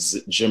leaves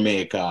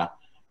Jamaica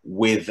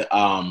with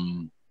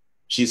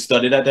she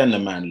studied at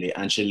Manley,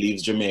 and she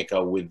leaves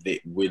Jamaica with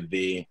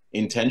the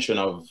intention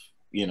of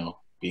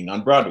being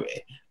on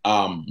Broadway.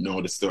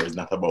 No, the story is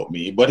not about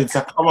me, but it's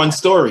a common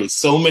story.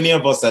 So many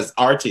of us as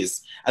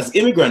artists, as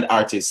immigrant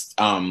artists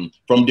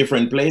from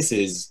different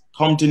places,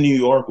 come to New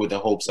York with the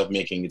hopes of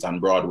making it on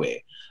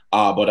Broadway.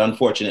 But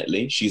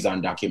unfortunately, she's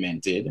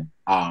undocumented.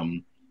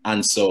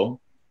 And so,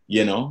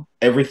 you know,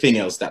 everything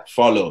else that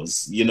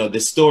follows, you know, the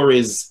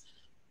stories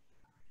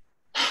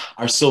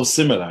are so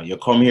similar. You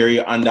come here,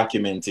 you're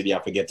undocumented, you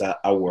have to get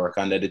a work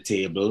under the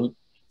table.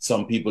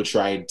 Some people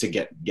tried to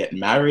get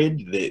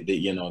married.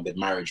 You know, the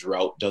marriage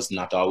route does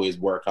not always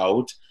work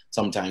out.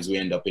 Sometimes we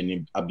end up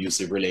in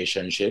abusive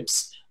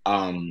relationships,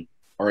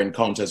 or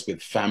encounters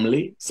with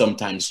family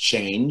sometimes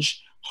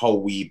change how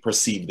we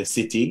perceive the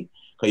city.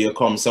 Because you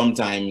come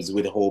sometimes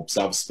with hopes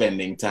of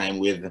spending time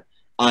with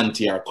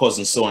auntie or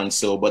cousin so and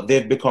so, but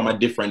they've become a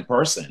different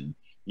person,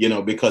 you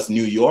know, because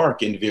New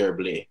York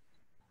invariably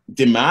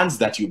demands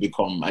that you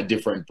become a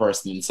different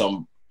person in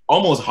some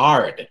almost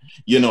hard,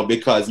 you know,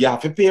 because you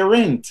have to pay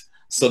rent.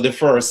 So the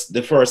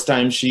first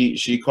time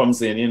she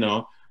comes in, you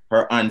know,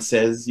 her aunt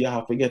says, you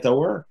have to get to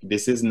work.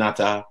 This is not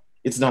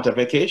it's not a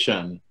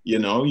vacation, you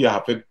know, you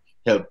have to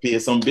help pay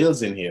some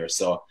bills in here.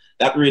 So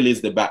that really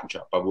is the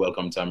backdrop of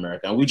Welcome to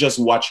America. And we just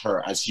watch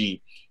her as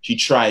she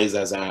tries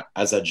as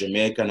a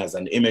Jamaican, as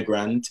an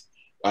immigrant,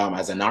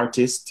 as an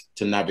artist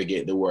to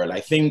navigate the world.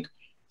 I think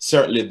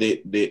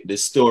certainly the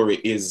story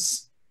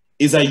is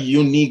a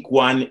unique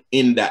one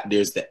in that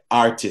there's the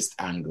artist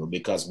angle,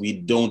 because we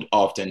don't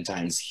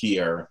oftentimes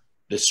hear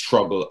the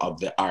struggle of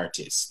the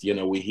artist. You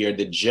know, we hear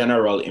the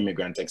general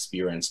immigrant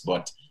experience,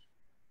 but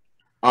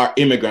our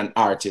immigrant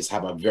artists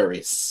have a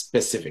very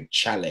specific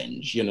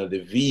challenge. You know,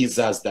 the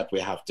visas that we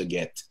have to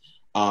get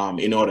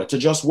in order to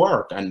just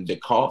work, and the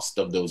cost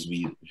of those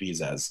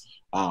visas.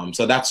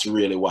 So that's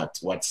really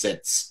what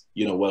sets,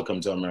 you know,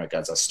 Welcome to America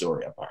as a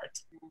story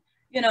apart.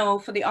 You know,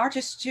 for the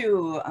artists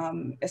too,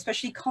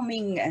 especially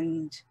coming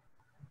and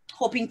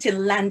hoping to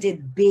land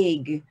it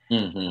big,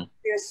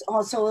 there's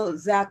also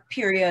that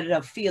period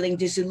of feeling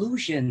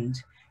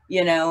disillusioned,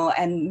 you know,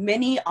 and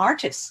many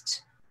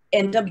artists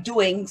end up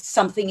doing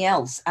something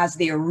else as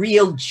their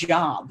real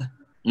job.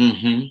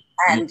 And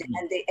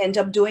they end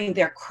up doing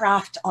their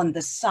craft on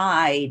the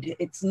side.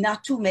 It's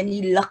not too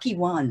many lucky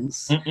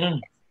ones,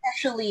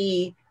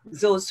 especially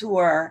those who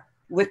are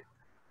with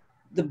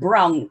the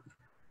brown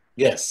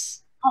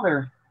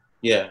color,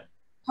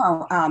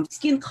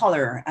 skin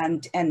color,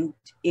 and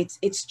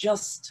it's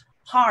just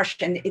harsh,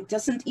 and it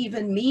doesn't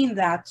even mean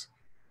that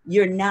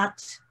you're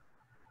not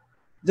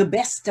the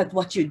best at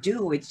what you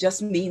do. It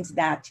just means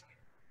that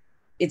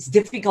it's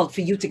difficult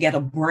for you to get a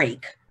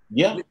break.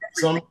 Yeah,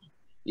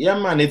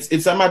 man,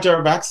 it's a matter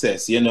of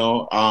access, you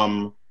know.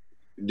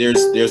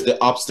 There's the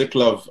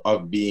obstacle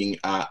of being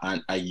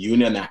a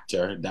union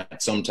actor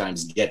that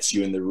sometimes gets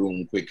you in the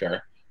room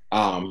quicker.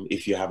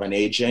 If you have an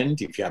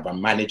agent, if you have a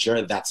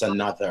manager, that's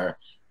another,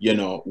 you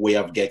know, way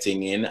of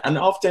getting in. And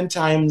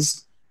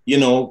oftentimes, you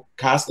know,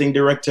 casting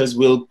directors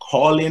will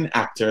call in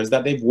actors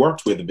that they've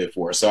worked with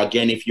before. So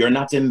again, if you're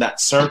not in that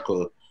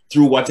circle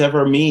through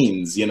whatever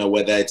means, you know,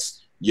 whether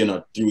it's, you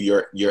know, through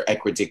your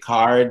equity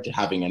card,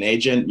 having an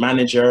agent,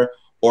 manager,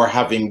 or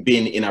having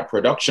been in a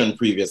production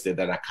previously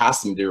that a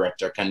casting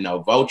director can now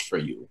vouch for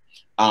you,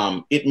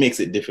 it makes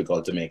it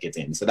difficult to make it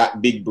in. So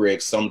that big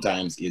break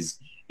sometimes is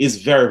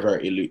very,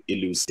 very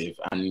elusive,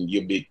 and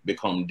you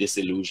become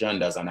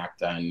disillusioned as an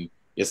actor, and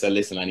you say,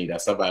 listen, I need a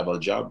survival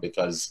job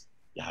because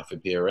you have to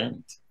pay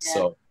rent. Yeah.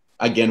 So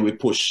again, we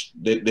push,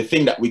 the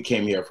thing that we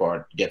came here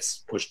for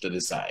gets pushed to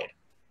the side.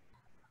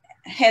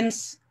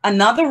 Hence,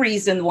 another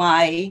reason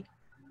why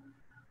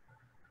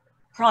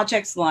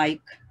projects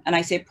like, and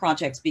I say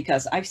projects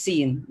because I've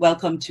seen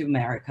Welcome to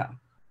America,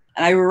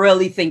 and I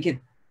really think it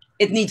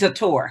needs a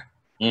tour.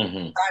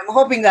 I'm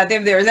hoping that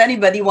if there's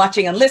anybody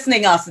watching and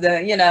listening us,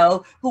 you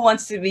know, who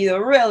wants to be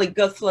a really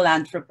good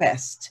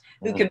philanthropist,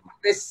 who can put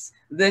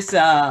this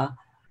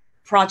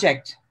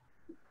project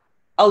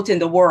out in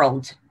the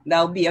world,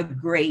 that would be a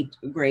great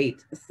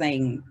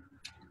thing.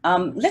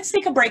 Let's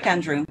take a break,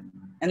 Andrew,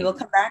 and we'll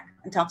come back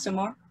and talk some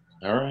more.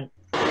 All right.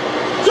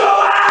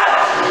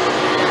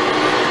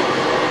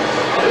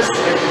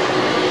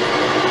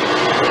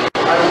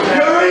 You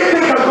really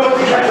think I'm going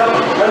to get up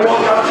and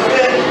walk out to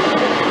bed?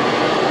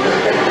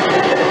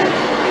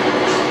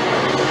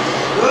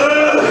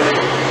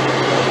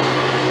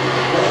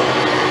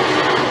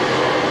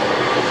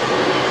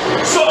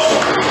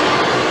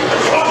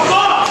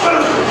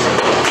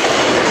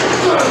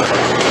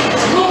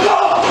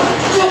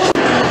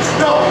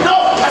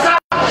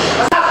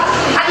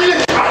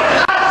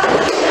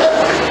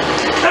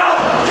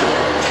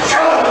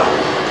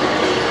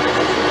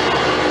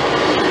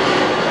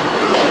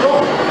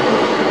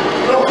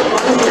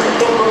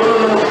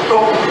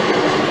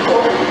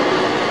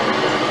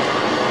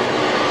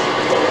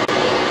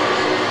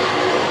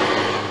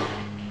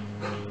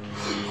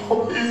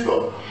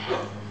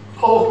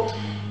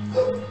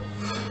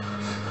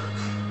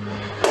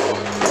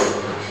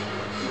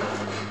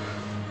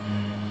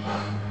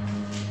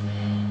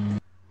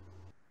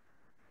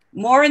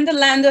 More in the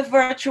land of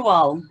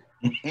virtual.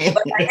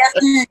 But I guess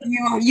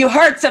you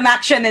heard some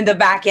action in the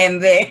back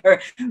end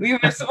there. We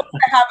were supposed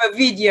to have a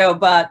video,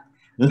 but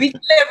we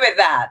live with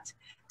that.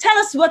 Tell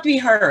us what we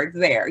heard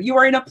there. You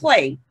were in a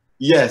play.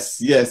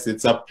 Yes,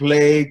 it's a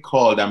play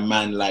called A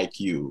Man Like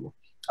You.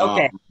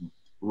 Okay.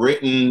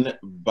 Written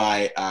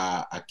by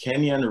a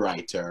Kenyan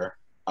writer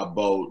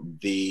about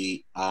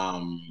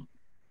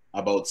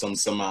about some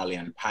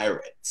Somalian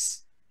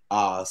pirates.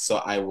 So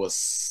I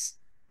was.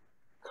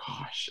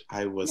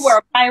 You were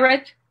a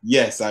pirate?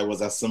 Yes, I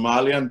was a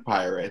Somalian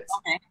pirate.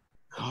 Okay.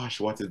 Gosh,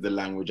 what is the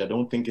language? I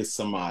don't think it's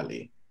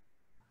Somali.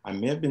 I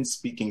may have been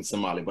speaking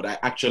Somali, but I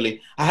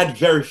had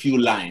very few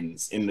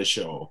lines in the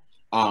show.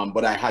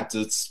 But I had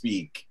to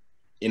speak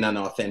in an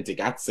authentic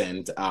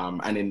accent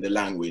and in the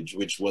language,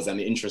 which was an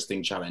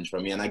interesting challenge for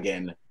me. And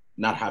again,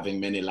 not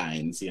having many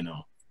lines,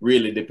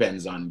 really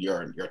depends on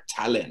your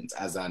talent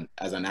as an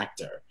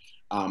actor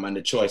and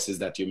the choices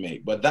that you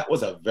make. But that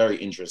was a very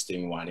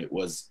interesting one. It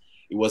was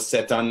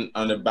set on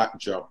a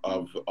backdrop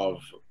of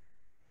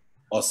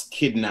us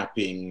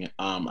kidnapping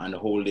and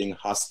holding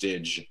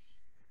hostage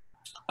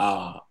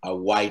a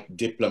white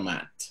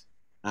diplomat,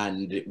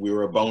 and we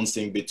were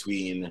bouncing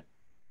between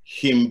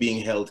him being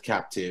held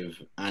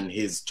captive and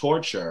his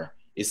torture,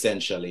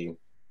 essentially,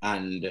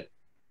 and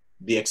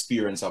the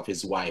experience of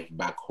his wife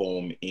back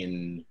home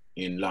in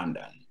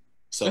London.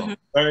 So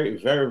very,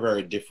 very,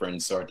 very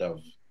different sort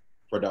of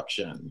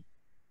production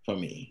for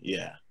me.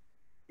 Yeah,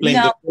 playing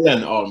the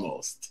villain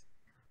almost.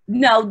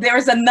 No,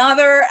 there's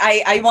another.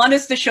 I want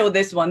us to show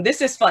this one.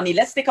 This is funny.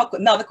 Let's take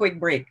another quick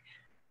break.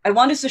 I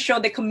want us to show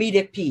the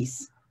comedic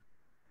piece.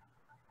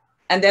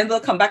 And then we'll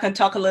come back and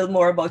talk a little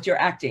more about your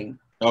acting.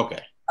 Okay.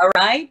 All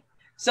right.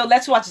 So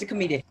let's watch the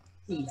comedic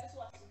piece.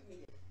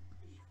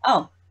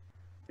 Oh.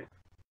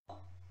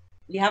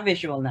 You have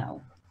visual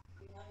now.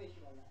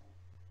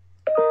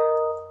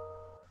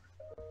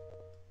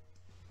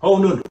 Oh,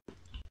 no.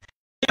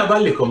 I have a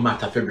little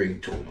matter to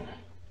bring to you.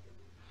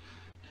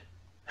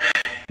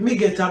 Me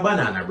get a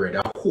banana bread,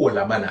 a whole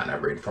banana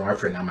bread from a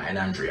friend of mine,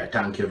 Andrea.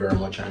 Thank you very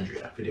much,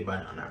 Andrea, for the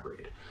banana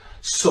bread.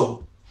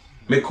 So,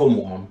 me come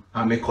home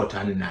and me cut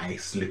a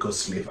nice little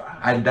sliver,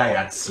 a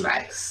diet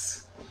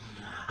slice.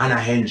 And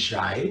I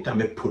enjoy it and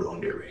me put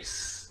on the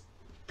rest.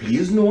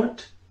 Please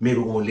note, me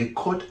only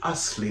cut a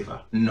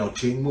sliver,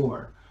 nothing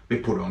more. Me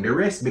put on the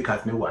rest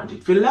because me want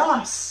it to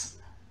last.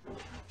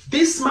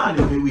 This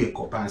morning me wake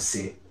up and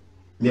say,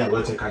 me I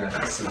will take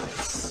another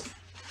slice.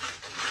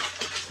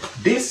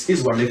 This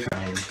is what we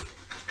find.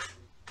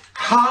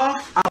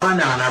 Half a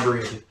banana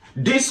bread.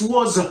 This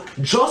was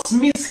just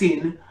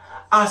missing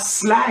a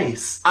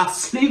slice, a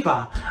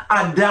sliver,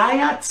 a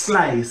diet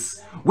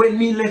slice. When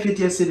me left it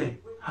yesterday,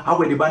 and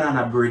when the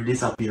banana bread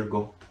disappear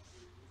go.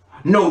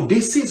 Now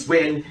this is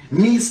when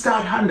me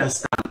start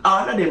understand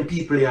all of them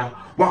people here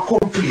were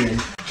complaining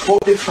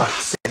about the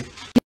fact that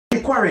in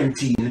the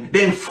quarantine,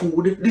 then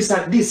food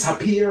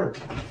disappear.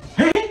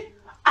 Hey,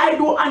 I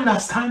don't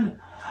understand.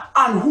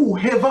 And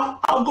whoever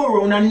I go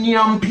around and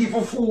yam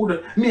people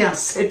food, me I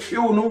said for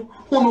you,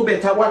 who no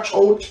better watch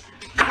out.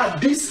 Cause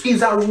this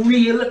is a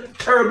real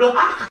terrible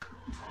hack.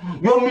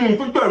 You mean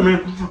to tell me,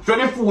 so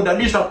the food that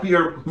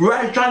disappear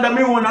right under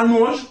me one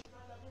nose?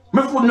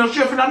 My food not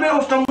safe in my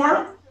house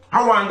somewhere?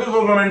 I want the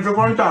government to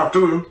contact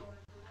you.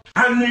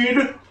 I need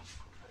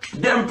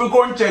them to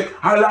go and check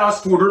our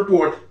last food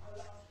report.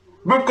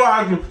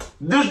 Because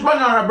this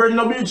banana bread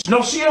no be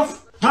no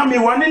safe. And me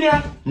one in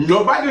here,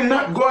 nobody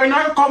not going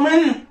and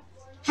coming.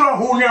 So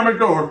who near me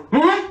door? Who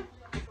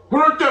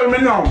don't tell me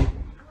now?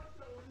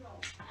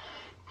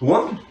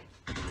 What?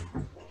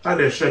 I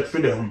just said for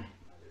them.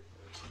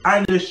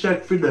 I just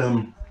said for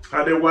them.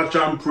 I they watch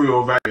and pray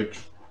over it.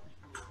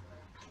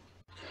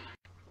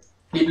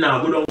 It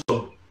now good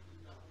also.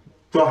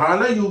 For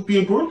all of you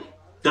people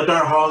that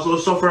are also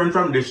suffering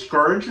from this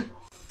scourge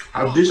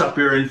of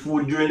disappearing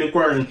food during the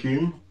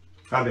quarantine,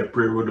 I they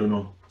pray we don't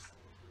know.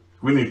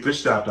 We need to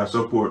start a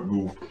support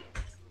group.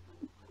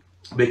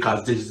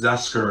 Because this is a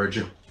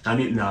scourge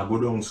and it now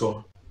go down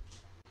so.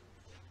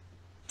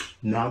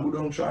 Now go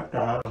down so at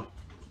all.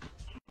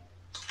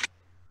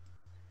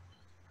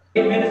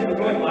 8 minutes for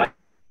going live.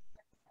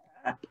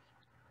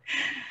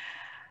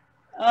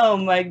 Oh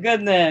my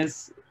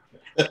goodness.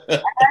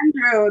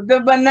 Andrew, the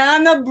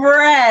banana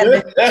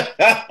bread.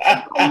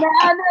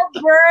 Banana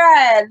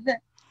bread.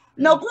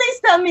 No, please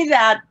tell me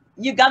that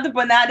you got the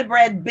banana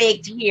bread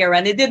baked here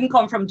and it didn't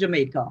come from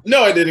Jamaica.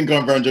 No, it didn't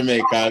come from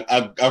Jamaica.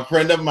 A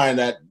friend of mine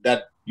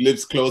that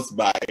lives close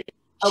by,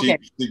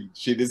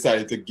 she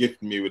decided to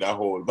gift me with a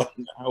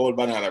whole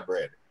banana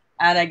bread.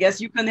 And I guess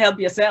you couldn't help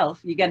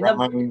yourself. You can help.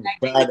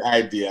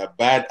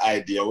 Bad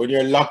idea. When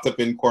you're locked up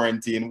in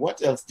quarantine,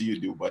 what else do you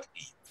do but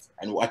eat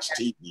and watch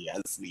TV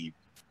and sleep?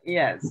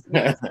 Yes.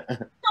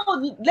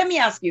 So let me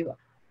ask you.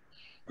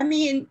 I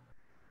mean,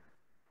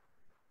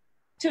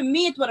 to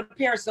me, it would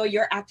appear as though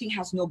your acting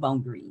has no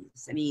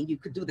boundaries. I mean, you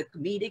could do the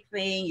comedic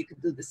thing, you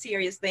could do the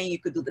serious thing, you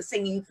could do the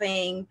singing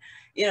thing.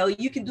 You know,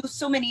 you can do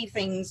so many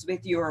things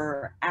with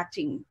your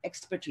acting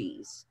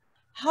expertise.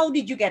 How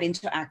did you get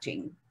into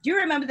acting? Do you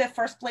remember the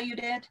first play you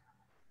did?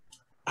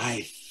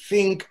 I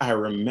think I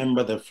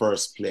remember the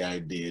first play I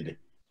did.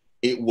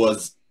 It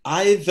was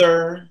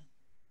either,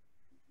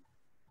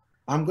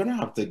 I'm gonna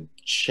have to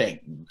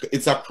check.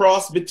 It's a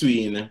cross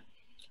between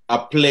a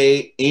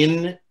play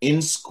in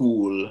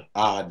school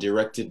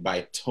directed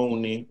by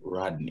Tony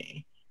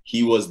Rodney.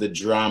 He was the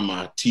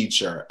drama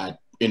teacher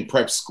in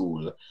prep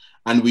school,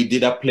 and we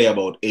did a play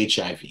about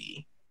HIV.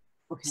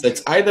 Okay. So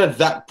it's either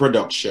that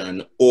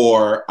production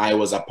or I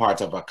was a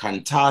part of a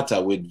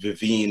cantata with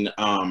Vivienne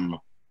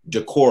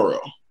Decoro,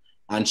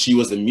 and she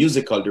was the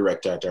musical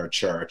director at our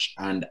church,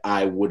 and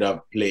I would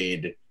have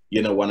played,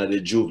 you know, one of the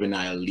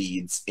juvenile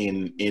leads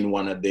in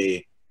one of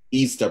the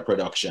Easter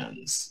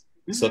productions.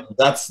 Mm-hmm. So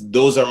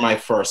those are my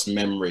first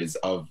memories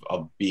of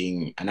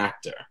being an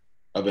actor.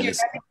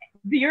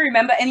 Do you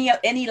remember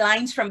any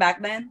lines from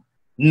back then?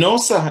 No,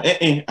 sir.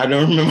 I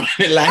don't remember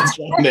any lines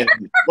from then.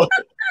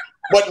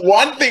 But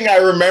one thing I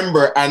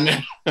remember,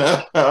 and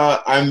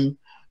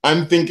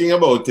I'm thinking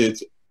about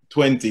it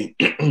 20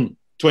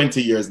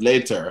 years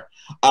later.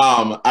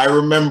 I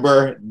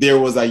remember there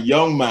was a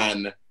young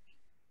man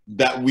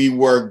that we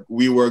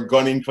were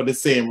gunning for the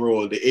same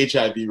role, the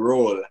HIV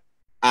role,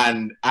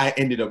 and I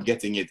ended up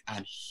getting it,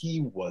 and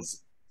he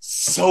was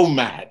so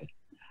mad.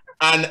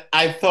 And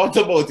I thought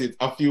about it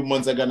a few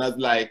months ago, and I was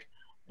like,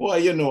 boy,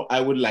 you know,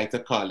 I would like to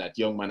call that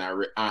young man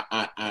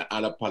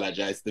and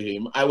apologize to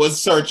him. I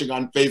was searching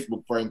on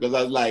Facebook for him because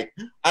I was like,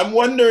 I'm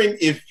wondering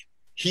if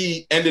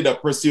he ended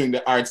up pursuing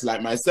the arts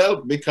like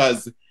myself,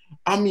 because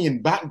I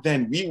mean, back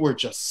then we were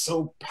just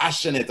so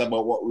passionate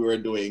about what we were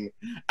doing.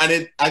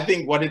 And I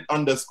think what it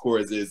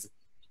underscores is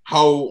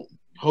how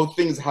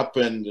things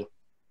happened.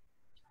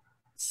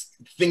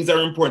 Things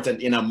are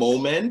important in a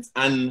moment,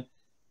 and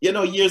you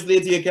know, years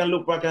later you can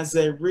look back and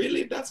say,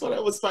 really, that's what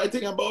I was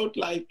fighting about?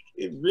 Like,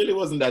 it really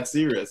wasn't that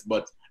serious.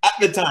 But at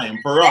the time,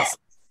 for us,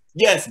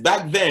 yes,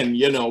 back then,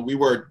 you know, we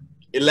were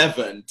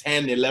 11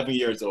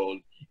 years old.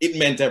 It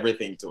meant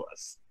everything to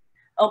us.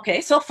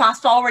 Okay, so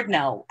fast forward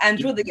now,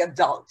 Andrew the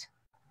adult.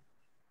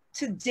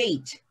 To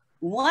date,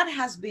 what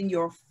has been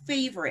your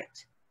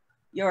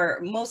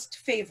most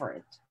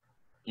favorite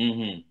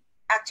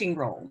acting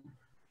role?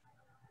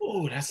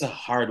 Oh, that's a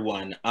hard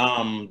one.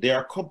 There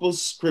are a couple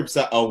scripts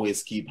I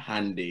always keep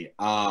handy.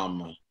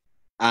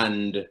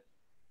 And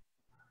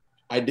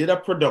I did a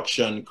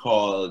production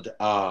called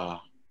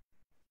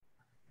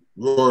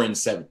Roaring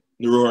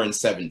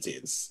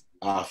 70s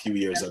a few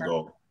years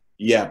ago.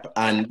 Yep.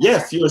 And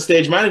yes, you're a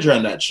stage manager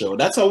on that show.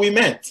 That's how we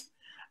met.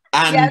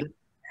 And yes.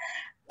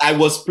 I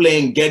was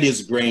playing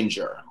Geddes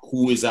Granger,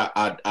 who is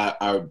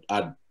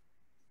a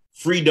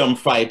freedom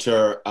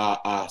fighter,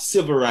 a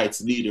civil rights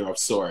leader of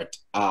sort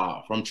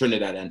from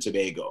Trinidad and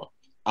Tobago.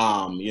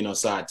 You know,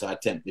 so I had to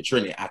attempt the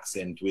Trini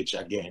accent, which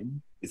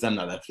again is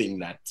another thing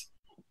that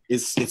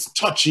is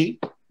touchy,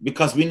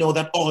 because we know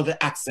that all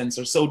the accents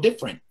are so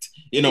different,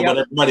 you know, yep. But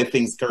everybody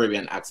thinks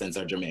Caribbean accents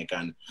are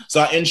Jamaican.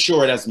 So I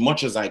ensured as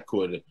much as I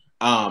could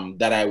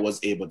that I was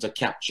able to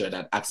capture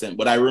that accent.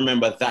 But I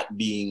remember that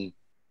being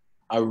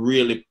a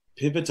really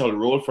pivotal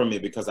role for me,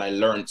 because I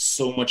learned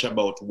so much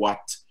about what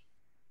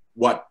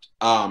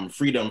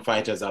freedom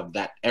fighters of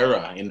that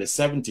era in the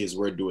 70s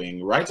were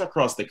doing right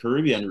across the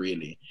Caribbean,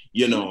 really,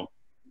 you know,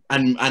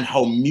 and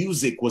how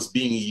music was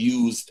being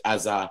used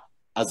as a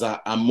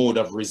mode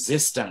of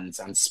resistance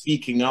and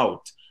speaking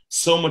out.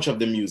 So much of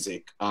the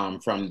music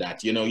from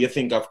that, you know, you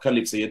think of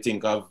Calypso, you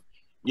think of,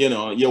 you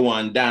know, you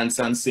want dance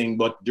and sing,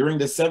 but during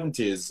the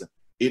 70s,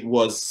 it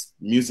was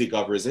music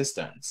of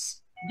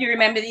resistance. Do you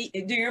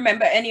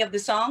remember any of the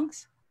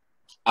songs?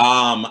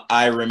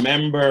 I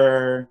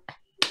remember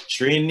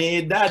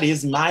Trinidad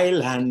is my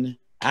land,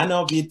 and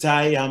of it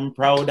I am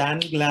proud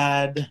and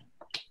glad.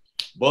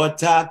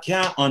 But I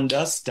can't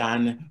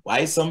understand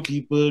why some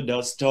people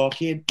just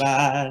talk it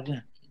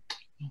bad.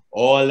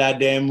 All of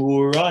them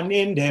who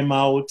running them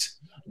out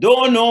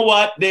don't know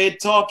what they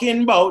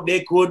talking about.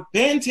 They could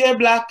paint hair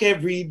black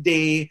every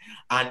day,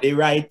 and the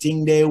right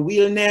thing they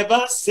will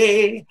never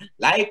say.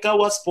 Like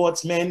our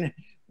sportsmen,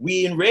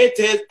 we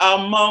rated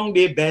among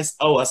the best.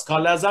 Our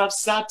scholars have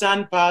sat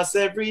and passed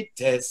every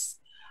test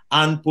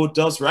and put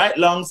us right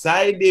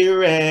alongside the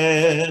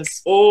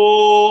rest.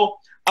 Oh,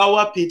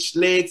 our pitch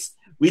lakes,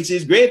 which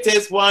is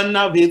greatest one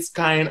of its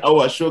kind.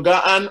 Our sugar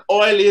and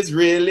oil is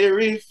really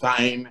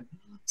refined.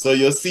 So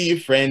you see,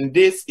 friend,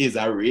 this is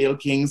a real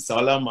King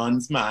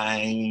Solomon's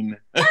mine.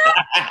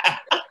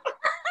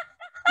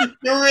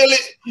 You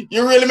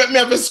really make me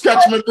have to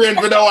scratch my brain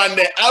for that one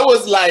day. I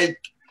was like,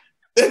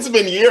 it's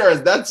been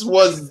years. That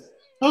was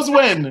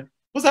when?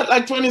 Was that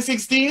like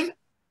 2016?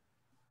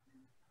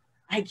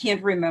 I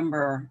can't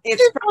remember.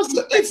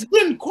 It's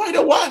been quite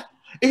a while.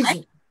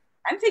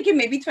 I'm thinking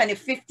maybe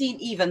 2015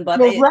 even, but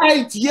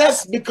right,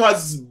 yes,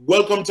 because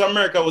Welcome to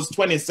America was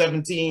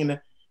 2017,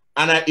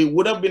 and it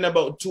would have been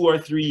about 2 or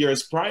 3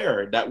 years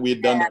prior that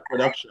we'd done the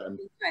production.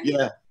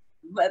 Yeah.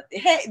 But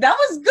hey, that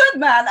was good,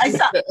 man. I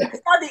saw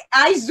the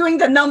eyes doing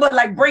the number,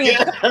 like bring it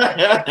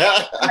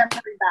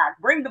back.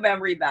 Bring the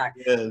memory back.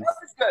 Yes. That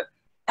was good.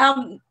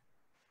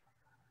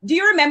 Do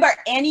you remember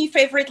any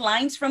favorite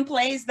lines from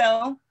plays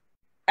though?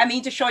 I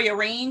mean, to show your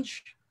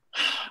range?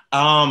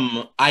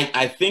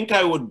 I think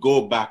I would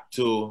go back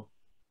to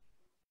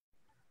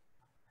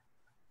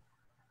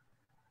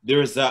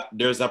there's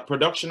a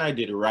production I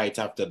did right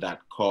after that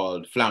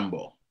called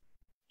Flambeau.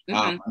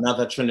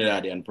 Another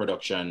Trinidadian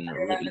production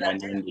written by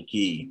Nandy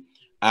Key.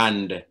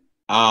 And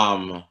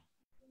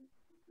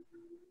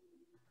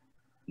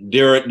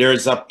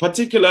there's a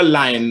particular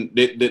line,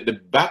 the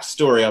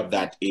backstory of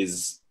that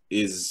is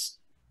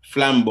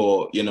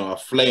Flambeau, you know, a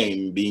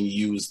flame being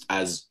used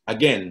as,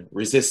 again,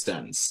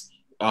 resistance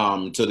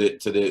to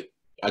the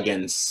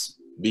against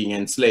being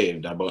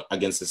enslaved,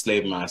 against the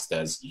slave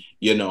masters,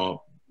 you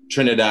know,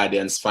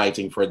 Trinidadians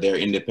fighting for their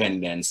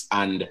independence.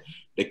 And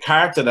the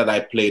character that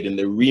I played in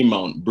the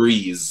Remount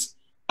Breeze,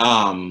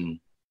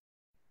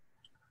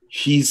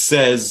 he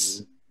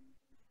says,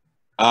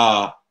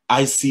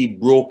 I see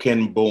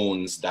broken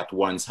bones that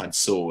once had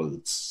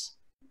souls.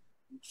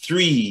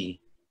 Three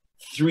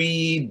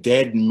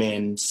dead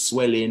men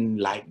swelling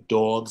like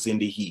dogs in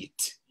the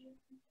heat.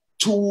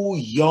 Two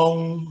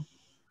young,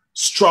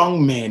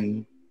 strong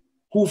men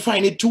who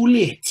find it too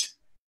late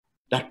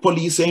that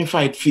police ain't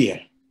fight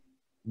fear.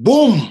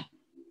 Boom!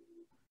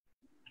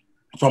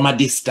 From a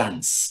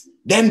distance.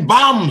 Then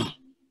bam!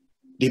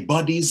 The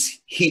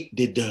bodies hit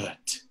the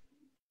dirt.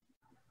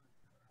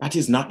 That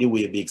is not the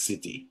way, big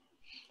city.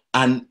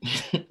 And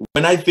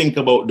when I think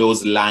about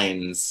those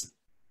lines,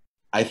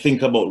 I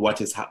think about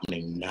what is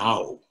happening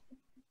now.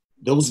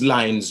 Those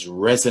lines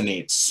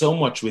resonate so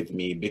much with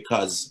me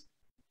because,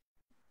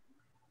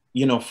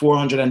 you know,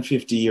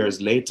 450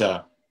 years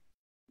later,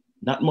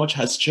 not much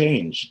has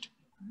changed.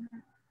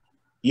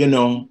 You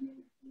know,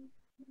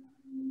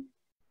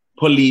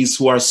 police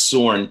who are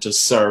sworn to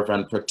serve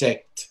and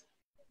protect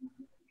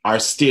are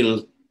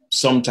still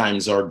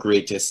sometimes our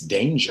greatest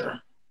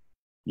danger.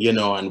 You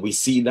know, and we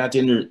see that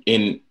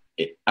in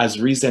as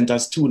recent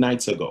as 2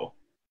 nights ago,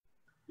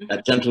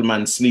 a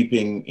gentleman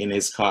sleeping in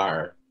his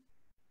car,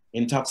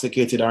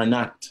 intoxicated or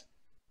not,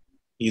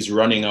 he's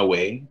running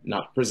away,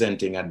 not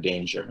presenting a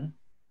danger.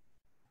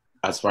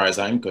 As far as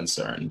I'm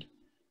concerned,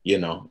 you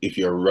know, if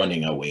you're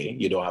running away,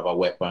 you don't have a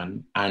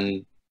weapon,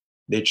 and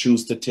they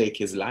choose to take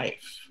his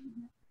life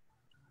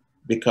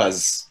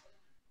because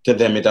to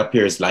them it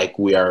appears like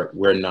we're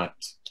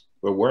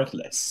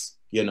worthless,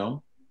 you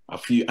know.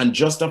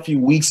 Just a few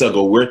weeks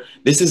ago,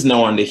 this is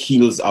now on the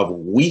heels of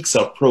weeks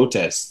of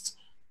protests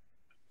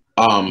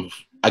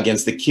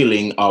against the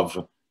killing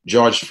of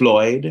George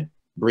Floyd,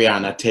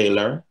 Breonna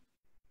Taylor,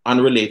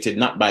 unrelated,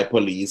 not by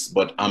police,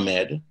 but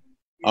Ahmad,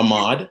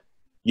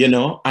 you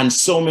know, and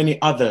so many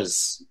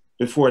others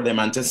before them.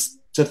 And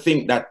to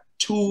think that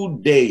 2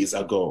 days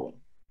ago,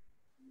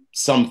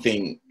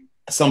 something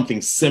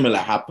similar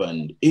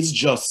happened, it's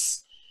just,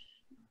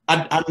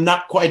 I'm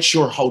not quite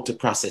sure how to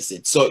process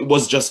it. So it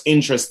was just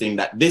interesting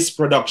that this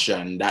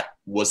production that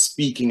was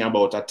speaking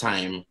about a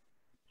time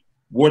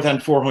more than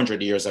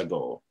 400 years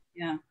ago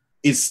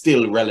is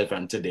still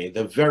relevant today.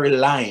 The very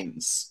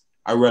lines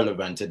are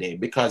relevant today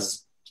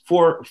because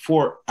for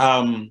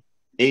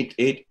 8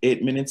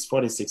 minutes,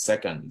 46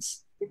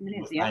 seconds, 8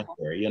 minutes,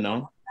 there, you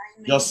know,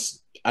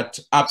 just at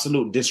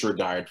absolute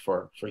disregard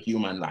for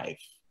human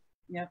life.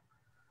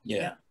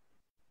 Yeah.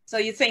 So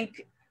you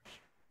think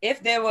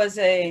if there was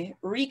a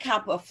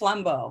recap of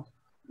Flambeau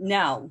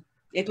now,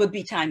 it would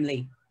be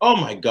timely? Oh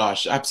my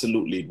gosh,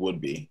 absolutely it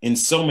would be in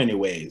so many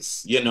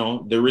ways. You know,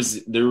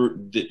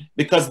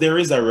 because there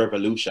is a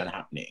revolution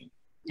happening.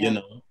 You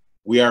know,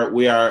 we are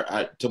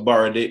to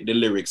borrow the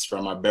lyrics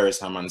from a Beres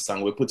Hammond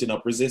song, we're putting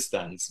up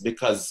resistance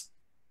because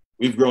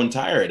we've grown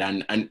tired,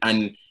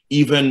 and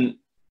even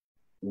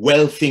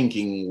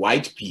well-thinking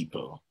white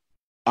people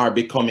are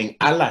becoming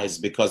allies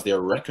because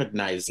they're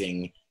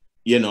recognizing,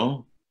 you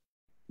know,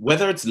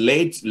 whether it's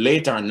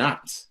late or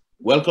not,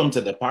 welcome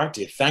to the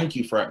party. Thank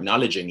you for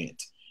acknowledging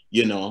it.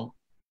 You know,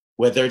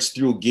 whether it's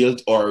through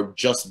guilt or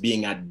just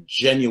being a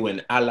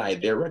genuine ally,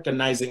 they're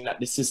recognizing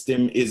that the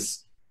system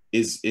is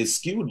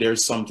skewed.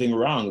 There's something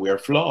wrong. We're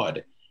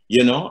flawed.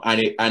 You know,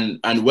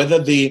 and whether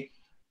the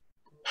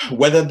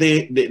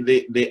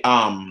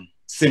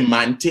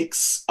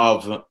semantics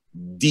of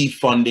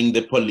defunding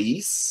the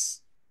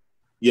police,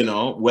 you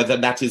know, whether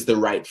that is the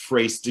right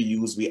phrase to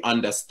use, we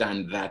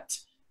understand that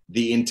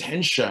the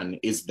intention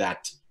is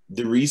that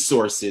the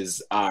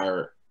resources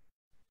are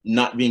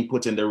not being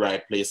put in the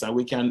right place, and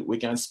we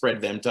can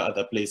spread them to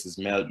other places,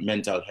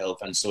 mental health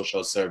and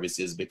social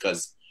services,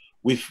 because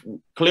we've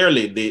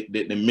clearly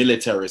the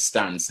military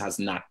stance has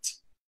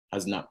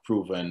not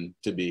proven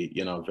to be,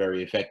 you know,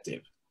 very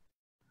effective.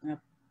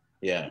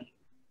 Yeah.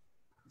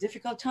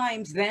 Difficult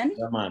times then.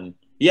 Yeah, man.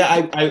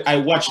 Yeah, I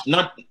watched,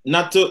 not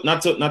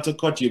to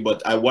cut you,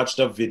 but I watched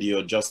a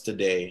video just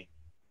today.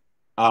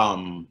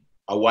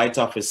 A white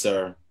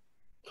officer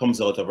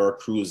comes out of her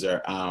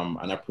cruiser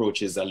and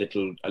approaches a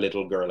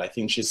little girl. I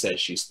think she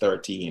says she's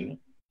 13,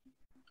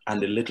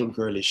 and the little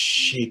girl is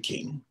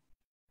shaking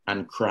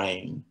and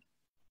crying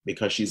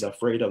because she's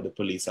afraid of the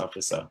police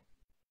officer.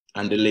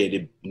 And the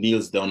lady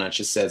kneels down and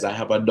she says, "I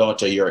have a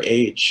daughter your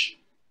age."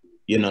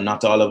 you know,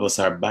 not all of us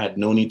are bad.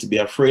 No need to be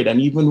afraid.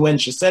 And even when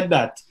she said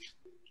that,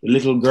 the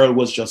little girl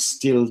was just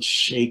still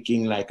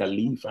shaking like a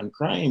leaf and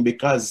crying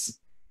because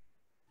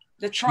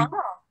the trauma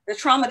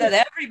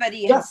that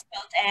everybody has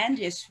felt and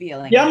is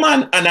feeling. Yeah,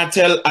 man. And I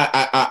tell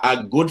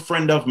a good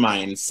friend of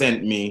mine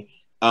sent me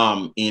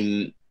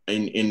in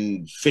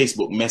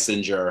Facebook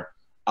Messenger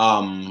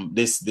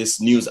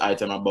this news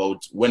item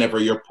about whenever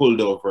you're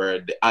pulled over,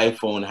 the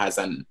iPhone has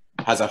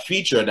a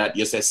feature that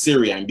you say,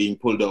 Siri, I'm being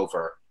pulled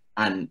over,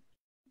 and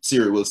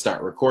Siri will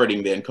start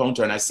recording the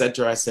encounter. And I said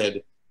to her, I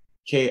said,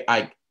 okay,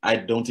 I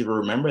don't even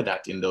remember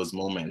that in those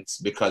moments,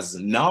 because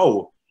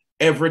now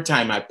every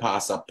time I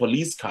pass a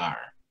police car,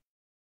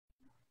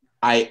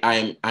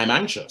 I'm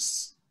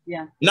anxious.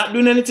 Yeah. Not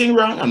doing anything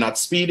wrong. I'm not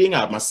speeding. I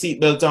have my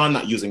seatbelt on,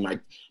 not using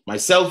my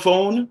cell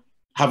phone,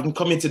 haven't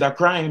committed a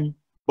crime,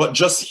 but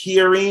just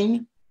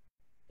hearing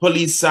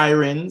police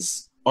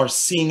sirens or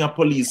seeing a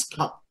police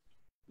car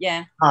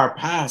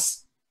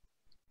pass,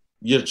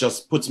 it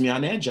just puts me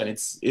on edge, and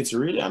it's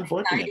really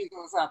unfortunate.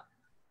 Goes up.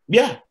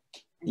 Yeah.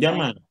 Yeah,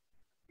 man.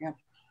 Yeah.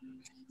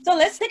 So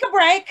let's take a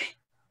break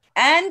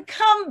and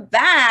come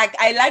back.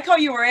 I like how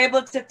you were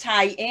able to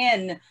tie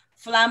in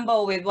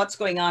Flambeau with what's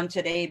going on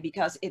today,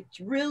 because it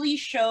really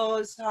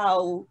shows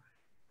how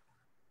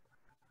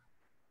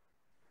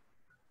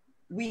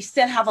we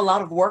still have a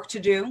lot of work to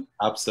do.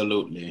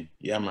 Absolutely.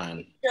 Yeah,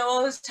 man.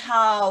 Shows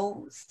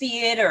how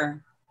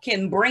theater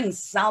can bring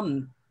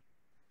some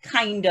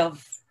kind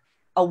of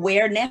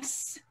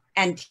awareness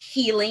and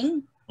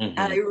healing. And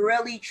I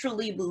really,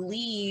 truly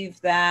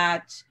believe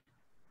that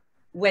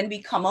when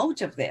we come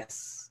out of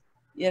this,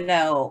 you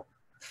know,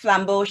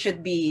 Flambeau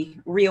should be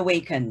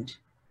reawakened.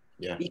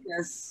 Yeah.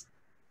 Because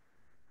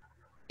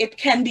it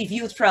can be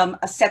viewed from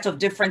a set of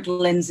different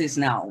lenses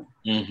now.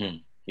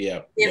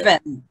 Yeah.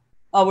 Given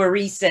our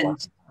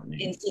recent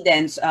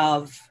incidents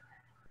of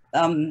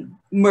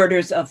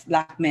murders of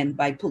Black men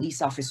by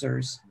police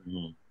officers.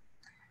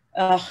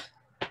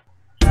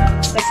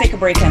 Let's take a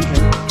break,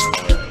 Andrew.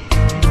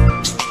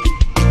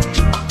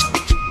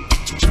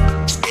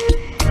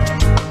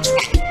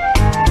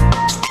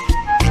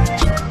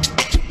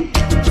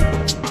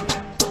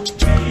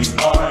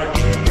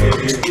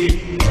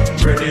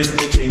 Bread is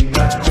the thing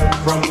that comes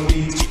from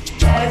wheat.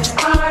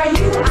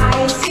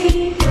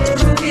 F-R-U-I-T.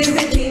 Fruit is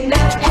the thing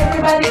that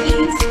everybody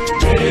eats.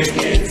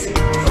 Bake it,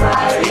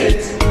 fry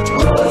it,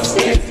 roast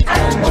it,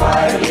 and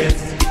boil it.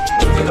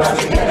 Put it all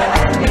together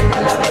and make a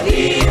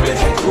lavadi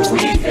with it to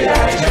wheat to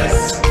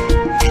digest.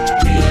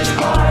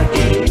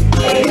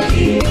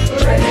 B-R-E-A-D.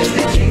 Bread is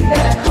the thing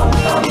that comes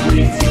from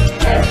wheat.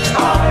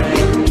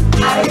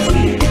 F-R-U-I-T.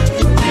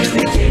 Fruit is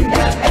the thing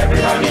that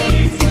everybody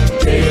eats.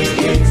 Bake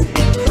it,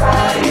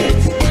 fry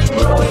it.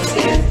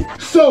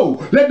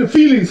 So, let the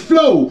feelings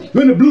flow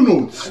when the blue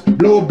notes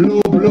blow,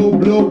 blow, blow,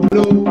 blow,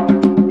 blow.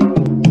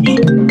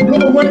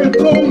 Blow when the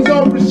tones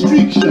of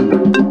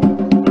restriction.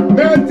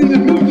 Melting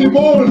and milky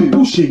moldy.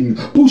 Pushing,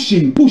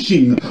 pushing,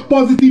 pushing.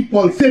 Positive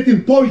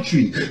pulsating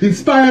poetry.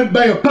 Inspired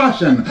by a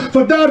passion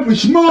for that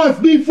which must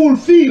be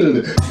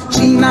fulfilled.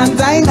 Gina,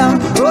 Dinah,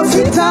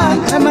 Rosita,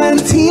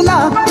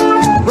 Emantina.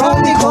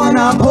 Round the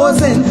corner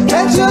posing.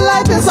 Bet your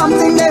life is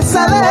something they're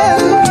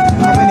selling.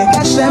 And when you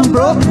catch them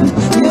broke,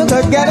 you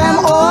could get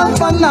them all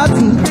for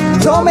nothing.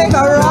 Don't make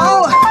a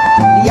row.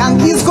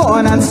 Yankees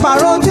gone and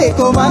Sparrow take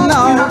over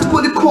now. You have to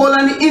put the coal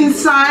on the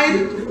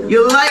inside.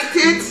 You light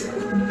it.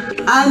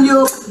 And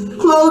you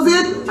close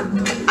it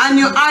and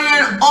you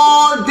iron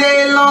all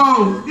day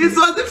long. This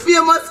was the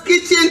famous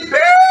kitchen,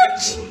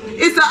 bitch.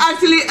 It's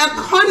actually a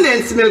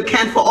condensed milk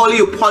can for all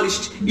you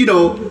polished, you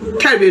know,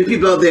 Caribbean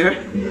people out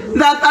there.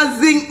 That a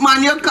zinc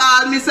man you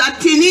call Mr.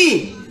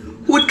 Tinny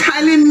would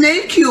kindly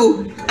make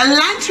you a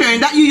lantern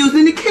that you use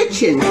in the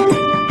kitchen.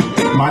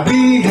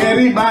 Madi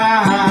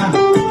heriba,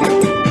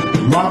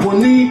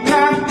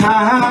 mabunika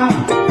ta,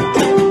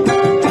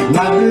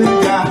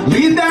 laduga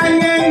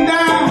lidayenda.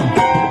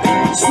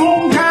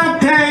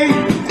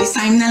 This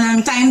time, a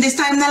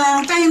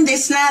long time,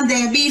 this not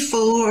there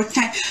before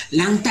time.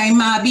 Long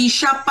time, I be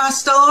shop a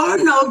store,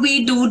 now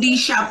we do the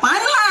shop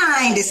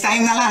online. This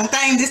time, a long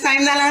time, this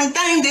time, a long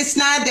time, this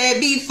not there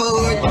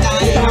before time.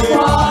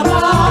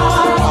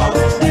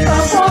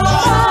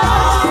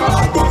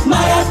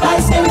 My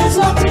advice here is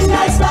looking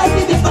nice like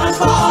the different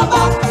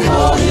father.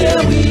 So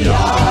here we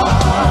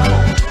are,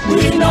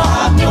 we no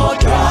have no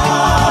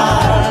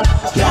drive,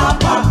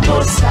 can't have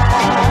no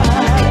style.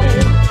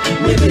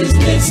 We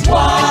business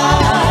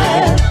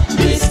wild.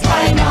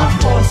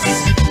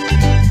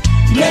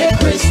 Make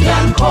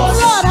Christian cause.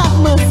 Lord have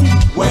mercy.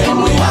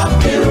 When we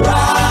have the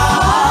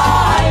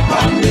right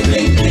and the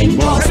blinking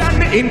bus.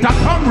 And the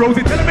intercom,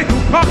 Rosie telling me to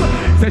come.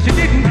 Said she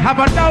didn't have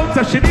a doubt,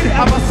 so she didn't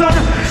have a son.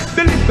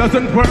 The lift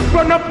doesn't work,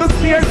 run up the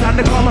stairs and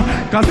they come.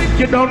 Cause if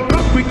you don't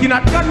come quick, you're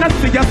not gonna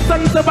see your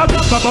sons of a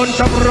bunch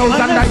of rows.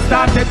 And I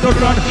started to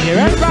run.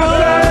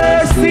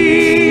 Have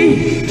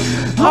mercy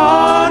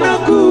on a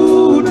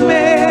good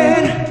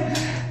man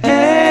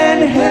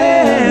and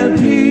help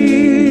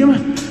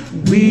him.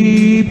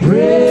 We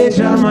praise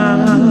your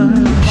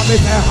man.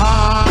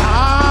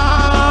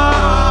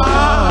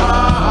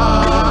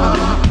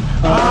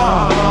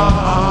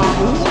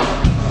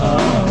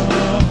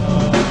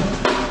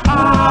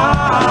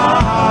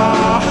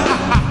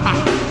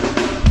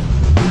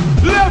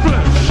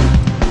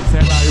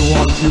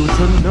 you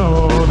should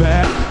know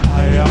that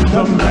I am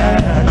the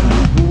man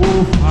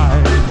who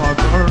fights for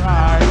the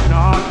right,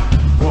 not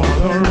for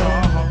the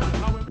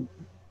wrong.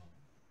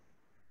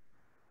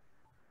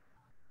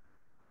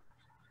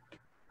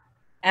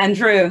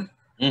 Andrew,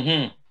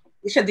 Mm-hmm.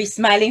 you should be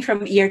smiling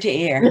from ear to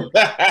ear.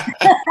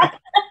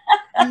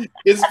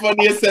 It's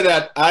funny you say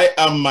that. I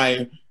am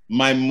my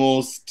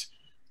most,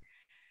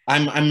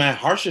 I'm my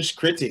harshest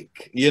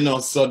critic, you know.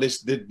 So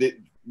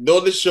though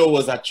the show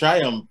was a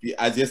triumph,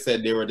 as you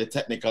said, there were the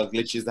technical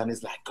glitches, and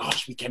it's like,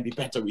 gosh, we can be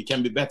better, we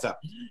can be better.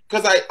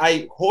 Because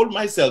I hold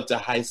myself to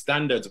high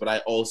standards, but I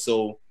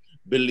also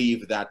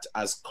believe that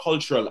as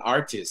cultural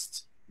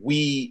artists,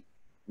 we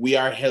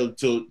are held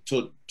to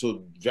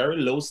very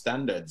low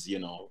standards, you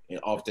know,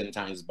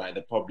 oftentimes by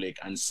the public,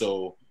 and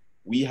so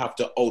we have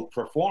to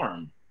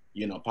outperform,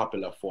 you know,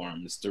 popular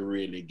forms to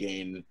really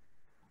gain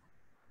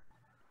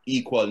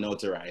equal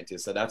notoriety.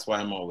 So that's why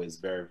I'm always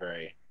very,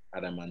 very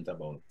adamant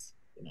about,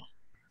 you know,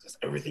 just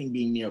everything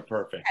being near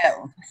perfect.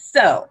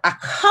 So a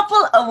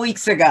couple of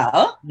weeks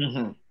ago,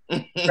 right,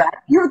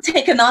 you've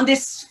taken on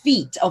this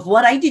feat of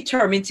what I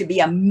determined to be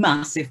a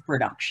massive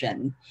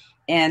production,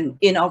 and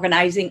in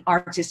organizing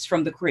artists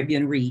from the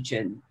Caribbean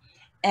region.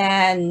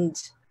 And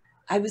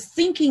I was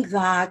thinking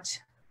that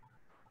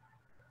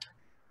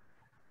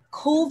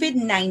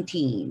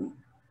COVID-19,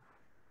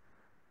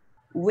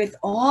 with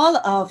all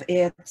of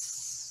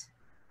its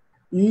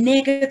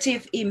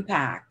negative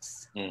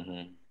impacts,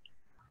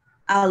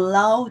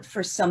 allowed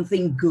for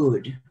something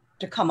good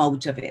to come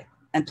out of it.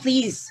 And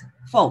please,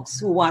 folks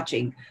who are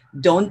watching,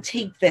 don't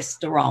take this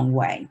the wrong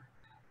way.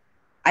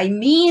 I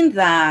mean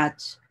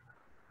that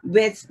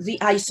with the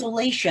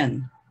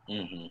isolation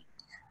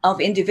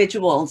of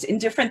individuals in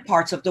different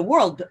parts of the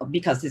world,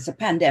 because it's a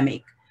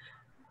pandemic,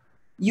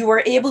 you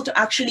were able to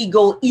actually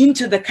go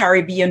into the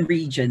Caribbean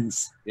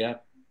regions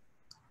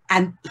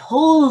and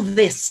pull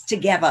this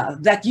together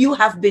that you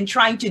have been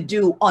trying to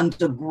do on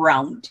the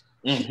ground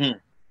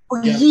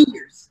for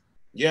years.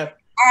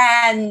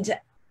 And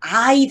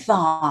I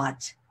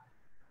thought,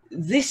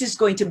 this is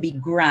going to be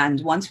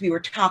grand once we were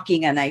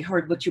talking and I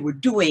heard what you were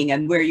doing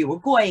and where you were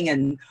going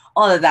and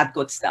all of that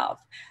good stuff.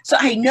 So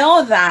I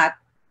know that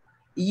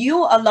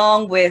you,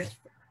 along with,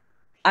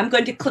 I'm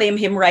going to claim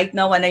him right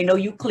now, and I know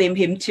you claim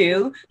him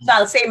too. So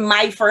I'll say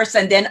my first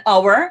and then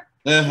our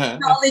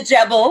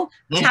knowledgeable,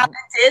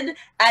 talented,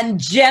 and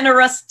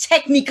generous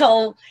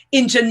technical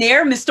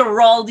engineer, Mr.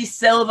 Raldi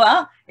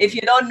Silva. If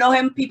you don't know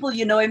him, people,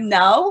 you know him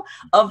now,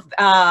 of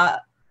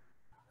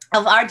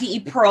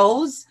RTE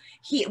Pros.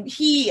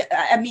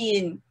 I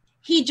mean,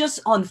 he just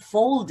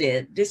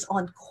unfolded this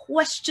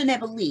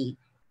unquestionably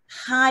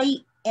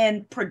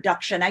high-end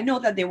production. I know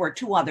that there were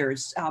two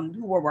others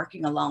who were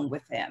working along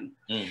with him.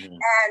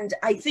 And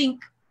I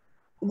think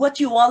what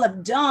you all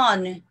have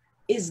done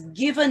is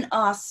given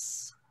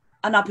us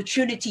an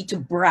opportunity to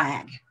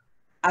brag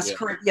as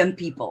Caribbean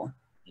people.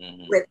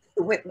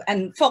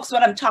 And folks,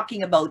 what I'm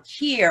talking about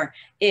here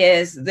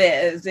is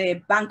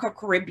the Bangkok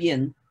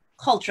Caribbean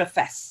Culture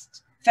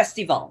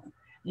Festival.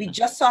 We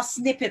just saw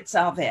snippets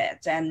of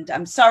it, and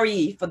I'm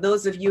sorry for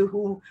those of you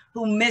who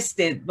missed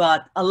it,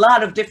 but a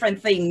lot of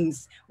different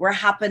things were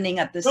happening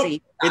at the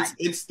same time.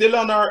 It's still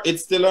on our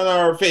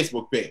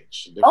Facebook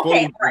page. The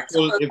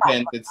full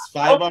event. It's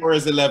 5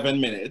 hours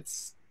 11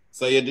 minutes.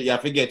 So you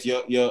have to get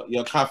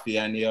your coffee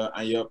and your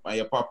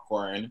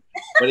popcorn,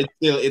 but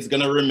it's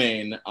gonna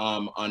remain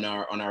on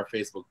our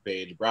Facebook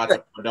page,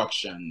 Brata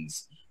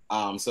Productions,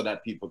 so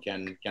that people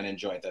can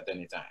enjoy it at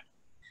any time.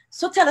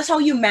 So tell us how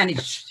you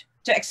managed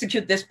to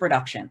execute this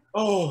production.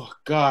 Oh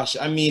gosh,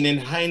 I mean, in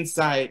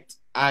hindsight,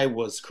 I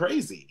was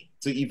crazy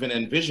to even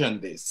envision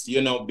this,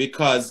 you know,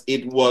 because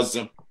it was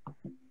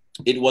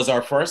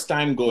our first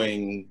time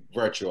going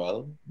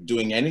virtual,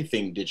 doing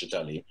anything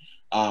digitally.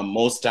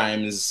 Most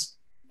times,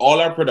 all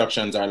our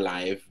productions are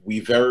live.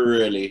 We very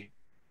rarely,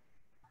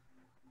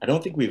 I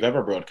don't think we've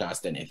ever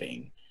broadcast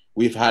anything.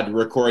 We've had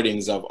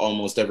recordings of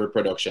almost every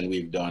production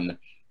we've done,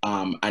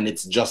 and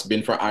it's just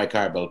been for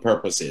archival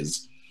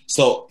purposes.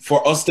 So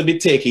for us to be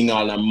taking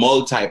on a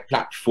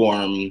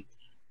multi-platform,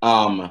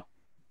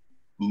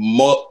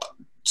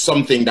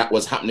 something that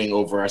was happening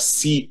over a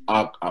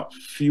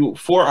few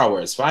 4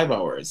 hours, 5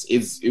 hours,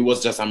 it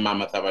was just a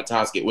mammoth of a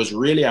task. It was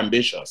really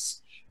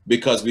ambitious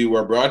because we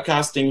were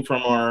broadcasting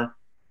from our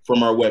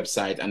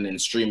website and then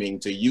streaming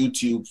to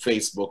YouTube,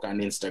 Facebook, and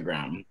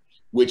Instagram,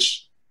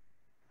 which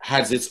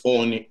has its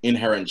own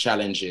inherent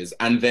challenges.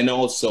 And then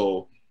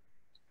also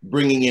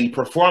bringing in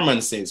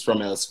performances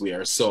from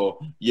elsewhere.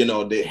 So, you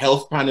know, the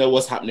health panel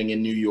was happening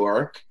in New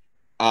York,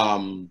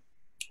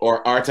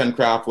 or art and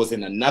craft was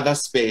in another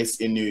space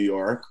in New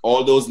York.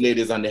 All those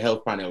ladies on the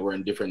health panel were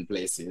in different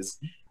places,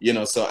 you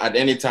know, so at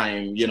any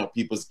time, you know,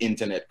 people's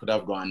internet could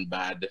have gone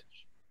bad.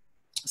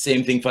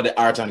 Same thing for the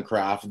art and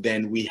craft.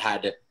 Then we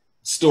had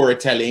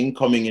storytelling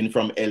coming in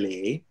from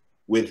LA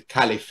with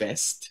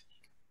CaliFest.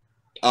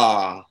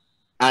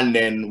 And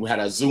then we had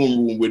a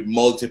Zoom room with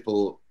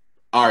multiple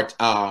art,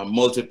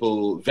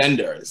 multiple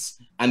vendors,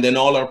 and then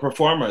all our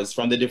performers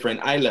from the different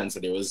islands. So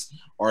there was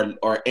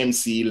our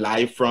MC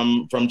live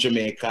from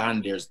Jamaica,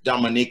 and there's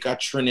Dominica,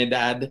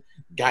 Trinidad,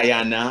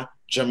 Guyana,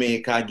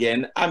 Jamaica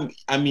again.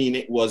 I mean,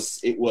 it was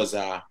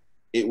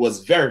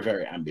very,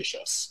 very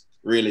ambitious,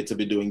 really, to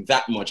be doing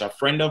that much. A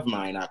friend of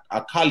mine,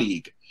 a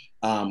colleague,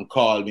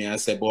 called me and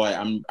said, "Boy,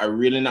 I'm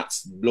really not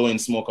blowing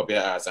smoke up your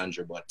ass,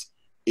 Andrew, but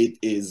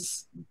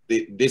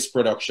this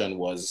production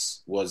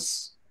was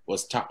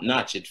top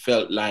notch. It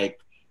felt like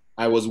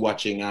I was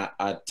watching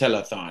a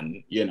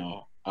telethon, you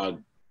know,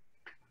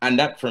 and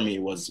that for me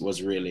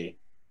was really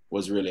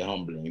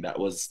humbling. That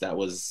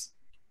was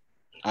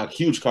a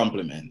huge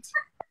compliment."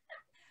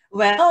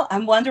 Well,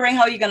 I'm wondering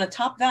how you're going to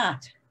top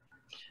that.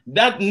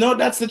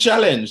 That's the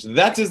challenge.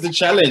 That is the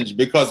challenge,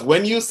 because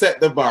when you set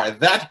the bar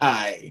that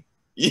high,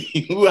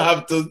 you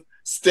have to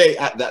stay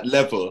at that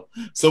level.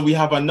 So we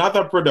have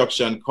another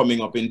production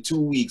coming up in 2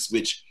 weeks,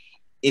 which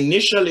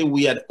initially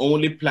we had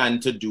only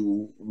planned to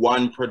do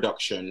one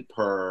production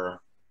per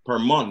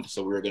month.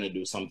 So we were going to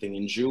do something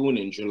in June,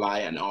 in July,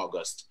 and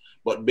August.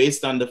 But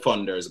based on the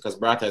funders, because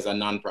BRATA is a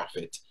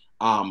nonprofit,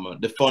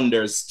 the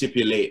funders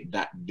stipulate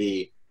that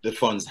the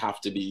funds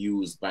have to be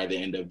used by the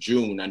end of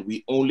June, and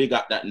we only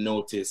got that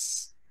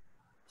notice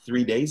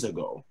 3 days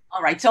ago.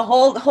 All right, so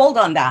hold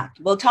on that.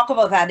 We'll talk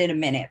about that in a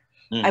minute.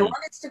 Mm-hmm. I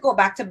wanted to go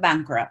back to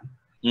Bankrupt,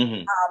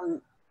 Mm-hmm.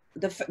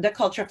 the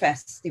Culture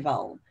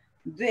Festival.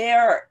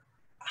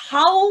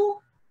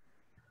 How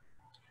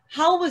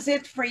was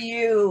it for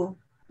you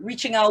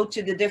reaching out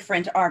to the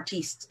different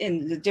artists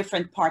in the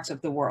different parts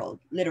of the world,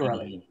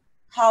 literally?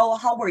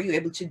 Mm-hmm. How were you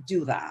able to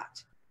do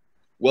that?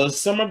 Well,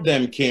 some of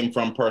them came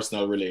from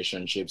personal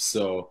relationships.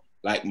 So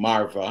like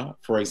Marva,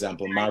 for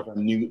example, Marva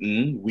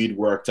Newton, we'd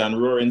worked on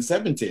Roaring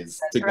 70s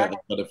together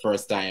for the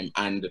first time.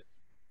 And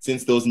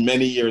since those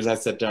many years, I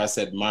said to her, I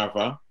said,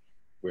 "Marva,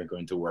 we're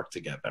going to work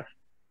together."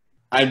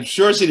 I'm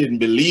sure she didn't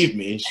believe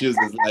me. She was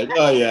just like,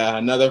 "Oh yeah,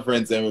 another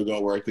friend saying we're going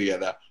to work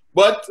together."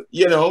 But,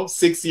 you know,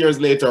 6 years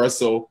later or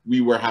so,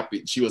 we were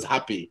happy. She was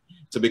happy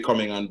to be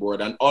coming on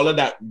board. And all of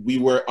that, we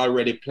were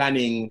already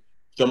planning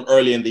from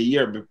early in the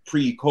year,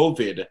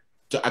 pre-COVID,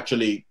 to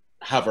actually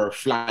have her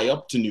fly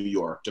up to New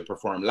York to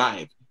perform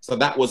live. So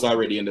that was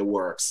already in the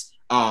works.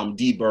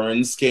 D.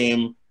 Burns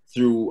came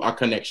through a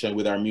connection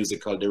with our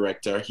musical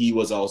director. He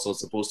was also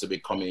supposed to be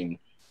coming,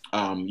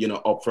 you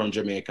know, up from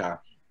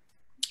Jamaica.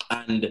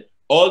 And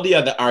all the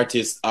other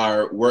artists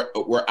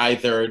were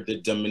either the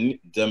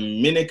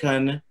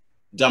Dominican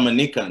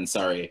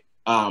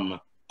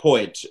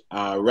poet,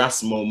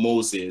 Rasmo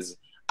Moses.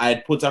 I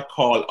had put a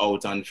call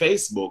out on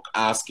Facebook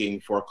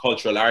asking for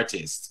cultural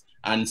artists,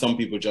 and some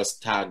people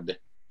just tagged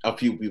a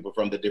few people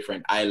from the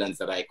different islands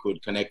that I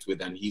could connect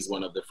with, and he's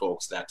one of the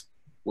folks that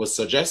was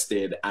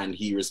suggested, and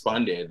he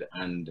responded,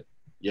 and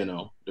you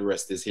know, the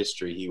rest is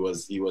history. He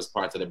was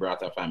part of the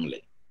BRATA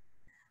family.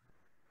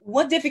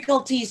 What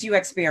difficulties you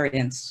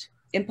experienced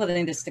in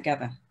putting this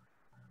together?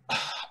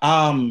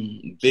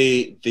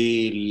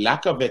 The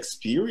lack of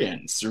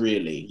experience,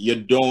 really.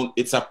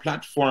 It's a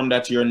platform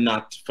that you're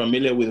not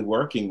familiar with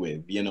working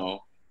with, you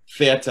know.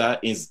 Theater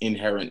is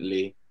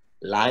inherently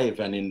live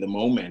and in the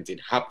moment.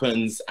 It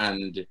happens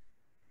and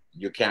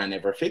you can't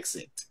ever fix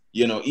it.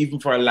 You know, even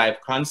for a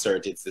live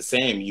concert, it's the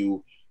same.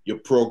 You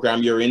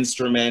program your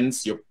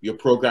instruments, you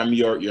program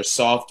your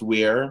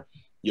software,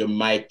 your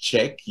mic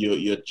check,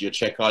 you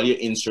check all your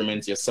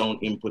instruments, your sound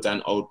input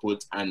and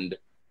output, and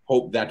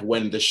hope that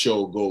when the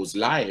show goes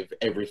live,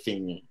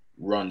 everything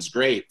runs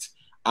great.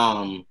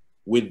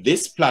 With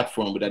this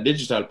platform, with a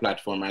digital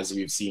platform, as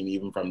we've seen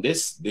even from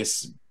this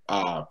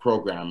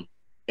program,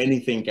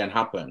 anything can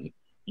happen.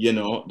 You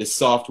know, the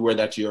software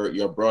that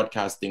you're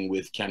broadcasting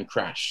with can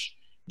crash.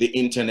 The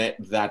internet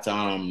that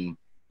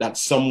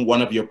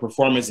one of your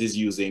performers is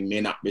using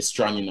may not be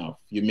strong enough.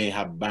 You may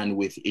have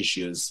bandwidth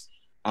issues.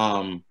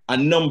 A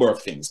number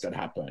of things could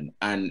happen,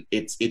 and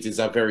it is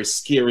a very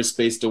scary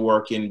space to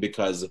work in,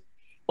 because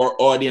our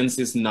audience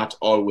is not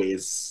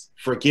always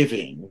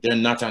forgiving. They're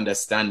not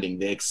understanding.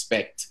 They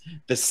expect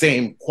the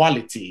same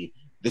quality,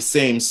 the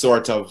same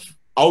sort of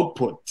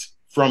output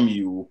from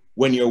you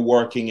when you're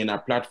working in a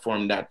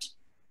platform that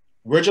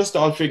we're just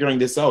all figuring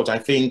this out. I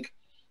think,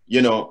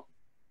 you know,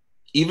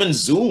 even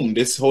Zoom,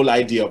 this whole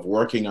idea of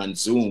working on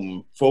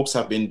Zoom, folks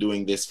have been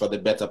doing this for the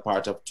better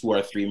part of 2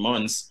 or 3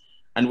 months,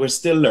 and we're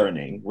still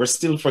learning. We're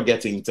still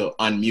forgetting to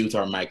unmute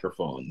our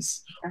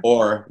microphones.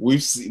 Or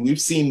we've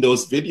seen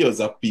those videos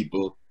of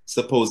people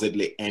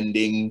supposedly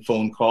ending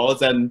phone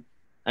calls and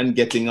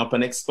getting up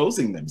and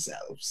exposing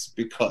themselves,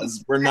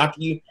 because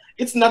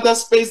it's not a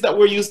space that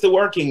we're used to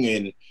working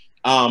in.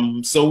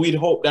 So we'd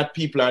hope that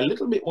people are a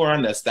little bit more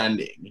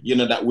understanding, you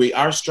know, that we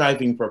are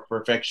striving for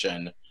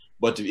perfection,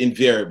 but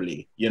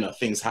invariably, you know,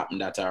 things happen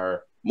that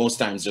are most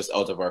times just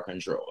out of our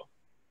control.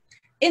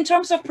 In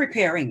terms of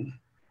preparing,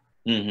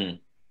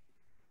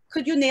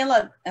 could you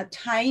nail a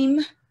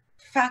time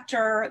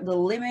factor, the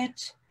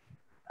limit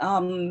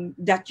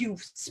that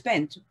you've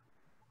spent?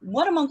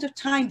 What amount of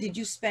time did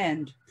you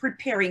spend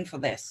preparing for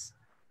this?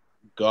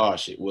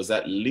 Gosh, it was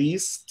at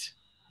least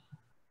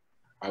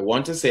I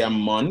want to say a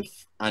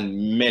month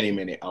and many,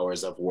 many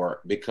hours of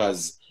work,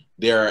 because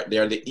there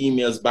are the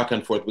emails back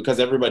and forth, because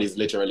everybody's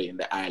literally in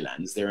the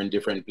islands. They're in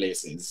different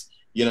places.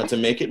 You know, to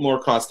make it more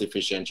cost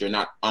efficient, you're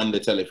not on the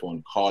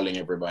telephone calling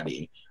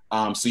everybody.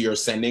 So you're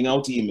sending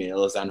out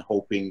emails and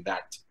hoping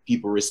that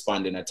people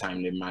respond in a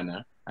timely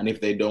manner. And if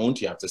they don't,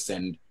 you have to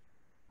send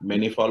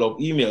many follow-up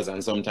emails.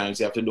 And sometimes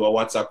you have to do a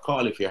WhatsApp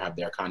call if you have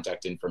their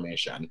contact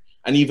information.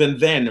 And even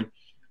then,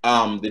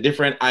 the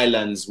different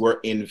islands were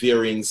in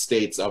varying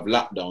states of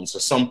lockdown. So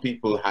some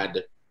people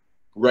had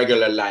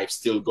regular life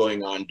still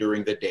going on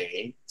during the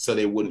day, so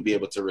they wouldn't be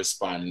able to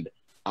respond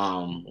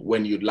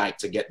when you'd like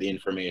to get the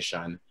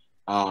information.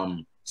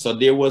 So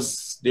there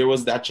was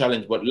that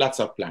challenge, but lots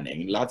of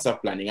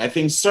planning. I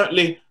think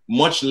certainly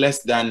much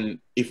less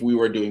than if we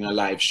were doing a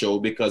live show,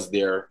 because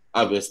they're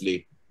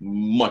obviously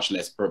much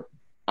less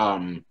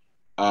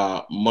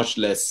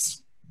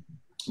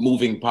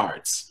moving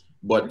parts,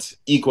 but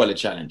equally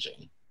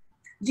challenging.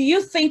 Do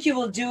you think you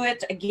will do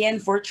it again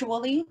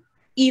virtually,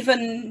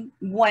 even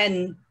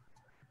when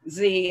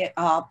the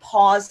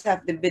pause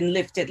have been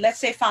lifted? Let's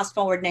say fast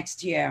forward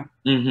next year.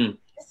 Mm-hmm.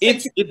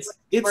 It's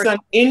an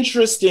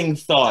interesting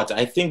thought.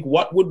 I think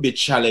what would be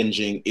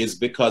challenging is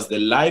because the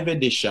live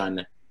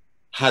edition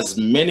has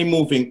many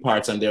moving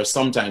parts and they're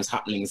sometimes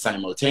happening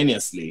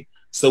simultaneously.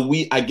 So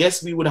I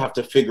guess we would have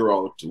to figure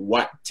out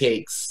what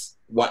gets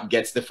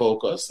the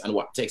focus and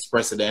what takes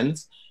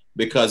precedence,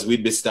 because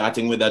we'd be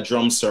starting with a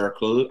drum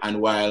circle, and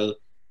while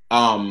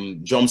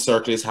drum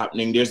circle is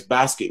happening, there's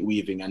basket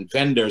weaving and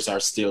vendors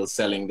are still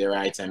selling their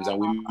items, and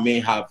we may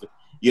have,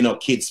 you know,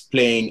 kids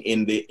playing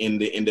in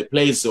the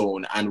play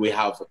zone, and we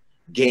have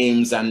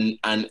games and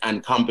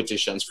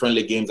competitions,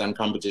 friendly games and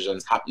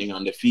competitions happening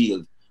on the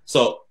field.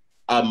 So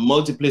a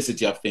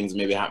multiplicity of things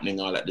may be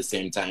happening all at the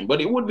same time. But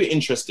it would be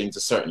interesting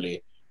to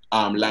certainly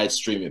live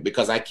stream it,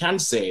 because I can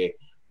say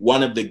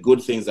one of the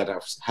good things that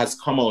has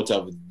come out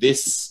of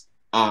this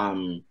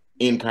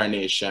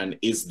incarnation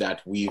is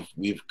that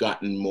we've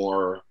gotten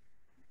more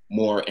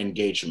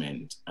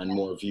engagement and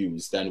more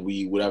views than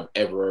we would have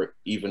ever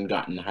even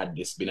gotten had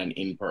this been an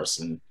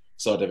in-person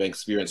sort of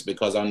experience,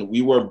 because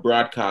we were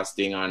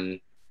broadcasting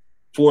on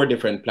 4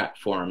 different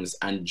platforms,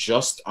 and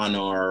just on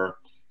our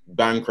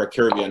Bangor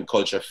Caribbean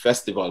Culture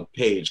Festival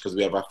page, because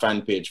we have a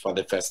fan page for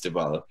the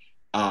festival,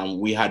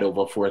 we had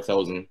over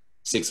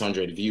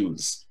 4,600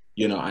 views,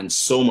 you know, and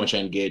so much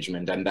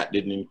engagement, and that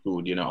didn't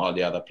include, you know, all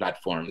the other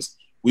platforms.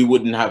 We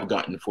wouldn't have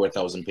gotten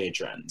 4,000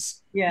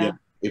 patrons, you know,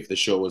 if the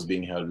show was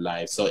being held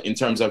live. So in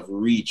terms of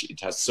reach, it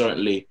has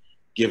certainly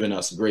given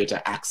us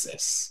greater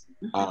access.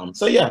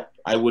 So yeah,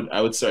 I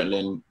would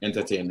certainly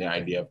entertain the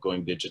idea of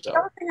going digital. The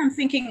other thing I'm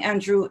thinking,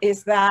 Andrew,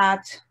 is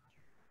that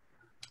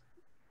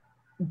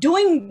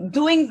doing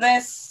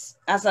this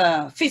as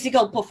a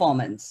physical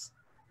performance.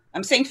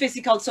 I'm saying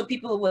physical so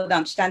people will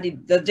understand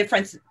the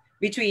difference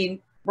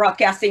between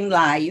broadcasting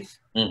live,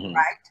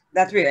 right,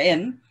 that we're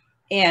in,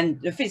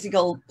 and the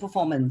physical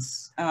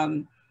performance.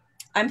 I'm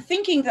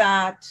thinking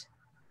that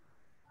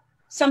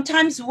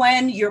sometimes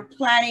when you're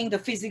planning the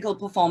physical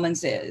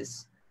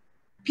performances,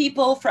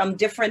 people from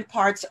different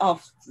parts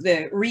of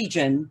the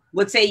region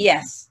would say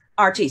yes,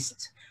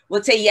 artists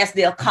would say yes,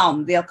 they'll come.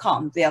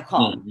 And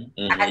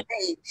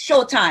they,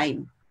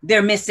 showtime,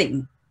 they're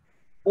missing.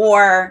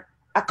 Or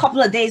a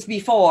couple of days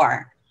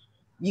before,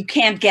 you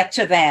can't get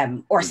to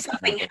them, or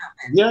something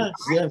happens. Yes,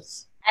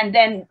 yes. And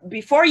then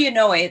before you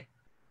know it,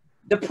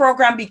 the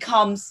program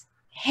becomes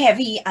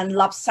heavy and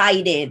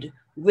lopsided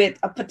with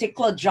a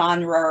particular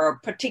genre or a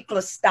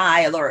particular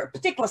style or a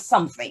particular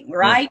something,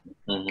 right?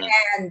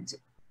 And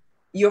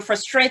you're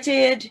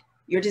frustrated,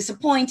 you're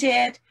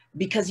disappointed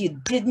because you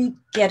didn't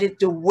get it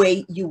the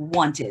way you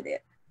wanted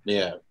it.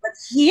 Yeah. But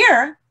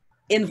here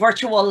in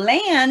virtual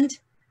land,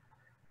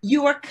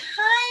 you are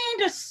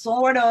kind of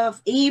sort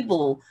of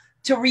able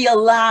to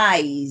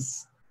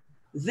realize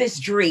this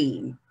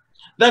dream.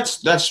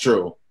 That's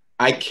true.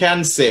 I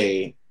can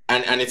say,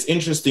 and it's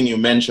interesting you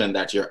mentioned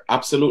that. You're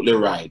absolutely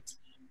right,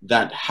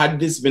 that had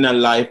this been a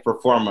live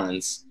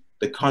performance,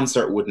 the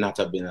concert would not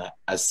have been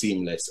as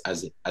seamless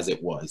as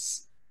it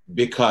was,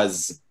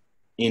 because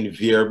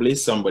invariably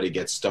somebody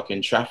gets stuck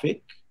in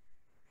traffic,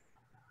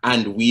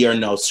 and we are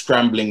now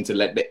scrambling to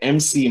let the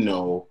MC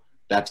know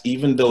that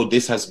even though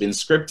this has been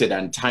scripted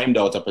and timed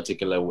out a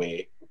particular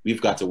way,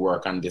 we've got to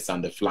work on this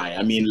on the fly.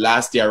 I mean,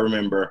 last year I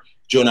remember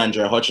Joan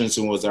Andrea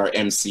Hutchinson was our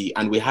MC,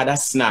 and we had a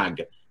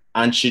snag,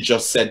 and she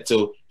said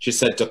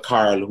to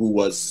Carl, who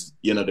was,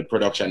 you know, the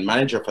production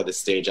manager for the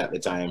stage at the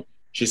time,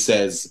 she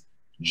says,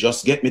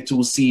 just get me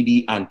 2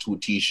 CD and 2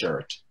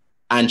 T-shirt.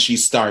 And she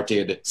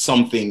started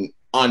something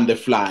on the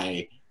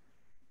fly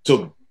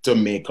to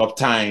make up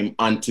time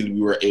until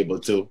we were able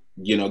to,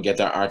 you know,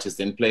 get our artist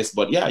in place.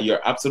 But yeah,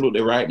 you're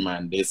absolutely right,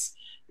 man.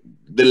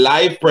 The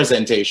live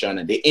presentation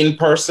and the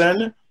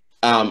in-person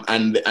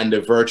and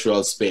the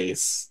virtual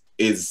space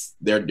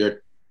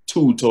they're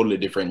 2 totally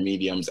different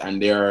mediums,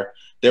 and there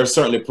are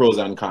certainly pros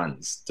and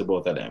cons to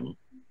both of them.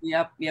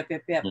 Yep. You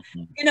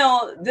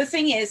know, the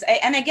thing is,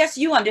 and I guess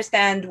you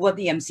understand what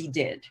the MC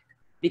did.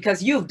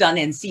 because you've done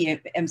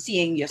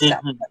MCing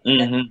yourself.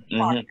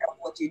 Part of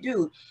what you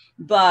do.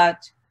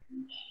 But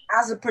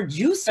as a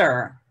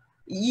producer,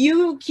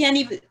 you can't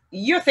even,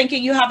 you're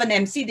thinking you have an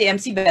MC, the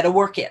MC better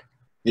work it.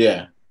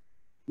 Yeah.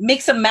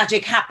 Make some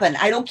magic happen.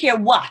 I don't care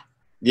what.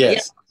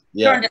 Yes.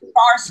 You know, turn the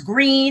stars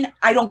green.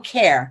 I don't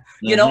care.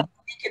 You know,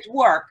 make it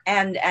work.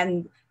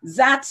 And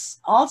that's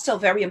also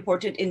very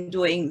important in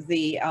doing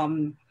the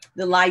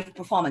live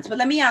performance. But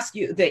let me ask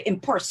you, the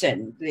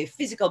in-person, the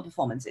physical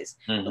performances.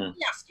 Let me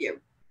ask you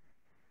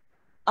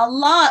a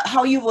lot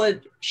how you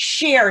would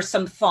share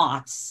some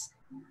thoughts,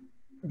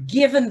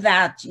 given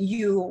that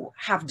you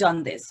have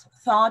done this.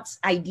 Thoughts,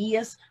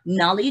 ideas,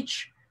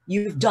 knowledge,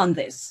 you've done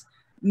this.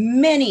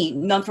 Many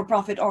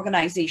non-for-profit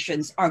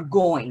organizations are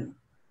going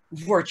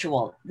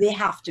virtual. They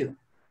have to.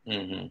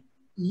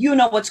 You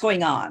know what's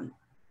going on.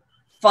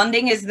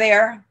 Funding is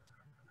there.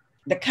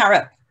 The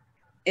carrot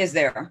is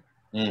there.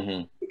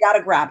 You got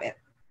to grab it,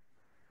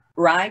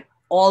 right?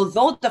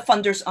 Although the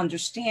funders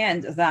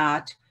understand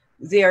that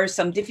there are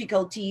some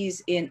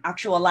difficulties in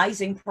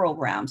actualizing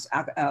programs,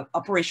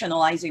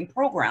 operationalizing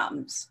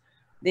programs,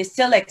 they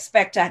still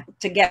expect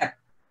to get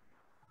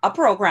a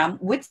program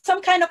with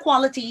some kind of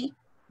quality.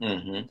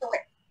 For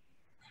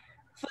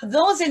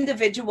those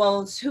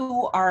individuals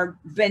who are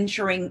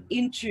venturing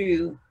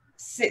into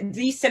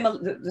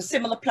the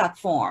similar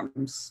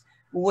platforms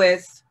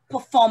with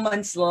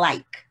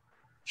performance-like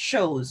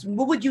shows,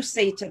 what would you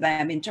say to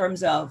them in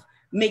terms of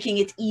making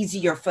it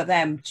easier for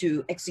them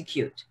to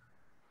execute?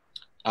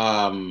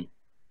 Plan.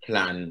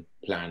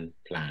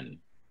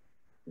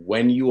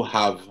 When you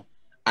have,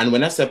 and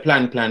when I say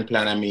plan,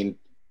 I mean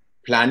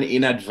plan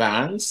in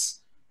advance,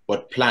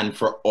 but plan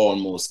for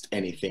almost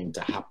anything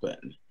to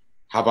happen.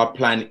 Have a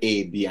plan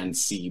A, B, and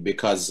C,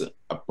 because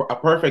a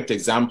perfect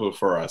example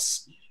for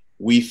us,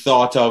 we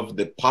thought of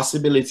the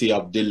possibility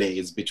of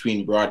delays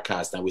between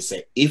broadcasts, and we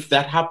say, if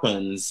that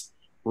happens,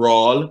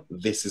 Rawl,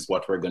 this is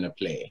what we're going to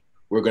play.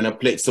 We're going to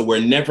play. So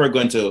we're never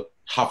going to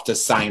have to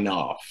sign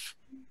off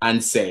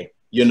and say,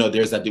 you know,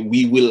 there's that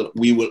we will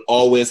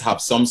always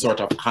have some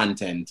sort of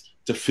content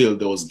to fill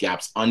those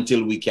gaps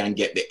until we can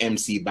get the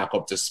MC back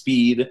up to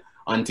speed,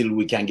 until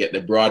we can get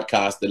the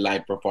broadcast, the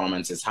live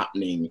performances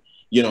happening,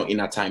 you know, in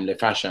a timely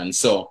fashion.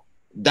 So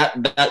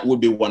that would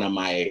be one of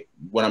my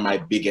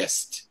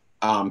biggest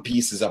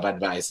pieces of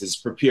advice is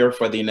prepare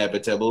for the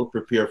inevitable,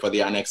 prepare for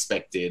the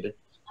unexpected.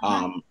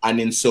 And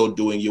in so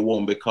doing, you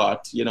won't be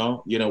caught, you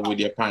know, with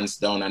your pants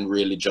down and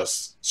really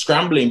just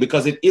scrambling,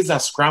 because it is a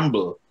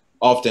scramble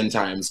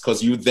oftentimes,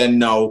 because you then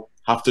now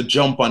have to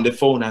jump on the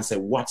phone and say,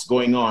 what's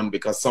going on?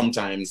 Because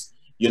sometimes,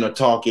 you know,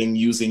 talking,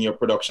 using your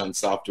production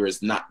software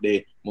is not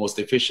the most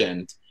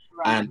efficient.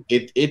 Right. And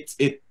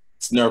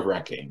it's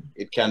nerve-wracking.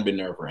 It can be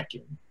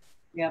nerve-wracking.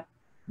 Yep.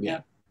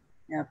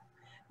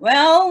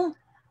 Well,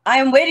 I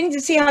am waiting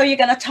to see how you're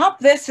going to top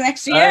this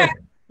next year.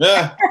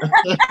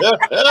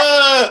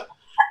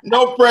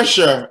 No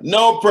pressure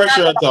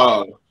at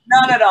all.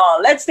 Not at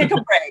all. Let's take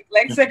a break.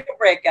 Let's take a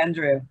break,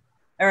 Andrew.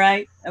 All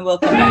right, and we'll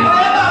come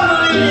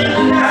back.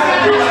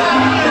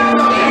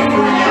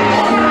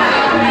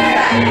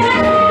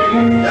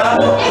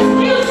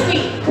 Excuse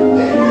me.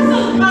 This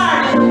is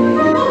Martin.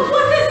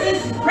 What is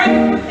this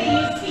breakfast thing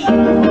you see?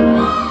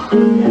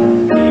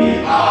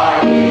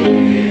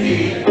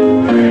 B-R-E-D.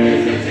 Where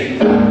is the thing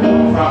that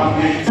come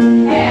from it?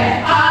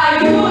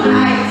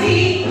 F-R-U-I-T.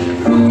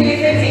 Fruit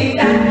is the thing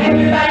that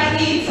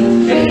everybody eats.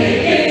 Bake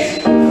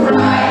it,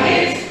 fry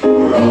it,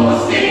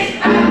 roast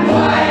it, and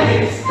boil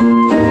it.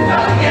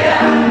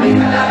 Together and make a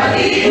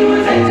lavadi. It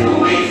will take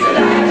 2 weeks to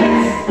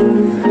digest.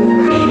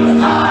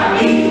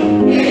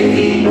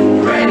 B-R-E-D.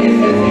 Bread is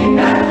the thing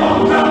that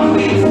come from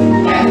wheat.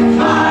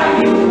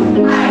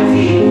 F-R-U-I-T.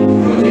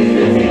 Fruit is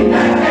the thing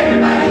that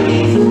everybody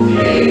eats.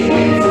 Bake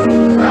it,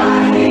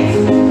 fry it,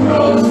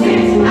 roast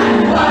it, and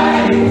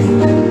boil it.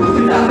 Put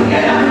it all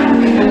together and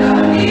make a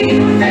lavadi.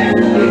 It will take 2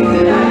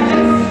 weeks to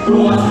digest.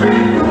 Roast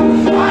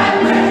breadfruit, wild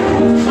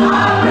breadfruit,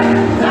 small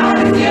breadfruit,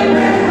 Artisan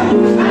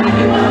breadfruit, and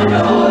you want the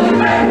holy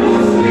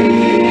breadfruit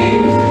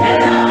sweet. And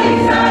now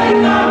it's all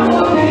in our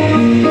body.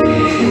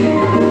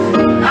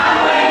 And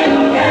when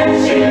you get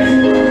chips,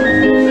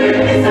 sweet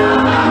is all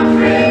our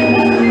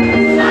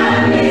friend.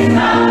 And it's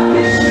all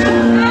fish,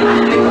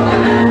 and the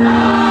coconut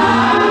oil.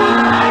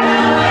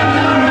 And when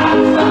you're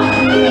out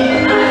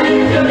fucking, and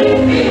if you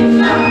live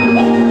in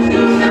town,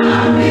 you shall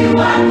have to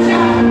watch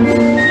out.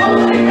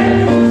 Holy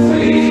breadfruit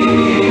sweet,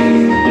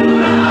 you don't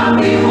have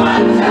to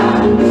watch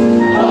out.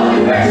 Holy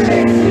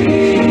breadfruit sweet,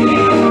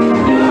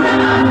 you don't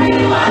have to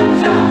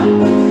watch out.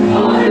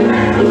 Holy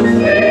breadfruit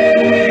sweet,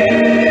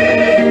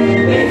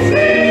 it's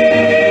sweet,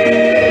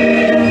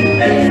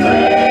 it's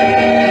sweet.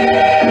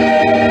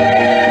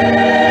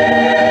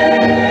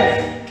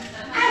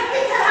 I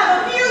think I have a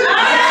few.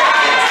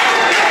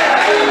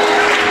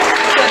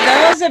 For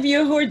those of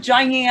you who are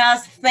joining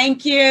us,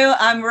 thank you.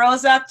 I'm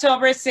Rose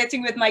October,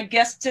 sitting with my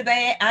guest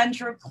today,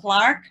 Andrew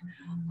Clarke,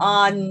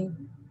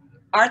 on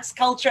arts,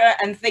 culture,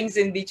 and things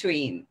in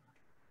between.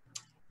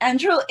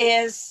 Andrew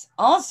is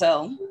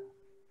also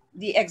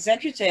the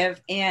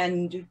executive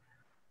and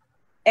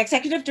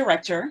executive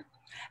director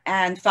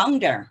and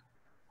founder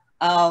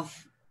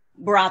of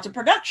Barata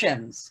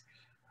Productions.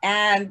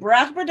 And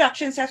Barata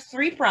Productions has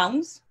 3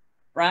 prongs,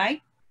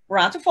 right?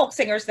 Barata Folk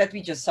Singers that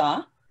we just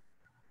saw,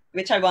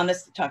 which I want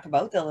us to talk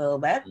about a little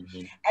bit.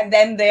 And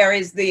then there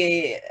is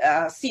the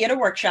theater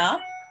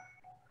workshop,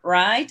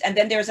 right? And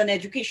then there's an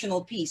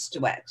educational piece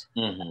to it,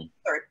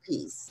 third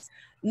piece.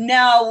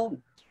 Now,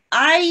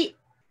 I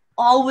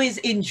always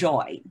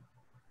enjoy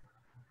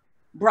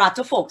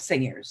Barata Folk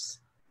Singers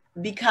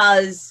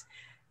because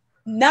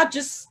not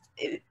just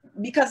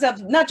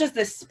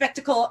the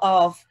spectacle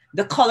of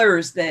the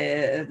colors,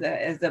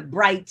 the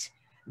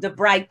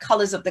bright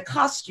colors of the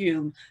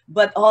costume,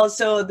 but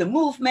also the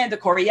movement, the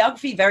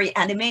choreography, very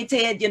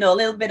animated, you know, a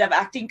little bit of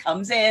acting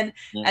comes in,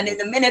 and in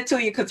a minute too,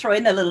 you could throw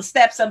in a little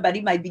step.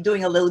 Somebody might be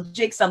doing a little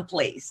jig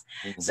someplace.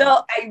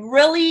 So I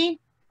really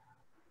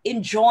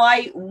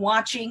enjoy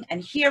watching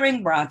and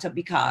hearing Barata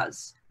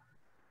because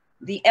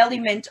the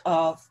element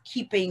of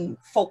keeping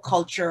folk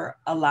culture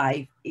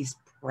alive is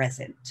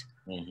present.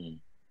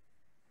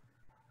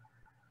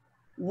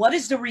 What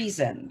is the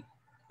reason,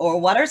 or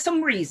what are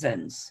some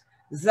reasons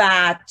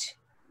that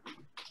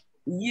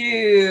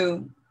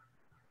you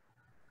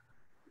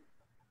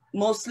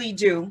mostly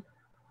do,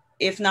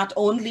 if not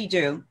only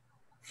do,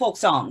 folk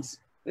songs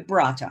with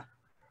Barata,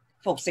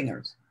 folk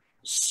singers?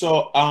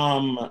 So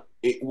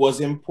it was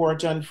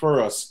important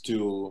for us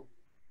to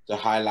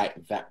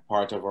highlight that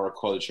part of our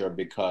culture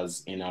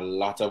because in a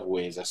lot of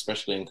ways,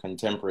 especially in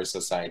contemporary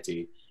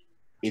society,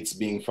 it's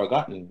being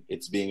forgotten,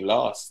 it's being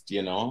lost,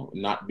 you know,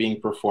 not being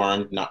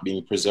performed, not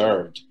being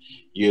preserved.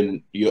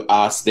 You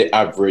ask the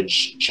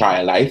average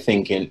child, I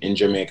think in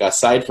Jamaica,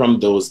 aside from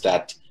those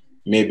that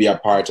may be a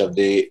part of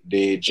the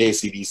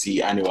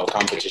JCDC annual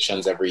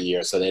competitions every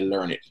year, so they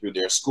learn it through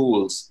their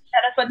schools. Yeah,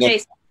 that's what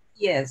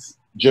JCDC is.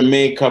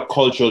 Jamaica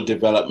Cultural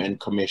Development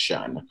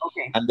Commission.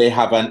 Okay. And they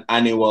have an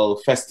annual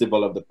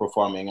festival of the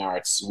performing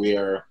arts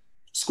where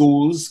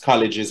schools,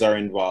 colleges are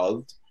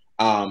involved,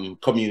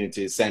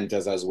 community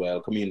centers as well,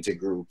 community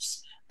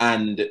groups,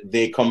 and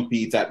they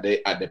compete at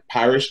the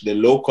parish, the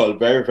local,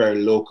 very, very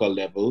local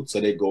level. So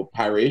they go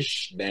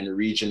parish, then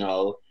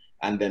regional,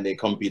 and then they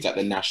compete at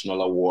the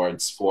national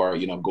awards for,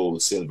 you know,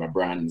 gold, silver,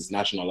 bronze,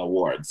 national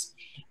awards.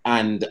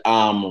 And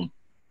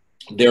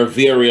there are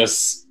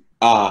various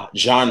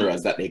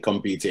genres that they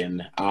compete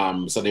in.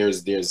 So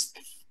there's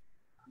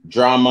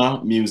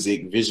drama,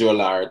 music, visual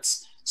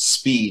arts,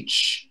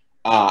 speech,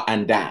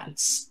 and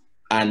dance.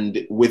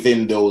 And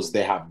within those,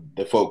 they have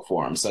the folk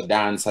form. So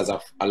dance has a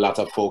lot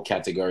of folk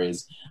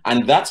categories.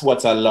 And that's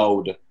what's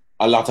allowed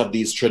a lot of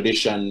these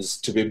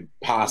traditions to be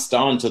passed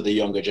on to the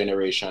younger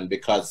generation,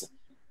 because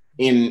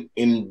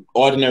in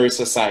ordinary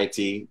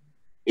society,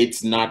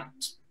 it's not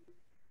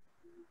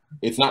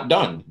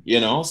done,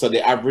 you know? So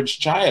the average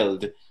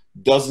child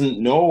doesn't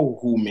know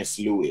who Miss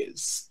Lou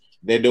is.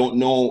 They don't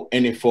know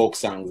any folk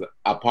songs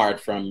apart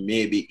from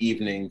maybe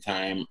Evening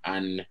Time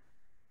and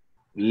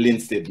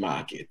Linstead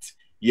Market.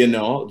 You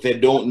know, they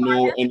don't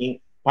know any.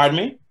 Pardon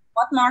me?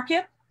 What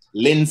market?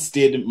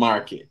 Linstead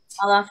Market.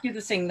 I'll ask you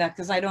to sing that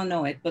because I don't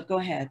know it, but go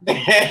ahead.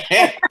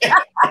 The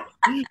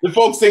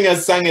folk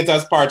singers sang it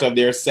as part of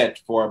their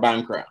set for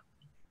Bankra.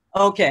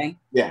 Okay.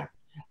 Yeah.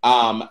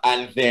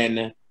 And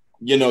then,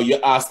 you know,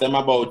 you ask them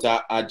about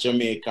a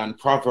Jamaican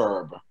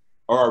proverb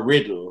or a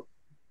riddle.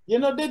 You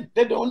know,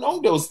 they don't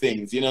know those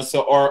things, you know,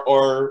 so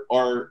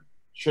or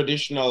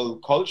traditional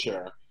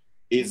culture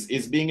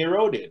is being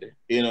eroded.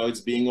 You know,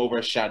 it's being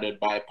overshadowed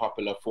by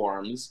popular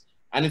forms,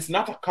 and it's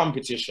not a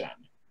competition.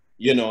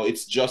 You know,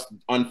 it's just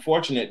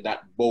unfortunate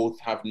that both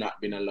have not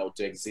been allowed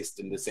to exist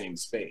in the same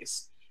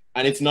space.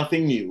 And it's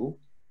nothing new.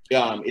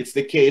 It's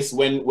the case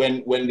when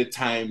the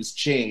times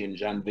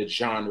change and the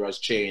genres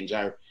change.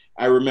 I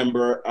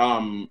remember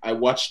I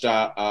watched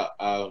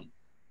a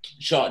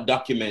short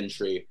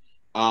documentary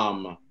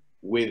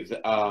with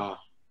oh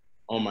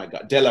my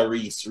God, Della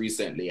Reese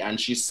recently, and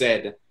she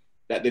said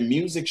that the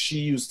music she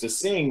used to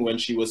sing when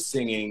she was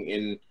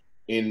singing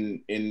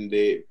in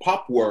the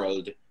pop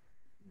world,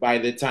 by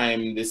the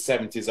time the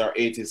 70s or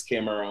 80s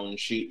came around,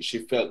 she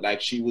felt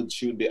like she would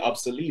be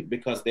obsolete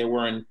because they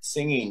weren't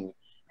singing,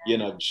 you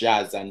know,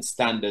 jazz and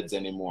standards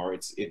anymore.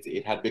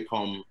 It had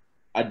become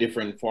a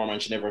different form,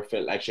 and she never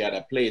felt like she had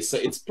a place. So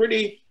it's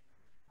pretty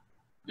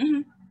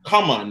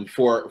common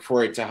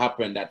for it to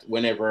happen that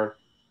whenever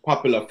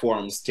popular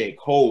forms take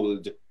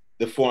hold,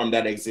 the form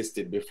that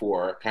existed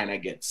before kind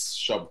of gets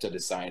shoved to the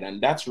side.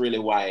 And that's really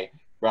why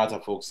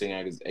Barata folk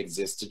singing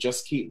exists, to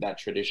just keep that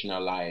tradition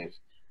alive,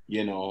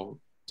 you know,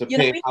 to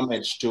pay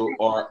homage to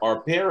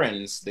our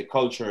parents, the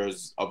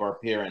cultures of our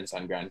parents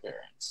and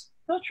grandparents.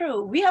 So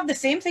true. We have the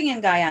same thing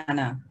in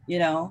Guyana, you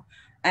know,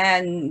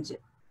 and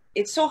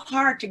it's so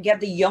hard to get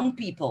the young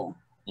people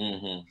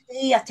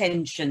pay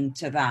attention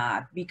to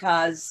that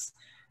because,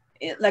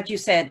 like you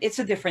said, it's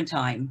a different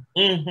time.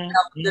 You know,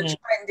 the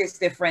trend is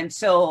different,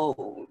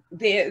 so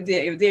there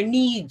is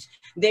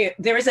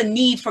a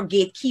need for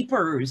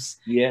gatekeepers.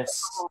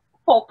 Yes,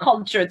 for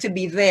culture to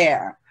be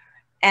there,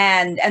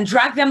 and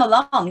drag them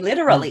along,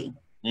 literally.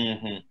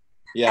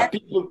 Yeah,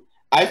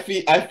 I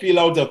feel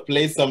out of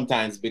place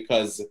sometimes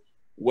because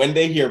when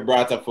they hear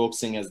Brata folk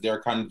singers, they're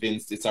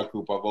convinced it's a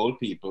group of old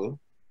people,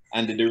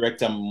 and the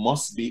director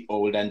must be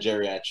old and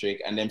geriatric,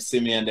 and them see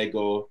me and they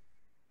go,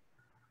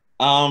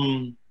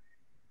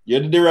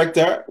 you're the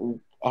director.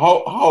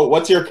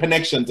 What's your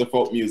connection to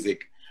folk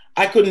music?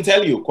 I couldn't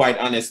tell you, quite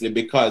honestly,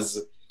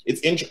 because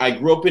I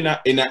grew up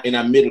in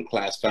a middle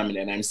class family,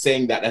 and I'm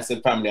saying that that's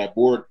the family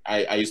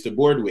I used to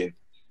board with.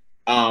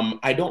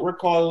 I don't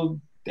recall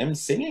them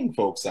singing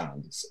folk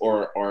songs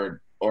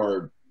or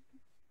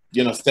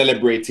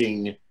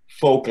celebrating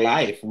folk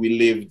life. We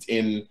lived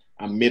in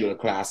a middle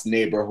class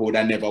neighborhood.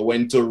 I never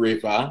went to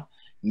river,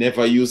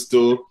 never used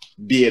to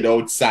bathe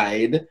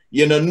outside.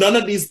 None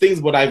of these things,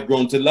 but I've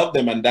grown to love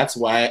them, and that's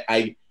why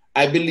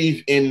I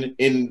believe in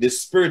the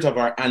spirit of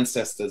our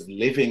ancestors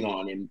living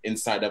on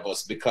inside of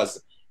us,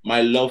 because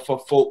my love for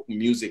folk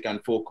music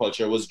and folk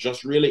culture was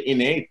just really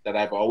innate, that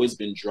I've always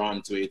been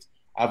drawn to it.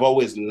 I've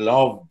always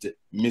loved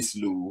Miss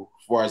Lou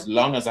for as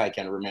long as I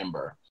can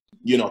remember.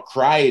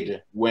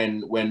 Cried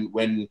when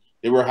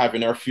they were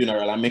having her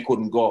funeral and I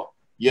couldn't go,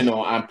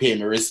 and pay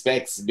my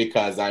respects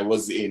because I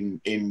was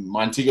in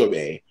Montego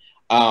Bay.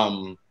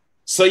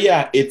 So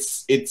yeah,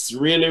 it's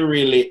really,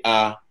 really,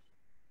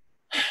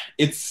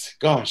 it's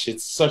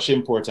such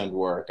important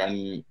work,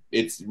 and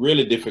it's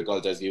really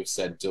difficult, as you've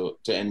said, to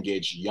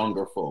engage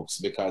younger folks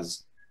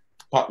because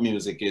pop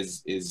music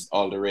is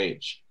all the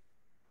rage.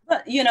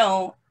 But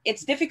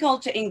it's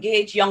difficult to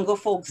engage younger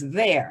folks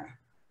there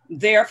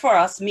for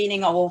us,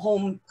 meaning our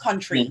home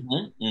country,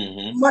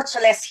 much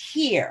less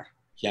here.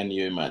 Can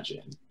you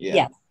imagine?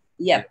 Yeah.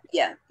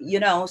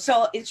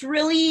 So it's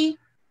really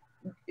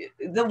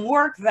the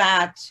work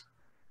that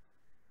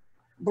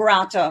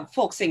Barata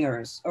Folk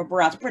Singers or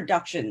Barata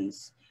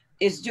Productions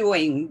is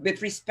doing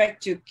with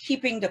respect to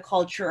keeping the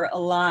culture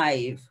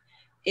alive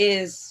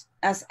is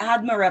as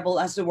admirable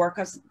as the work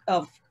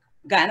of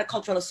Guyana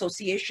Cultural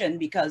Association,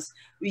 because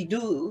we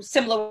do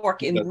similar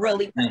work in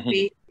really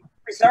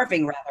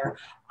preserving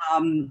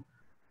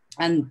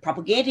and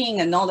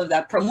propagating and all of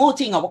that,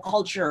 promoting our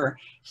culture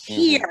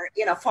here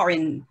in a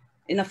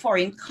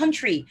foreign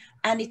country.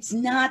 And it's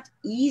not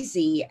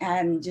easy.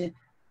 And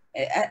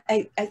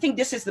I think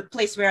this is the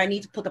place where I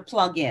need to put a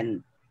plug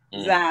in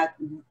that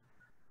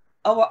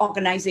our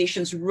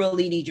organizations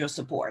really need your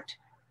support.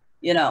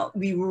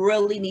 We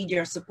really need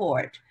your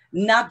support,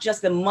 not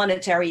just the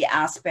monetary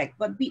aspect,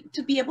 but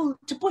to be able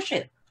to push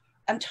it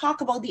and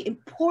talk about the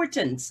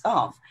importance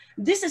of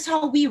this is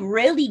how we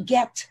really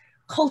get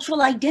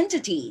cultural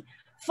identity.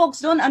 Folks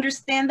don't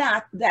understand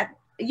that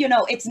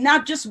it's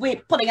not just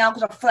putting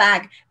out a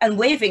flag and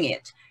waving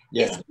it.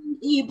 Yeah. It's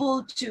being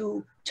able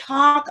to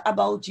talk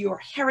about your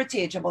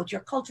heritage, about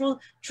your cultural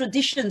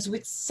traditions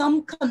with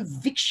some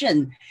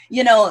conviction,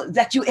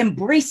 that you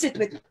embrace it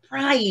with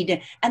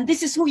pride, and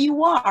this is who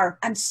you are,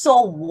 and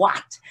so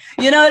what?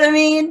 You know what I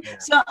mean? Yeah.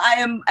 So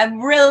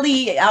I'm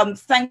really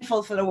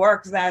thankful for the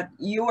work that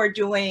you are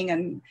doing,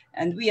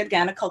 and we at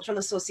Guyana Cultural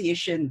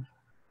Association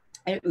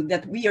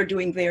that we are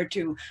doing there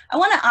too. I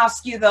want to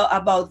ask you though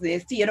about the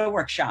theater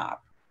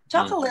workshop.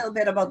 Talk a little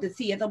bit about the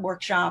theater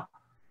workshop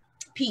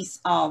piece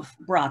of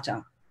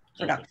Barata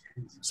Productions.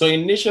 So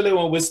initially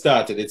when we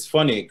started, it's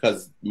funny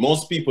because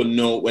most people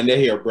know when they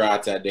hear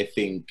Barata, they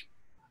think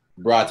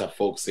Barata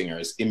Folk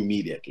Singers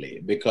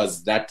immediately,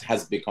 because that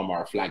has become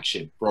our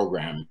flagship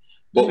program.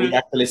 But we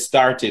actually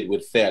started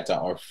with theater.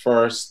 Our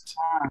first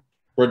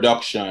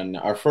production,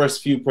 our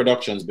first few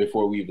productions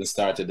before we even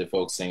started the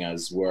Folk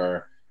Singers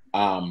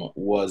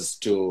was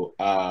to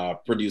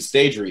produce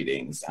stage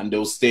readings, and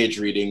those stage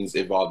readings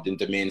evolved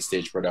into main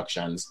stage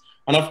productions.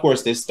 And of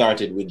course, they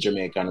started with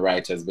Jamaican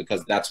writers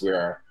because that's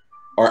where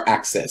our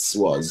access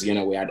was.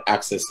 We had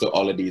access to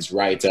all of these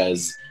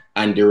writers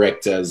and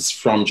directors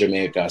from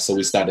Jamaica, so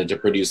we started to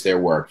produce their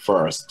work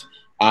first.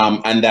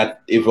 And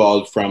that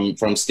evolved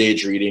from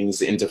stage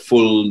readings into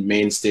full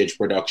main stage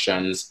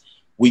productions.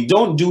 We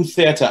don't do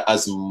theater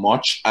as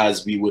much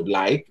as we would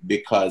like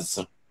because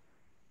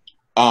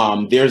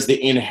there's the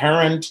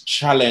inherent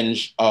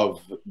challenge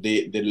of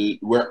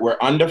we're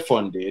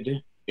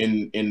underfunded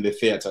in the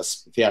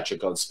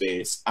theatrical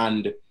space,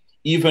 and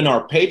even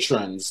our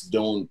patrons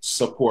don't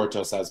support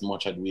us as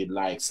much as we'd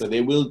like. So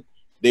they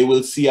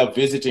will see a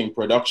visiting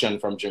production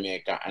from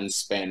Jamaica and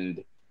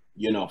spend,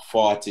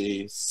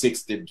 $40,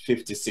 $60,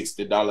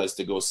 $50, $60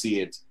 to go see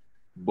it,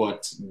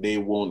 but they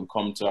won't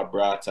come to a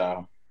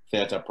Barata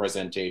theater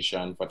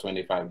presentation for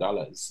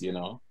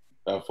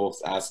 $25,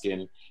 folks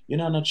asking,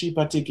 no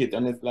cheaper ticket.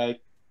 And it's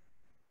like,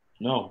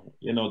 no,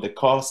 the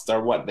costs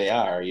are what they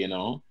are,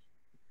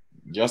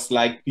 just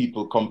like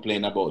people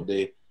complain about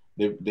the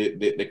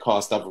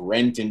cost of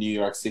rent in New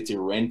York City.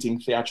 Renting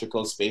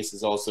theatrical space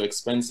is also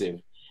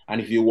expensive.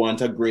 And if you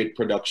want a great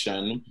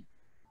production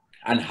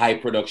and high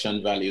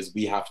production values,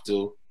 we have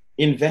to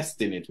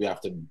invest in it. We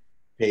have to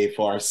pay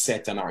for our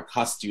set and our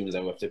costumes,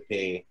 and we have to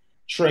pay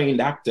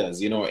trained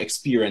actors,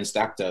 experienced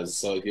actors.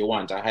 So if you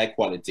want a high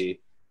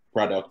quality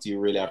product, you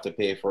really have to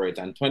pay for it.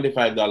 And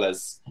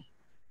 $25,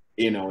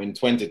 in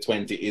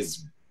 2020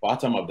 is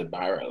bottom of the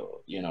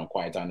barrel,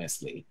 quite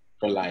honestly.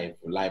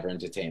 live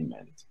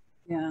entertainment.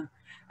 Yeah.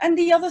 And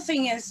the other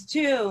thing is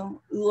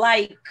too,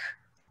 like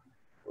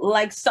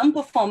some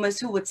performers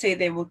who would say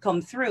they would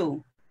come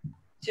through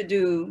to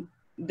do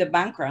the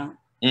Bankra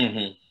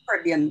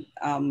Caribbean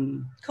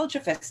Culture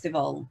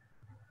Festival.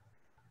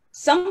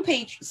 Some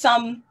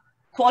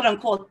quote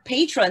unquote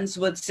patrons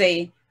would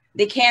say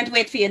they can't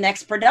wait for your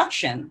next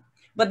production.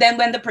 But then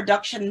when the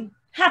production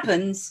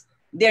happens,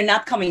 they're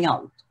not coming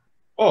out.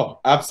 Oh,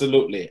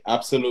 absolutely.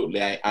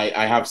 Absolutely.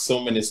 I have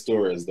so many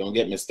stories. Don't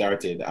get me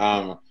started.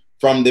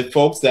 From the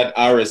folks that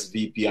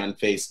RSVP on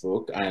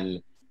Facebook,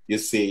 and you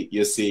see,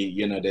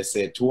 you know, they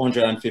say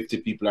 250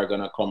 people are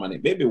gonna come on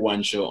it, maybe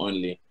one show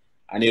only.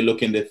 And you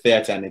look in the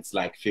theater and it's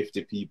like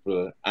 50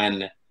 people.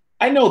 And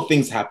I know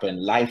things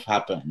happen, life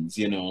happens,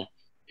 you know,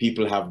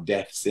 people have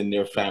deaths in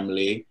their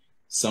family.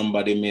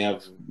 Somebody may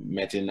have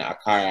met in a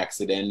car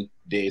accident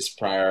days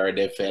prior,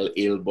 they fell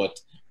ill, but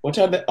what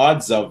are the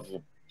odds of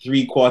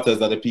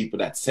 3/4 of the people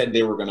that said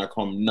they were gonna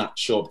come not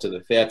show up to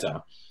the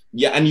theater?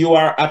 Yeah, and you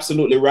are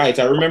absolutely right.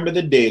 I remember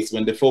the days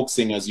when the folk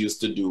singers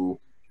used to do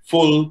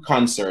full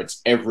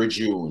concerts every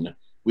June.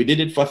 We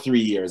did it for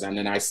 3 years and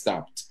then I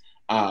stopped.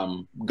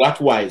 Got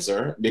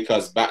wiser,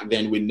 because back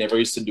then we never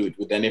used to do it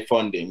with any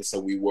funding. So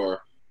we were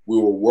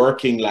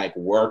working like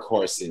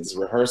workhorses,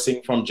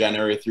 rehearsing from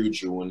January through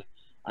June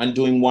and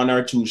doing 1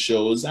 or 2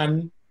 shows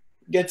and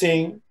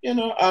getting, you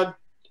know,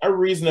 a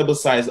reasonable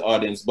sized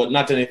audience, but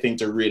not anything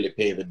to really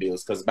pay the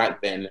bills, because back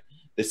then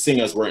the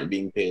singers weren't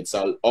being paid.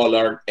 So all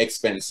our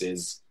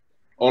expenses,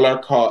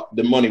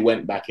 the money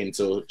went back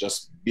into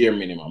just bare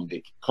minimum,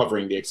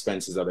 covering the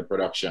expenses of the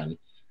production.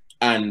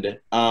 And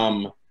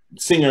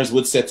singers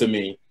would say to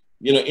me,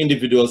 you know,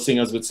 individual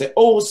singers would say,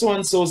 oh,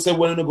 so-and-so said,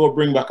 we're gonna go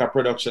bring back a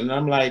production. And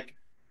I'm like,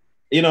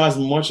 you know, as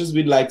much as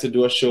we'd like to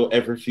do a show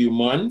every few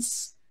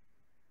months,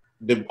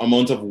 the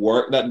amount of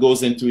work that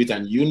goes into it,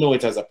 and you know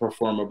it as a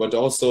performer, but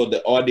also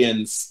the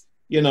audience,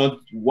 you know,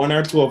 1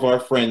 or 2 of our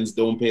friends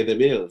don't pay the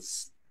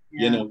bills.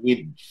 Yeah. You know,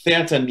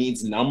 theater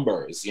needs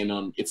numbers, you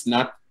know, it's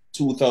not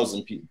 2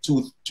 dozen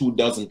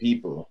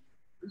people,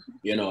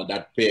 you know,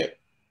 that pay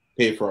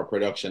for a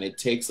production. It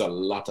takes a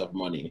lot of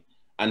money.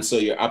 And so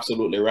you're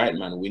absolutely right,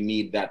 man. We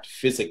need that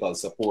physical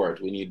support.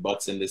 We need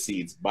butts in the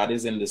seats,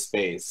 bodies in the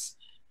space,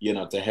 you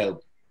know, to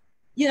help.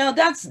 You know,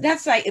 that's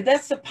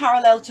a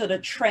parallel to the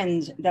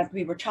trend that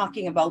we were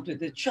talking about with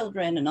the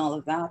children and all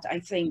of that. I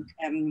think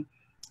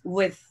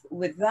with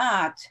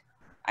that,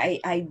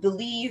 I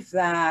believe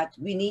that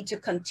we need to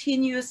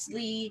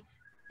continuously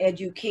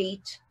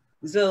educate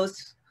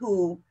those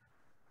who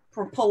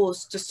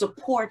propose to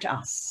support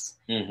us,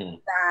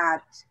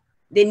 that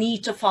they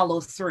need to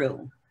follow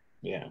through.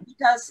 Yeah.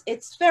 Because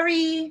it's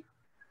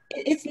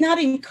not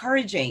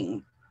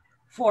encouraging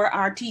for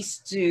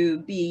artists to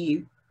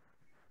be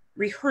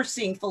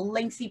rehearsing for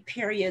lengthy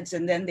periods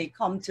and then they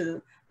come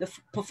to the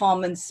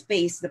performance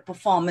space, the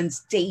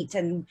performance date,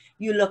 and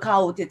you look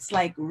out, it's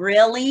like,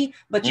 really?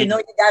 But you know,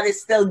 you gotta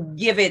still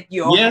give it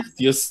your... Yes,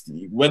 just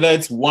whether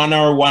it's 1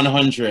 or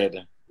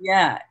 100.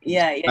 Yeah.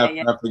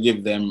 Have to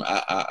give them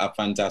a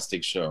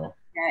fantastic show.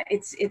 Yeah,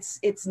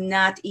 it's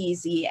not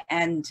easy,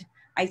 and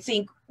I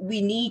think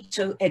we need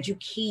to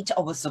educate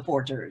our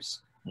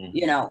supporters.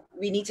 You know,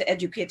 we need to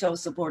educate our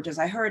supporters.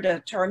 I heard a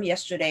term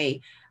yesterday.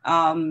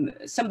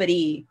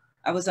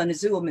 I was on a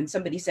Zoom and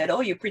somebody said,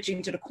 oh, you're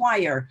preaching to the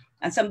choir.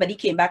 And somebody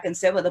came back and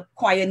said, well, the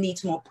choir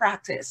needs more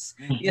practice.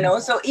 You know,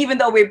 so even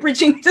though we're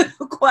preaching to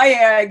the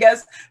choir, I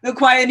guess the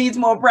choir needs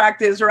more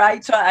practice,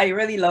 right? So I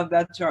really love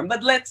that term.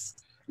 But let's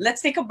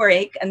take a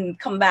break and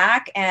come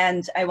back.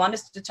 And I want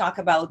us to talk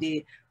about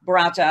the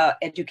Barata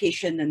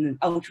education and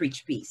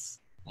outreach piece.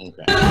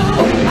 Okay.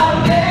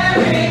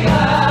 America,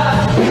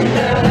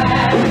 the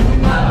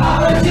land of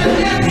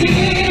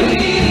opportunity.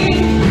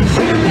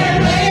 You can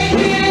make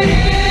it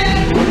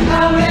in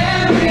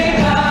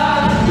America.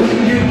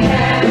 You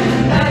can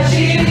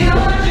achieve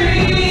your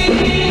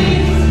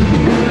dreams.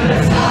 Put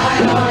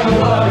aside all your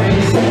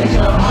worries, set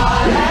your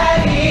heart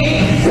at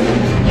ease.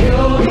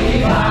 You'll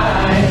be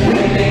fine.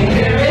 Living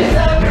here is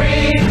a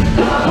breeze.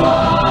 Come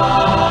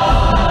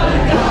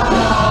on, come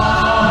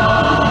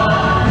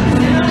on.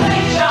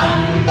 Simulation.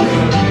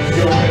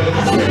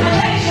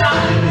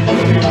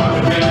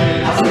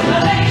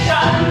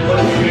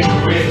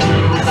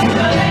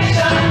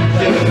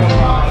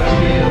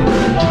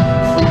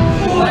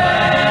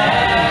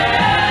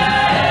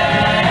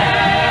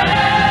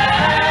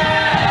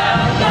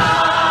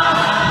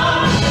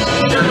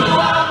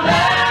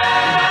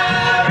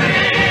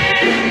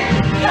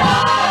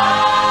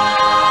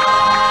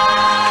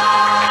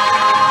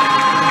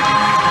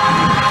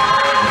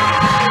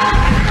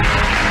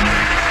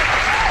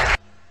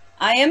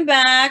 I am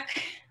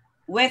back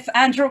with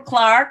Andrew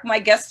Clarke, my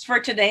guest for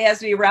today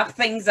as we wrap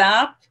things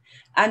up.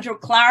 Andrew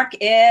Clarke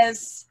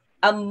is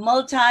a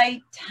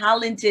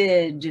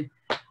multi-talented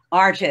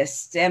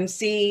artist,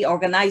 MC,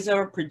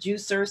 organizer,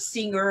 producer,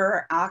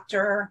 singer,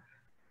 actor,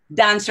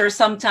 dancer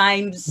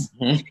sometimes,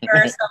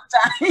 speaker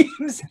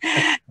sometimes.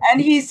 And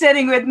he's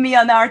sitting with me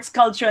on arts,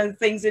 culture, and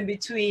things in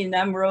between.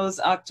 I'm Rose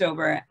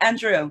October.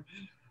 Andrew,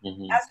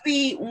 As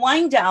we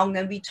wind down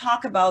and we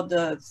talk about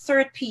the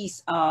third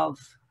piece of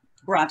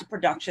Barata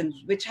Productions,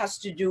 which has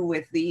to do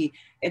with the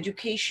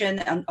education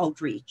and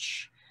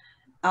outreach.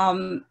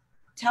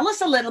 Tell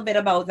us a little bit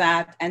about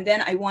that, and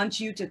then I want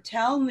you to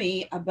tell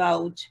me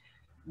about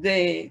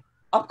the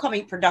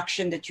upcoming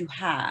production that you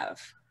have,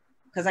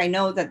 because I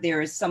know that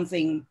there is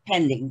something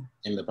pending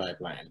in the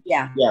pipeline.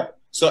 Yeah.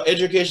 So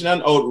education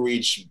and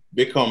outreach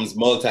becomes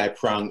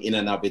multi-pronged in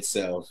and of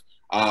itself.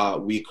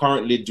 We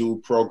currently do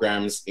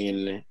programs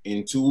in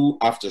 2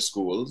 after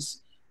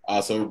schools.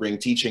 So we bring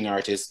teaching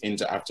artists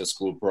into after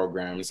school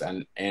programs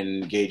and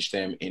engage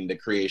them in the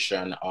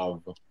creation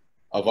of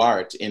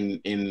art.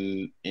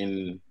 In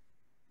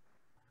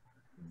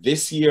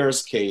this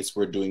year's case,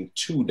 we're doing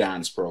 2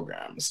 dance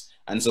programs.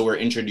 And so we're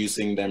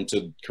introducing them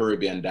to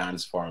Caribbean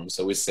dance forms.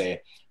 So we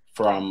say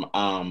from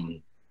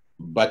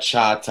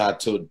bachata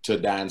to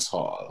dance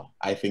hall,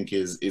 I think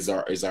is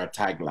our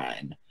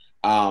tagline.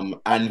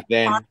 And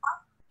then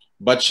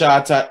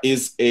bachata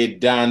is a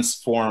dance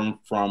form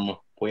from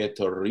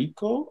Puerto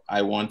Rico,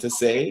 I want to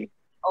say,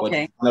 but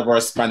one of our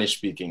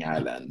Spanish-speaking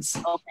islands.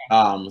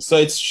 So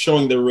it's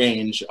showing the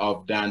range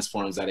of dance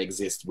forms that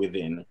exist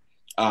within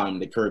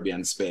the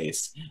Caribbean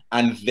space.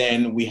 And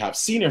then we have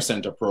senior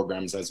center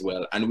programs as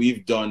well, and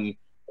we've done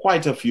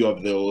quite a few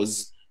of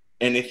those,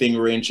 anything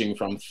ranging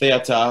from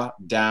theater,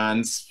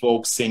 dance,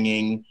 folk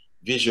singing,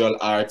 visual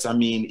arts. I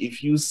mean,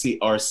 if you see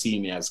our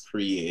seniors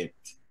create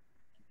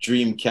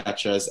dream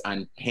catchers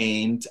and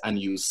paint and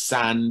use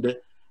sand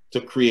to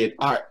create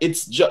art,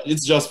 it's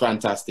just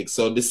fantastic.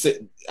 So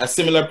a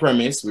similar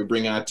premise, we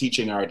bring our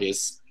teaching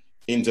artists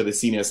into the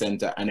senior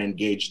center and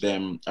engage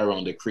them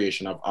around the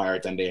creation of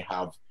art, and they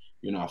have,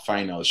 you know, a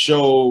final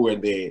show where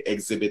they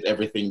exhibit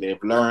everything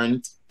they've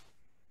learned.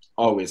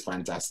 Always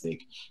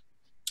fantastic.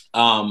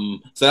 So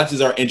that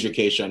is our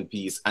education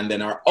piece, and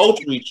then our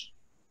outreach.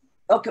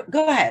 Okay,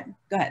 go ahead.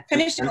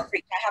 Finish the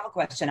outreach. I have a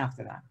question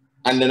after that.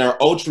 And then our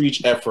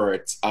outreach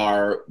efforts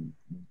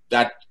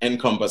that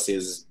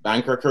encompasses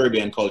Banker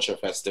Caribbean Culture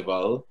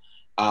Festival,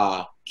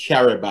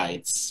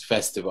 Caribites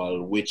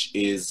Festival, which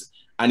is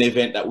an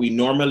event that we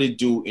normally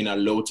do in a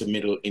low to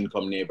middle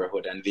income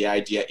neighborhood. And the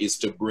idea is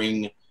to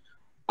bring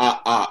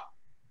a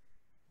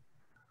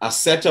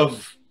set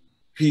of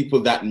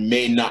people that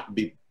may not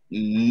be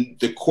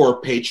the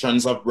core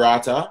patrons of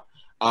Barata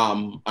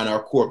and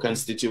our core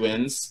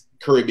constituents,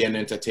 Caribbean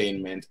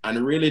entertainment,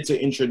 and really to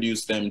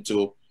introduce them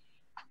to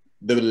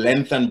the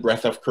length and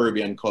breadth of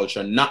Caribbean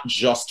culture, not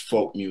just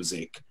folk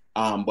music,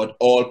 but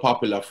all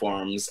popular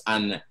forms.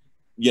 And,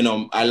 you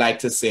know, I like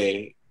to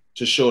say,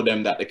 to show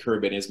them that the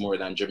Caribbean is more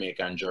than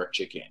Jamaican jerk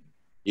chicken,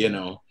 you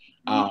know.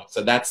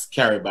 So that's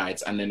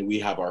Caribites. And then we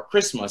have our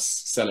Christmas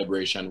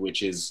celebration,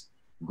 which is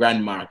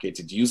Grand Market.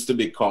 It used to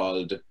be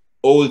called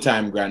Old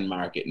Time Grand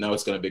Market. Now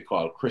it's going to be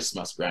called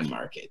Christmas Grand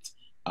Market.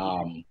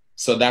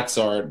 So that's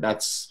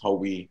how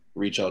we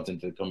reach out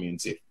into the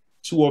community.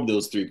 2 of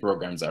those 3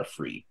 programs are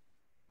free.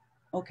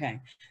 Okay.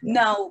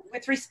 Now,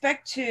 with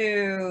respect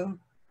to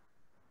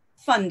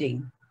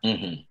funding,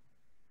 who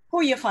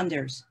are your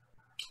funders?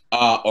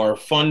 Our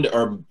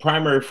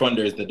primary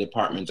funder is the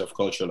Department of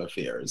Cultural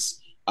Affairs,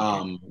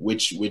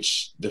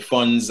 which the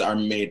funds are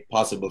made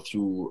possible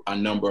through a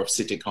number of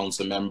city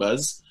council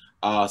members.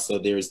 So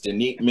there's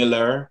Danique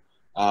Miller,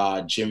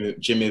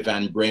 Jimmy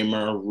Van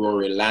Bramer,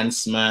 Rory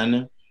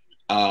Lanceman,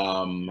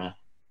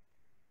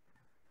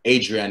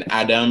 Adrian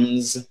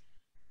Adams,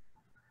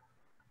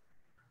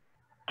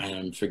 and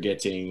I'm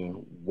forgetting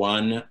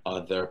one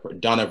other,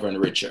 Donovan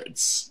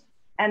Richards.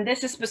 And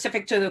this is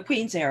specific to the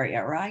Queens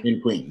area, right?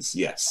 In Queens,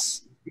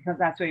 yes. Because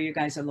that's where you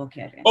guys are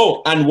located.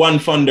 Oh, and one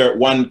funder,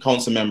 one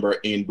council member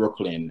in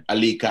Brooklyn,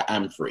 Alika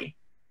Amfrey.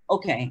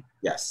 Okay.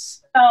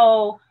 Yes.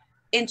 So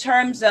in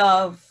terms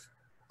of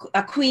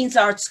a Queens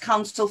Arts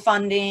Council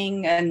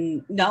funding,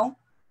 and no?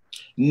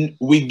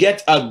 We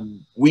get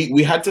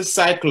we had to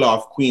cycle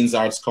off Queens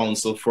Arts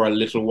Council for a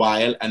little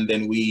while, and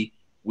then we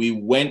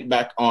went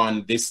back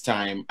on this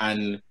time,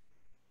 and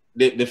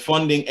the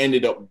funding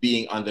ended up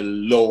being on the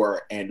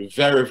lower end,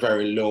 very,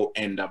 very low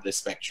end of the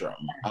spectrum.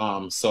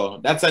 So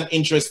that's an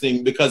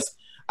interesting, because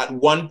at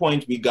one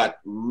point we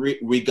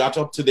got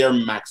up to their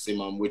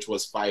maximum, which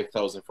was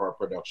 5,000 for a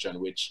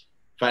production, which,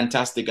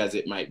 fantastic as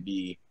it might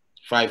be,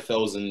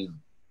 5,000,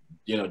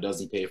 you know,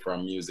 doesn't pay for a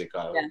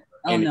musical,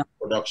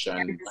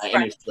 production by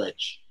any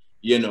stretch,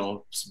 you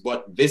know.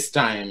 But this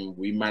time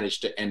we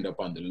managed to end up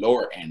on the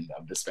lower end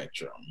of the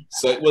spectrum.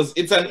 So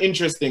it's an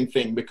interesting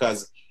thing,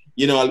 because,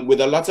 you know, with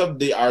a lot of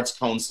the arts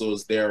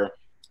councils,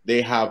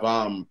 they have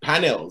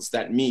panels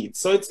that meet.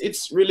 So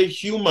it's really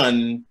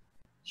human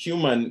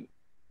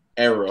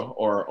error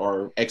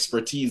or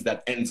expertise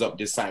that ends up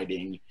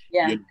deciding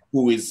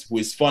who is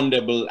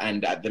fundable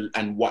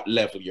and what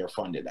level you're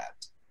funded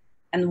at.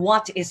 And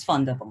what is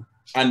fundable?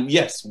 And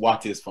yes,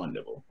 what is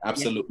fundable?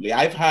 Absolutely.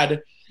 Yeah.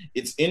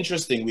 It's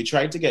interesting. We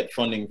tried to get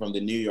funding from the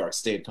New York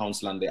State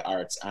Council on the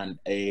Arts, and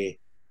a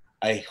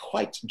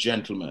white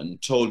gentleman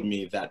told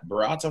me that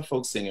Barata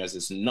folk singers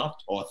is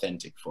not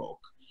authentic folk.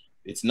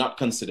 it's not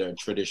considered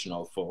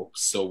traditional folk,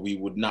 so we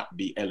would not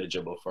be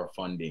eligible for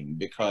funding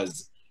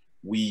because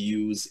we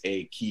use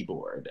a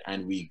keyboard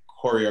and we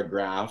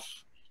choreograph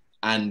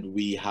and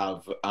we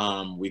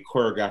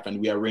choreograph and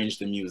we arrange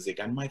the music.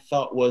 And my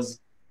thought was,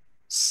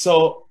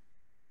 so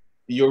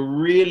you're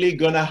really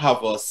gonna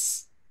have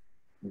us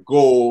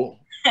go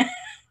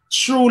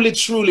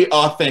truly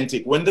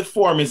authentic when the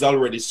form is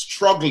already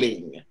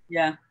struggling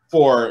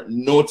for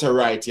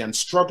notoriety and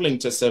struggling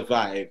to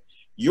survive.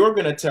 You're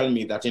gonna tell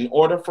me that in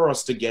order for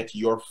us to get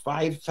your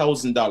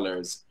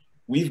 $5,000,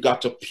 we've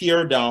got to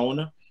peer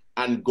down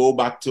and go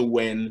back to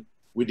when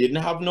we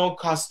didn't have no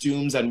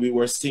costumes and we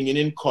were singing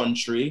in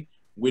country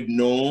with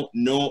no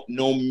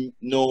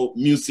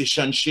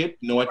musicianship,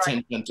 no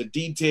attention to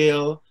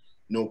detail,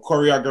 no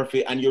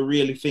choreography, and you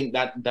really think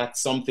that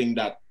that's something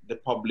that the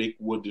public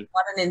would,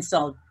 what an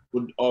insult,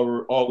 would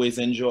always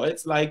enjoy?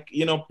 It's like,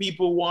 you know,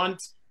 people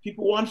want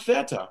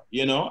theater,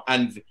 you know,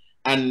 and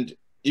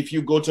if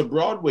you go to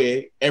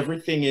Broadway,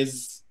 everything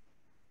is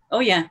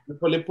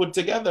fully put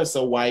together.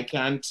 So why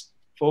can't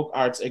folk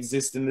arts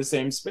exist in the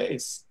same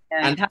space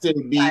and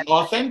still be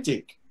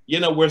authentic?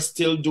 You know, we're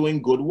still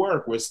doing good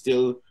work. We're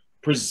still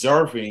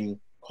preserving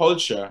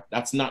culture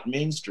that's not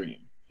mainstream.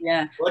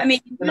 Yeah, but, I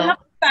mean, you have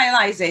to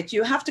stylize it.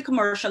 You have to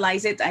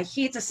commercialize it. I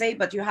hate to say,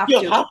 but you have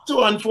to. You have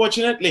to.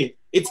 Unfortunately,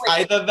 it's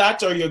either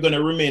that or you're going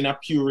to remain a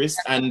purist,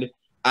 and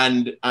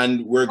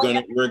we're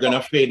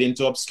gonna fade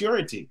into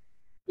obscurity.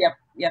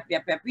 Yep.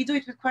 We do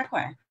it with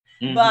Clarke.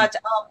 But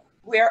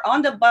we're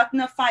on the button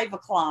of 5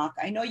 o'clock.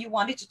 I know you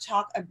wanted to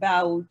talk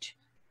about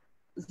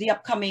the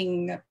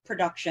upcoming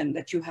production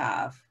that you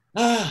have.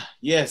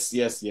 Yes.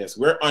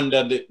 We're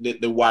under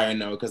the wire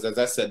now because, as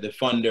I said, the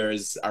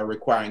funders are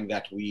requiring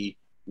that we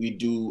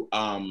do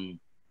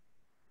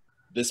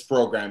this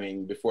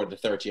programming before the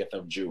 30th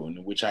of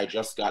June, which I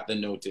just got the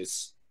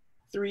notice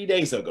 3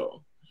 days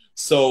ago.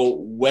 So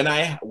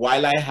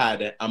while I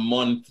had a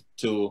month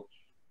to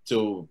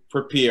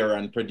prepare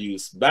and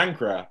produce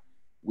Bankra,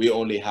 we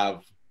only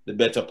have the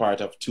better part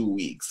of 2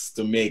 weeks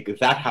to make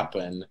that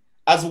happen,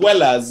 as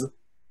well as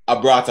a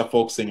Brata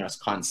Folk Singers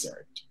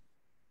concert.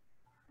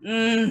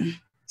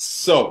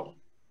 So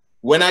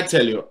when I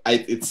tell you,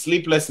 it's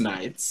sleepless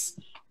nights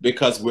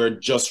because we're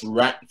just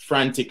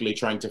frantically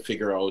trying to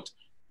figure out,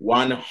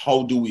 one,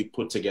 how do we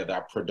put together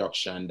a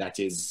production that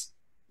is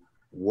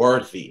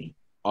worthy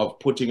of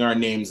putting our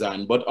names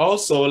on, but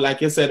also,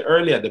 like I said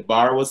earlier, the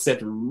bar was set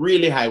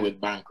really high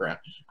with Bankra,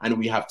 and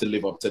we have to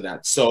live up to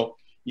that. So,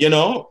 you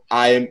know,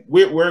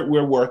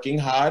 we're working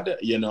hard,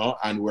 you know,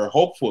 and we're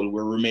hopeful.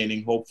 We're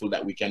remaining hopeful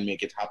that we can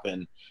make it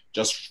happen.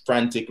 Just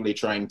frantically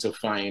trying to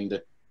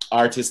find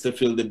artists to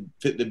fit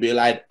the bill.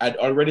 I'd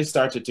already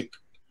started to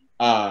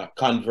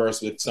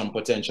converse with some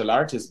potential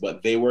artists,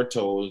 but they were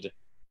told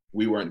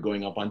we weren't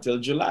going up until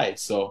July.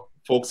 So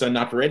folks are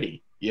not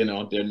ready. You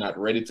know, they're not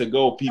ready to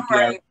go.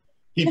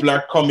 People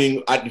are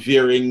coming at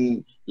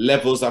varying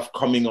levels of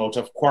coming out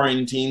of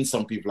quarantine.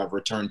 Some people have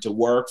returned to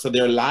work, so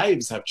their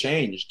lives have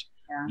changed.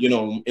 You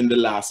know, in the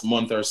last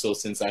month or so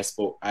since I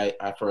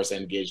first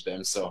engaged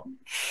them. So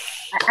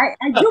I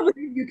do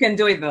believe you can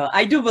do it, though.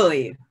 I do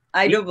believe.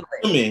 To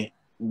me,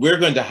 we're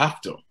going to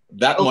have to.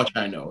 That much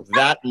I know.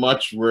 That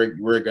much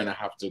we're going to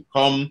have to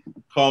come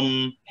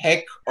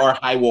heck or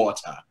high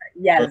water.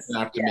 Yes, we're going to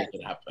have to make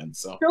it happen.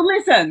 So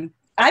listen.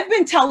 I've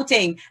been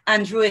touting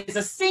Andrew is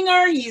a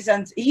singer. He's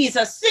a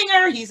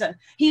singer. He's a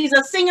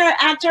singer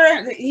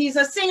actor. He's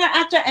a singer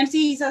actor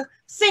MC. He's a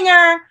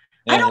singer.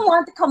 I don't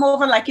want to come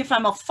over like if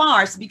I'm a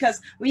farce because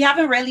we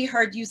haven't really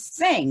heard you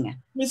sing.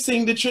 We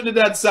sang the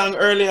Trinidad song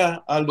earlier.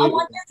 Although it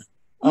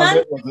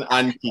wasn't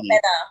on key.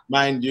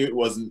 Mind you, it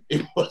wasn't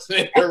the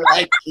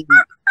right key.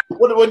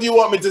 What do you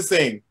want me to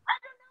sing? I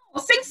don't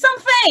know. Sing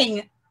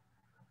something.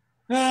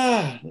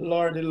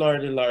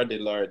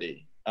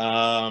 Lordy.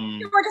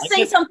 You were to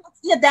sing something to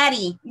your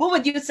daddy. What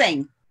would you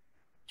sing?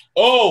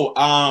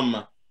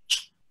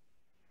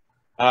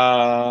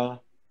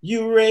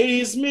 You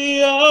raise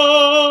me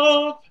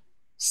up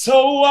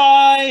so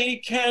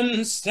I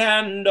can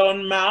stand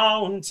on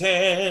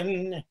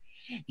mountain.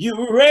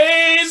 You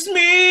raise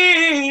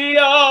me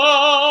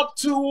up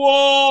to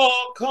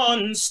walk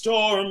on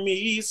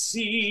stormy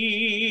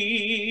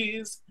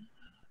seas.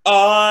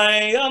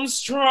 I am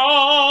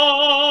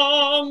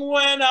strong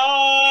when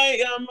I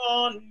am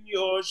on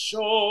your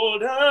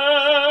shoulders.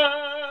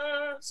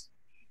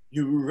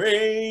 You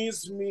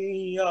raise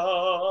me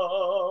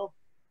up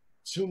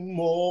to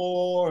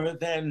more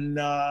than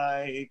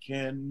I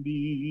can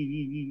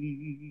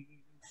be.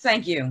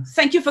 Thank you.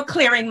 Thank you for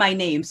clearing my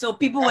name so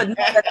people would know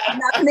that I'm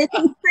not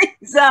making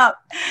things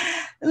up.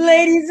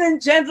 Ladies and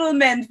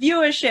gentlemen,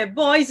 viewership,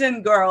 boys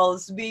and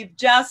girls, we've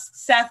just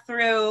sat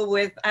through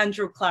with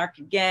Andrew Clarke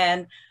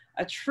again,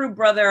 a true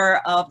brother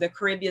of the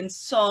Caribbean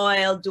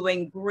soil,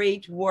 doing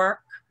great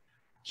work.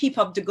 Keep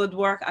up the good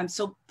work. I'm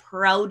so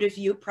proud of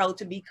you, proud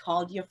to be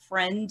called your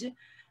friend.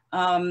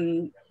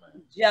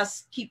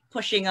 Just keep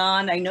pushing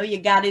on. I know you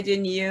got it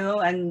in you,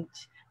 and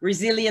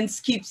resilience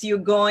keeps you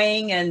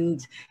going.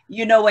 And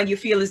you know, when you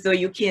feel as though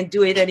you can't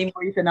do it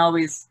anymore, you can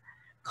always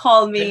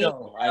call me.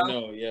 I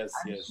know. Yes,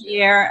 yes.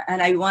 Here,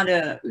 and I want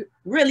to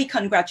really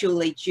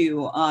congratulate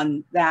you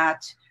on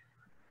that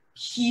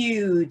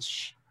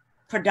huge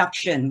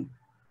production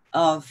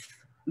of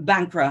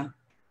Bankra,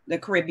 the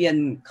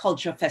Caribbean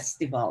Culture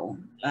Festival.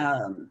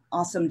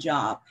 Awesome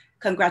job.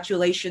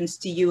 Congratulations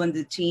to you and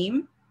the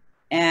team.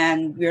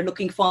 And we're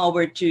looking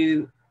forward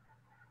to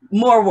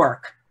more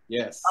work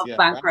of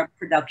Bankra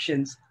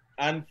Productions.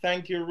 And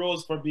thank you,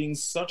 Rose, for being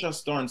such a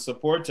staunch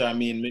supporter. I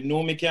mean,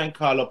 know me can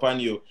call upon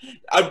you.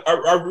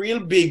 A real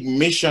big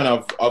mission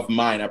of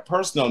mine, a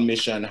personal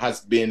mission,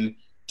 has been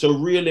to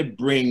really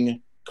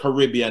bring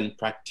Caribbean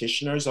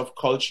practitioners of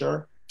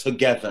culture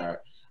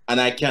together. And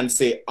I can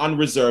say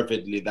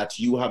unreservedly that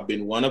you have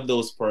been one of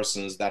those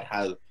persons that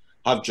have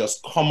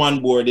just come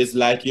on board. It's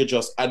like you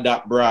just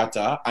adapt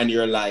Brata and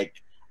you're like,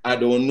 I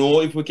don't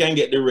know if we can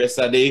get the rest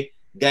of the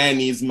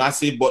Guyanese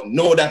massive, but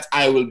know that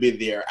I will be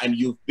there, and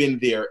you've been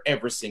there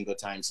every single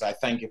time. So I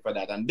thank you for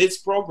that. And this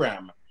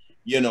program,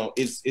 you know,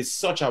 is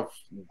such a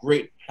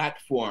great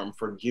platform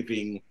for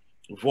giving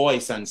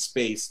voice and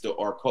space to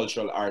our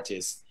cultural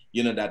artists,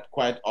 you know, that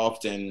quite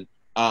often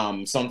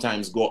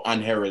sometimes go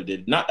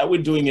unheralded. Not that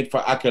we're doing it for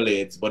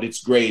accolades, but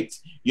it's great,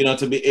 you know,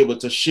 to be able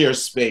to share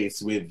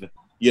space with,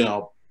 you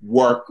know,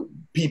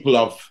 people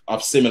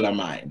of similar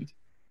mind.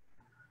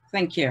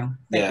 Thank you.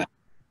 Thank you.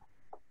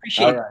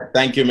 Appreciate it. Right.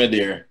 Thank you, my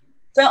dear.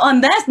 So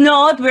on that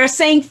note, we're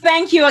saying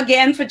thank you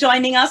again for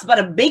joining us, but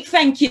a big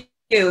thank you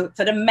to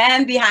the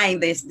man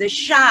behind this, the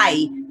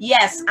shy,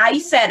 yes, I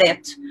said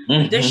it,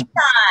 the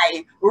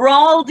shy,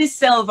 Raul De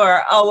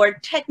Silva, our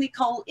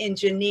technical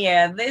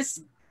engineer.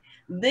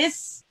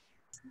 This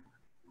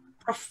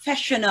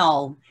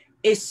professional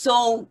is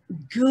so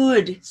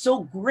good,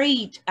 so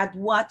great at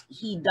what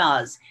he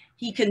does.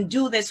 He can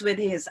do this with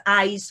his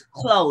eyes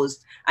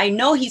closed. I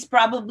know he's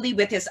probably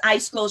with his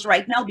eyes closed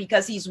right now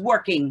because he's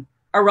working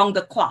around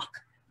the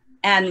clock.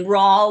 And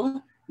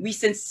Raul, we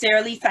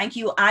sincerely thank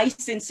you. I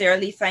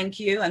sincerely thank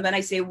you. And when I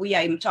say we,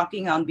 I'm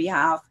talking on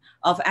behalf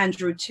of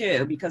Andrew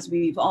too, because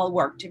we've all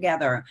worked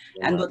together.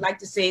 Yeah. And would like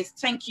to say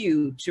thank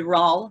you to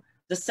Raul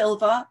De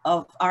Silva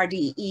of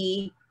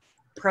RDE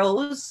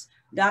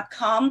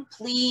Pros.com.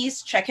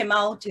 Please check him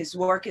out. His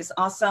work is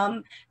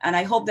awesome. And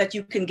I hope that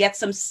you can get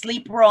some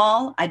sleep,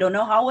 Raul. I don't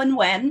know how and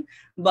when,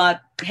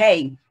 but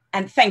hey,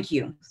 and thank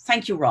you.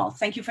 Thank you, Raul.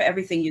 Thank you for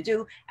everything you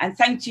do. And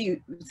thanks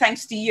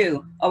to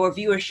you, our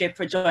viewership,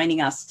 for joining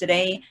us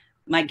today.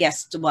 My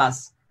guest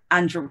was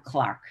Andrew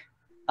Clarke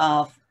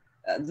of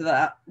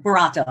the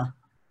Barata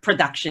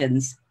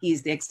Productions.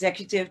 He's the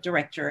executive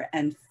director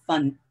and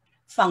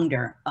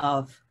founder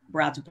of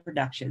Barata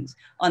Productions.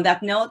 On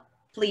that note,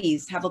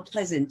 please have a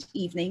pleasant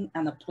evening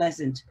and a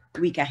pleasant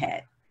week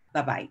ahead.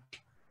 Bye-bye.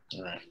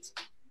 All right.